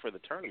built for the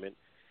tournament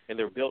and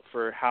they're built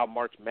for how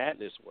March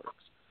Madness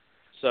works.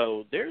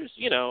 So there's,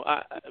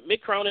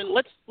 Mick Cronin.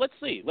 Let's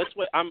see. Let's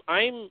wait. I'm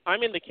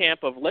in the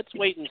camp of let's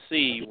wait and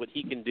see what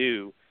he can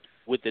do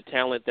with the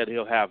talent that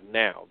he'll have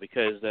now.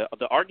 Because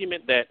the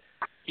argument that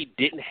he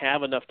didn't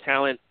have enough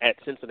talent at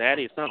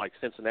Cincinnati, it's not like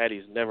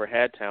Cincinnati's never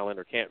had talent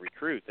or can't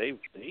recruit. They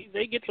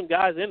get some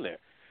guys in there.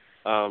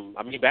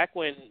 Back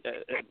when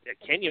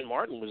Kenyon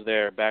Martin was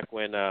there, back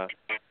when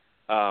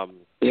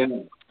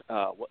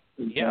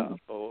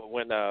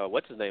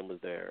what's his name was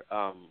there.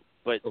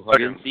 But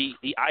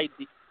the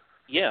idea.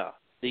 Yeah,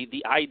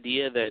 the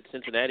idea that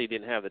Cincinnati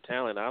didn't have the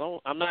talent,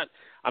 I'm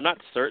not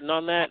certain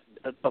on that.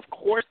 Of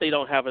course, they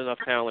don't have enough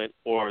talent,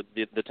 or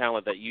the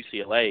talent that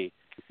UCLA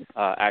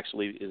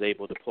actually is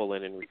able to pull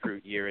in and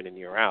recruit year in and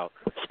year out.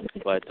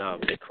 But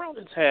Mick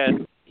Cronin's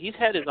had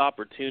his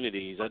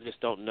opportunities. I just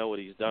don't know what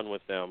he's done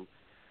with them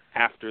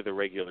after the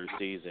regular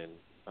season.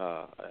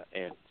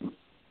 And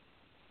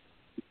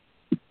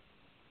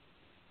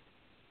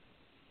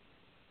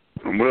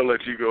we'll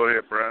let you go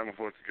ahead, Brian,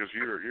 because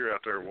you're out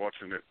there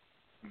watching it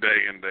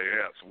day in, day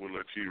out, so we'll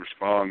let you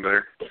respond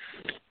there.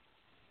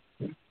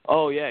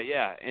 Oh,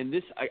 yeah. And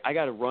this, I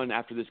got to run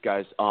after this,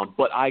 guys.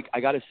 But I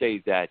got to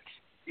say that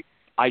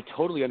I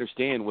totally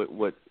understand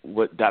what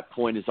that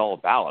point is all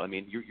about. I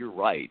mean, you're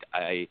right.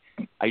 I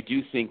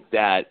do think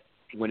that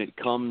when it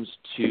comes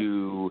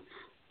to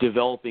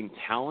developing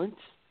talent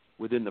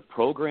within the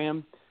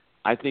program,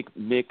 I think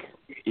Mick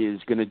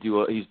is going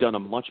to he's done a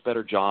much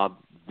better job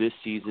this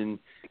season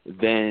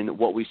than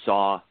what we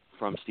saw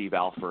from Steve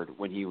Alford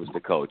when he was the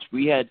coach.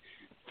 We had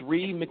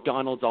 3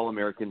 McDonald's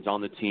All-Americans on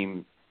the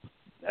team,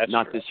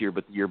 not this year,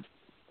 but the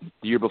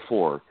year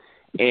before,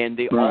 and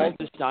they all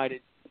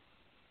decided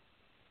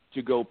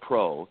to go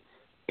pro.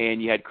 And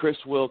you had Chris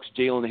Wilkes,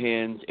 Jalen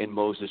Hands, and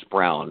Moses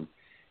Brown.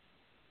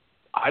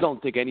 I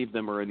don't think any of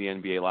them are in the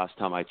NBA last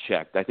time I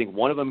checked. I think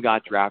one of them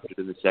got drafted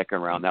in the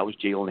second round. That was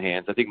Jalen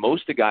Hands. I think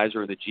most of the guys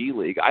are in the G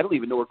League. I don't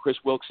even know where Chris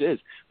Wilkes is.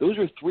 Those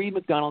are 3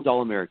 McDonald's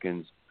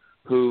All-Americans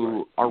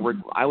who are,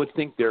 I would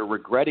think they're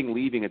regretting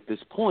leaving at this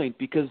point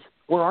because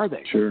where are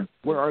they? Sure.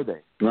 Where are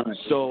they? Right.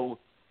 So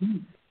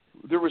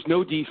there was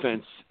no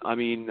defense. I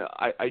mean,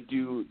 I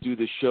do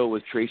the show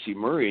with Tracy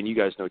Murray, and you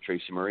guys know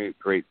Tracy Murray,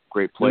 great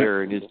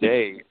player in his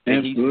day.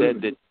 And he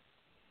said that,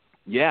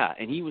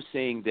 and he was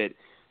saying that,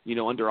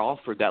 under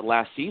Alford that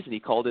last season, he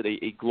called it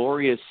a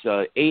glorious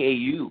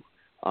AAU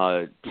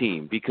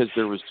team because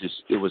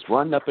it was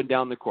run up and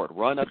down the court.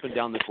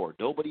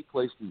 Nobody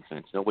plays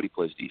defense.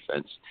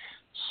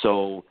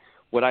 So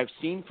what I've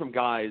seen from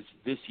guys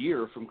this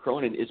year from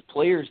Cronin is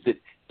players that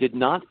did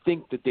not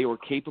think that they were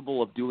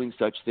capable of doing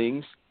such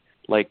things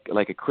like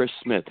a Chris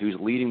Smith, who's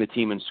leading the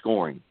team in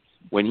scoring,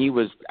 when he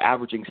was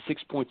averaging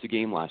 6 points a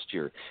game last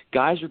year.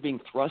 Guys are being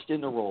thrust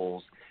into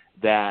roles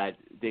that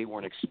they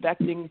weren't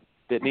expecting,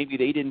 that maybe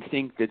they didn't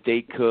think that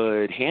they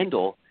could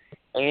handle,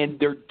 and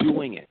they're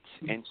doing it.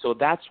 And so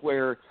that's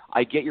where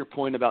I get your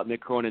point about Mick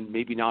Cronin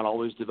maybe not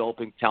always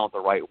developing talent the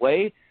right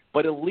way,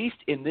 but at least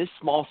in this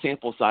small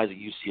sample size at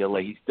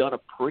UCLA, he's done a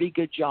pretty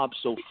good job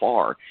so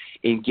far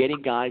in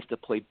getting guys to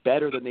play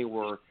better than they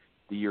were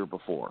the year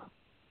before.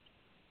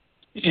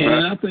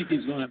 And I think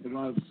he's going to have a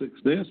lot of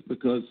success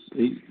because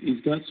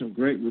he's got some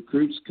great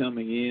recruits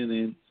coming in,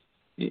 and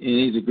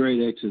he's a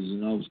great X's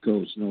and O's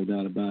coach, no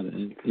doubt about it.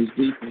 And his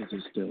defense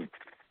is stellar.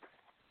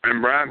 And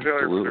Brian, tell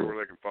everybody where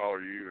they can follow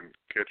you and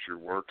catch your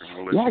work, and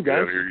we'll let you get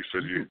out of here. You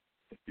said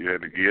you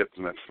had to get,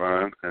 and that's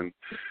fine. And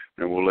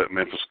we'll let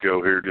Memphis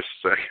go here just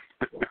a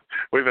second.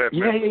 We've had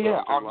Memphis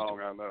on too long,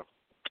 I know.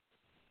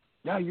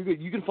 Yeah, you're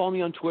good. You can follow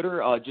me on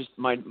Twitter. Just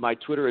my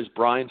Twitter is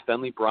Brian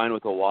Fenley, Brian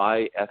with a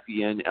Y,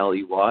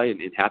 Fenley,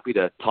 and happy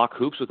to talk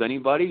hoops with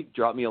anybody.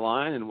 Drop me a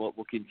line, and we'll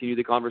continue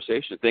the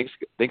conversation. Thanks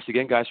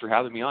again, guys, for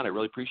having me on. I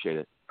really appreciate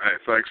it. Hey,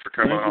 thanks for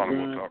coming on,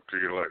 and we'll talk to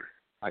you later.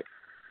 All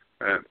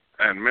right.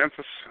 And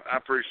Memphis, I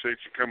appreciate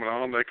you coming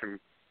on.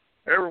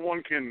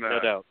 Everyone can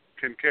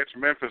catch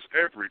Memphis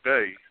every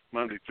day,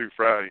 Monday through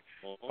Friday,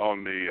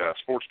 on the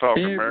Sports Talk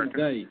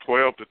America,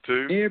 12 to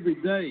 2. Every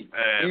day.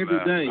 And, every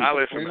day. I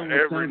listen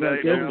every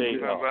day.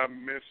 Sometimes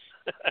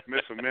I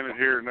miss a minute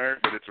here and there,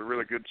 but it's a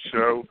really good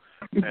show,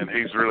 and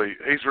he's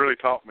really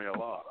taught me a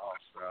lot.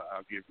 Also,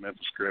 I'll give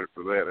Memphis credit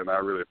for that, and I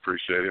really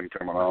appreciate him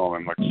coming on.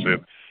 And like I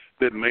said,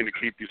 didn't mean to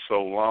keep you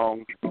so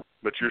long,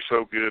 but you're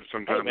so good.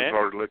 Sometimes it's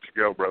hard to let you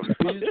go, brother.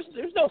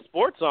 There's no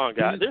sports on,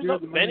 guys. There's no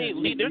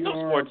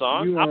sports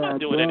on. I'm not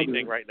doing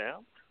anything right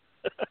now.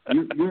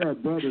 You're our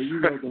brother.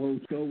 You wrote the whole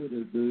show with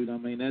us, dude. I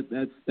mean,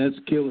 that's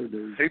killer,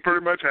 dude. He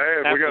pretty much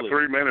has. Absolutely. We got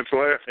 3 minutes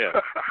left. Yeah.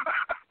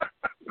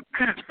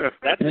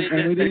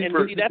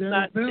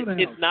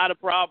 It's not a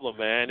problem,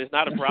 man. It's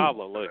not a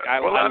problem. Look, I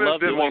love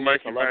doing this.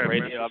 I love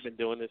radio. I've been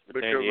doing this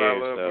for 10 years.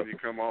 Because I love when you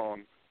come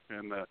on.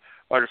 And like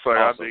I say,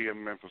 awesome. I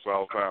DM Memphis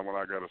all the time when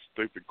I got a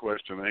stupid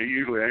question. And he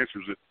usually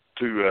answers it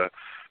to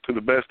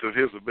the best of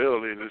his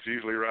ability, and it's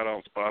usually right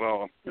on spot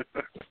on.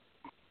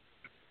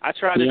 I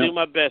try to do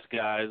my best,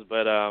 guys.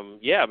 But,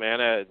 yeah,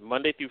 man,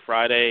 Monday through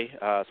Friday,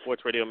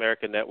 Sports Radio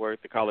America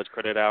Network, the College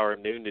Credit Hour,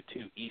 noon to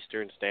 2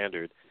 Eastern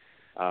Standard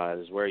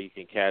is where you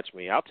can catch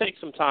me. I'll take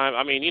some time.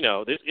 I mean,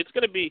 it's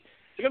going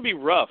to be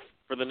rough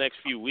for the next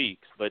few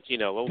weeks, but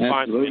we'll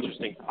find some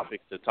interesting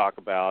topics to talk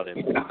about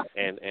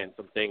and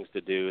some things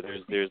to do.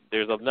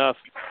 There's enough.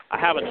 I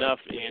have enough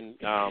in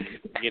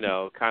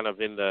kind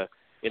of in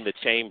the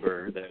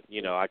chamber that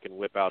I can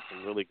whip out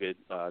some really good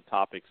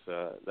topics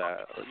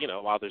that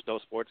while there's no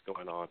sports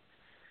going on,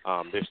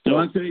 there's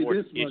still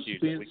sports issues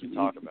that we can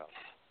talk about.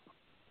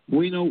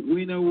 We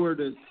know where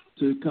to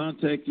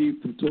contact you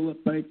for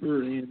toilet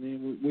paper, and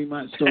then we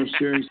might start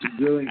sharing some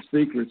drilling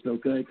secrets,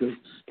 okay? Because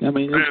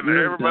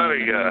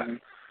everybody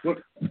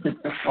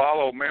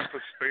follow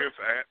Memphis Spence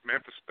at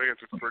Memphis Spence.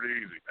 It's pretty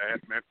easy,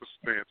 at Memphis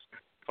Spence.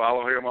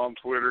 Follow him on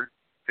Twitter.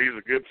 He's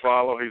a good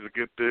follow. He's a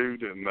good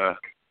dude, and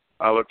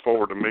I look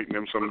forward to meeting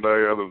him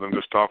someday. Other than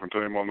just talking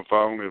to him on the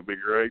phone, it'll be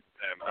great.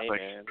 And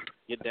man,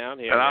 get down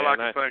here. And man. I like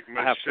to thank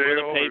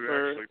Michelle.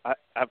 I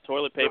have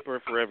toilet paper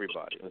for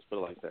everybody. Let's put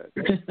it like that.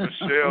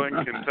 Michelle in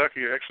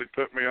Kentucky actually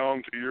put me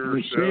on to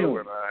your show,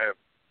 and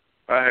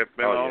I have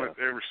been on it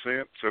ever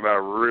since, and I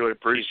really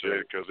appreciate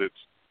it because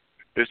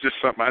it's just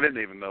something I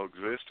didn't even know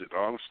existed,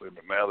 honestly.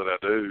 But now that I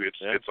do, it's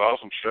an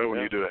awesome show,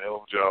 and you do a hell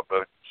of a job,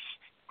 buddy.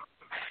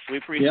 We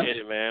appreciate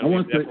it, man.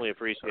 We definitely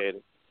appreciate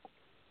it.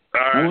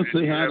 I want to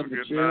say hi to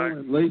Michelle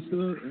and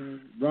Lisa and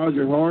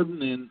Roger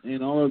Harden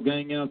and all our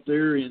gang out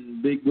there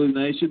in Big Blue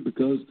Nation,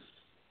 because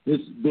this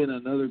has been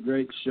another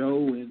great show,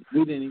 and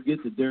we didn't even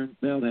get to Darren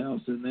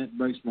Feldhouse, and that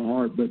breaks my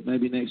heart, but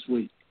maybe next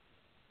week.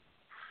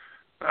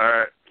 All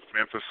right,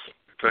 Memphis.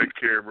 Take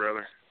care,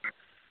 brother.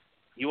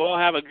 You all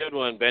have a good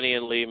one, Benny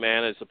and Lee,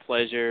 man. It's a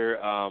pleasure.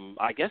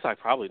 I guess I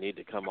probably need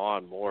to come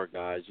on more,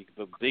 guys.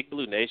 The Big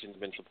Blue Nation's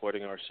been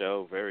supporting our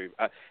show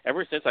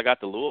ever since I got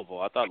to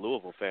Louisville. I thought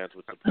Louisville fans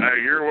would support.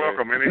 Hey, you're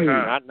welcome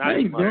anytime. Not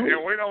as much.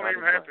 And we don't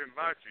even have to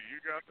invite you. You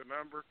got the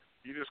number.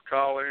 You just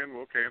call in.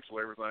 We'll cancel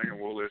everything,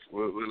 and we'll let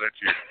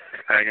you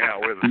hang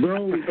out with us.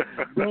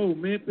 Bro,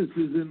 Memphis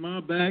is in my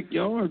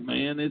backyard,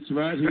 man. It's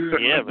right here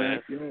in my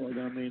backyard.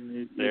 I mean,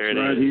 it's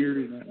right here,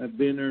 and I've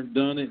been there and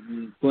done it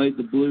and played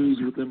the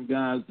blues with them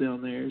guys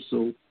down there.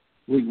 So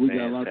we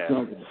got a lot to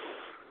talk about.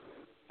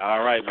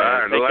 All right, man. All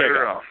right, Take later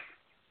care. on.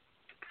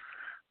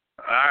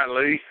 All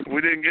right, Lee.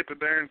 We didn't get to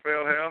Darren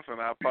Feldhouse,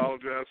 and I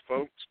apologize,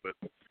 folks, but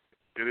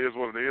it is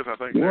what it is. I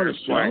think Darren's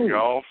playing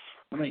golf.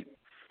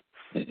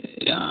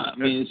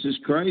 It's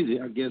just crazy.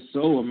 I guess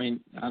so. I mean,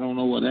 I don't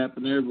know what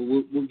happened there, but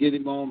we'll get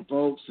him on,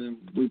 folks, and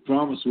we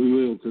promise we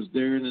will, because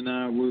Darren and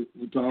I, we're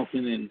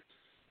talking, and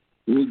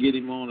we'll get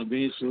him on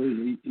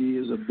eventually. He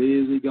is a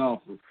busy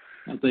golfer.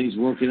 I think he's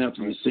working up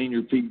to the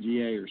senior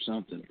PGA or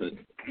something. But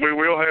we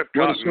will have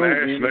what a Cotton story,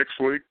 Nash man. next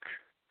week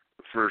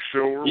for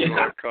sure. Yeah. We'll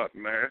have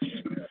Cotton Nash.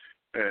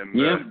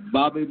 And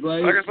Bobby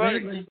Blaze. like I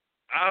say,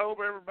 I hope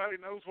everybody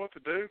knows what to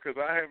do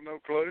because I have no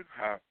clue.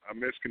 I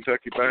miss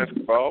Kentucky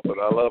basketball, but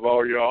I love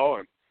all y'all,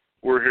 and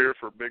we're here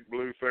for Big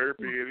Blue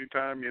Therapy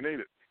anytime you need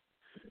it.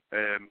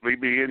 And Lee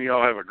B. and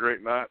y'all have a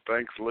great night.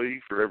 Thanks,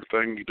 Lee, for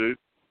everything you do.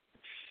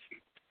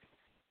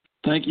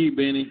 Thank you,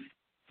 Benny.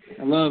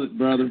 I love it,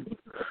 brother.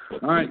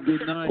 All right,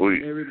 good night,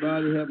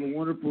 everybody. Have a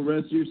wonderful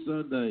rest of your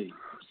Sunday.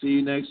 See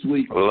you next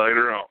week.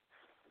 Later on.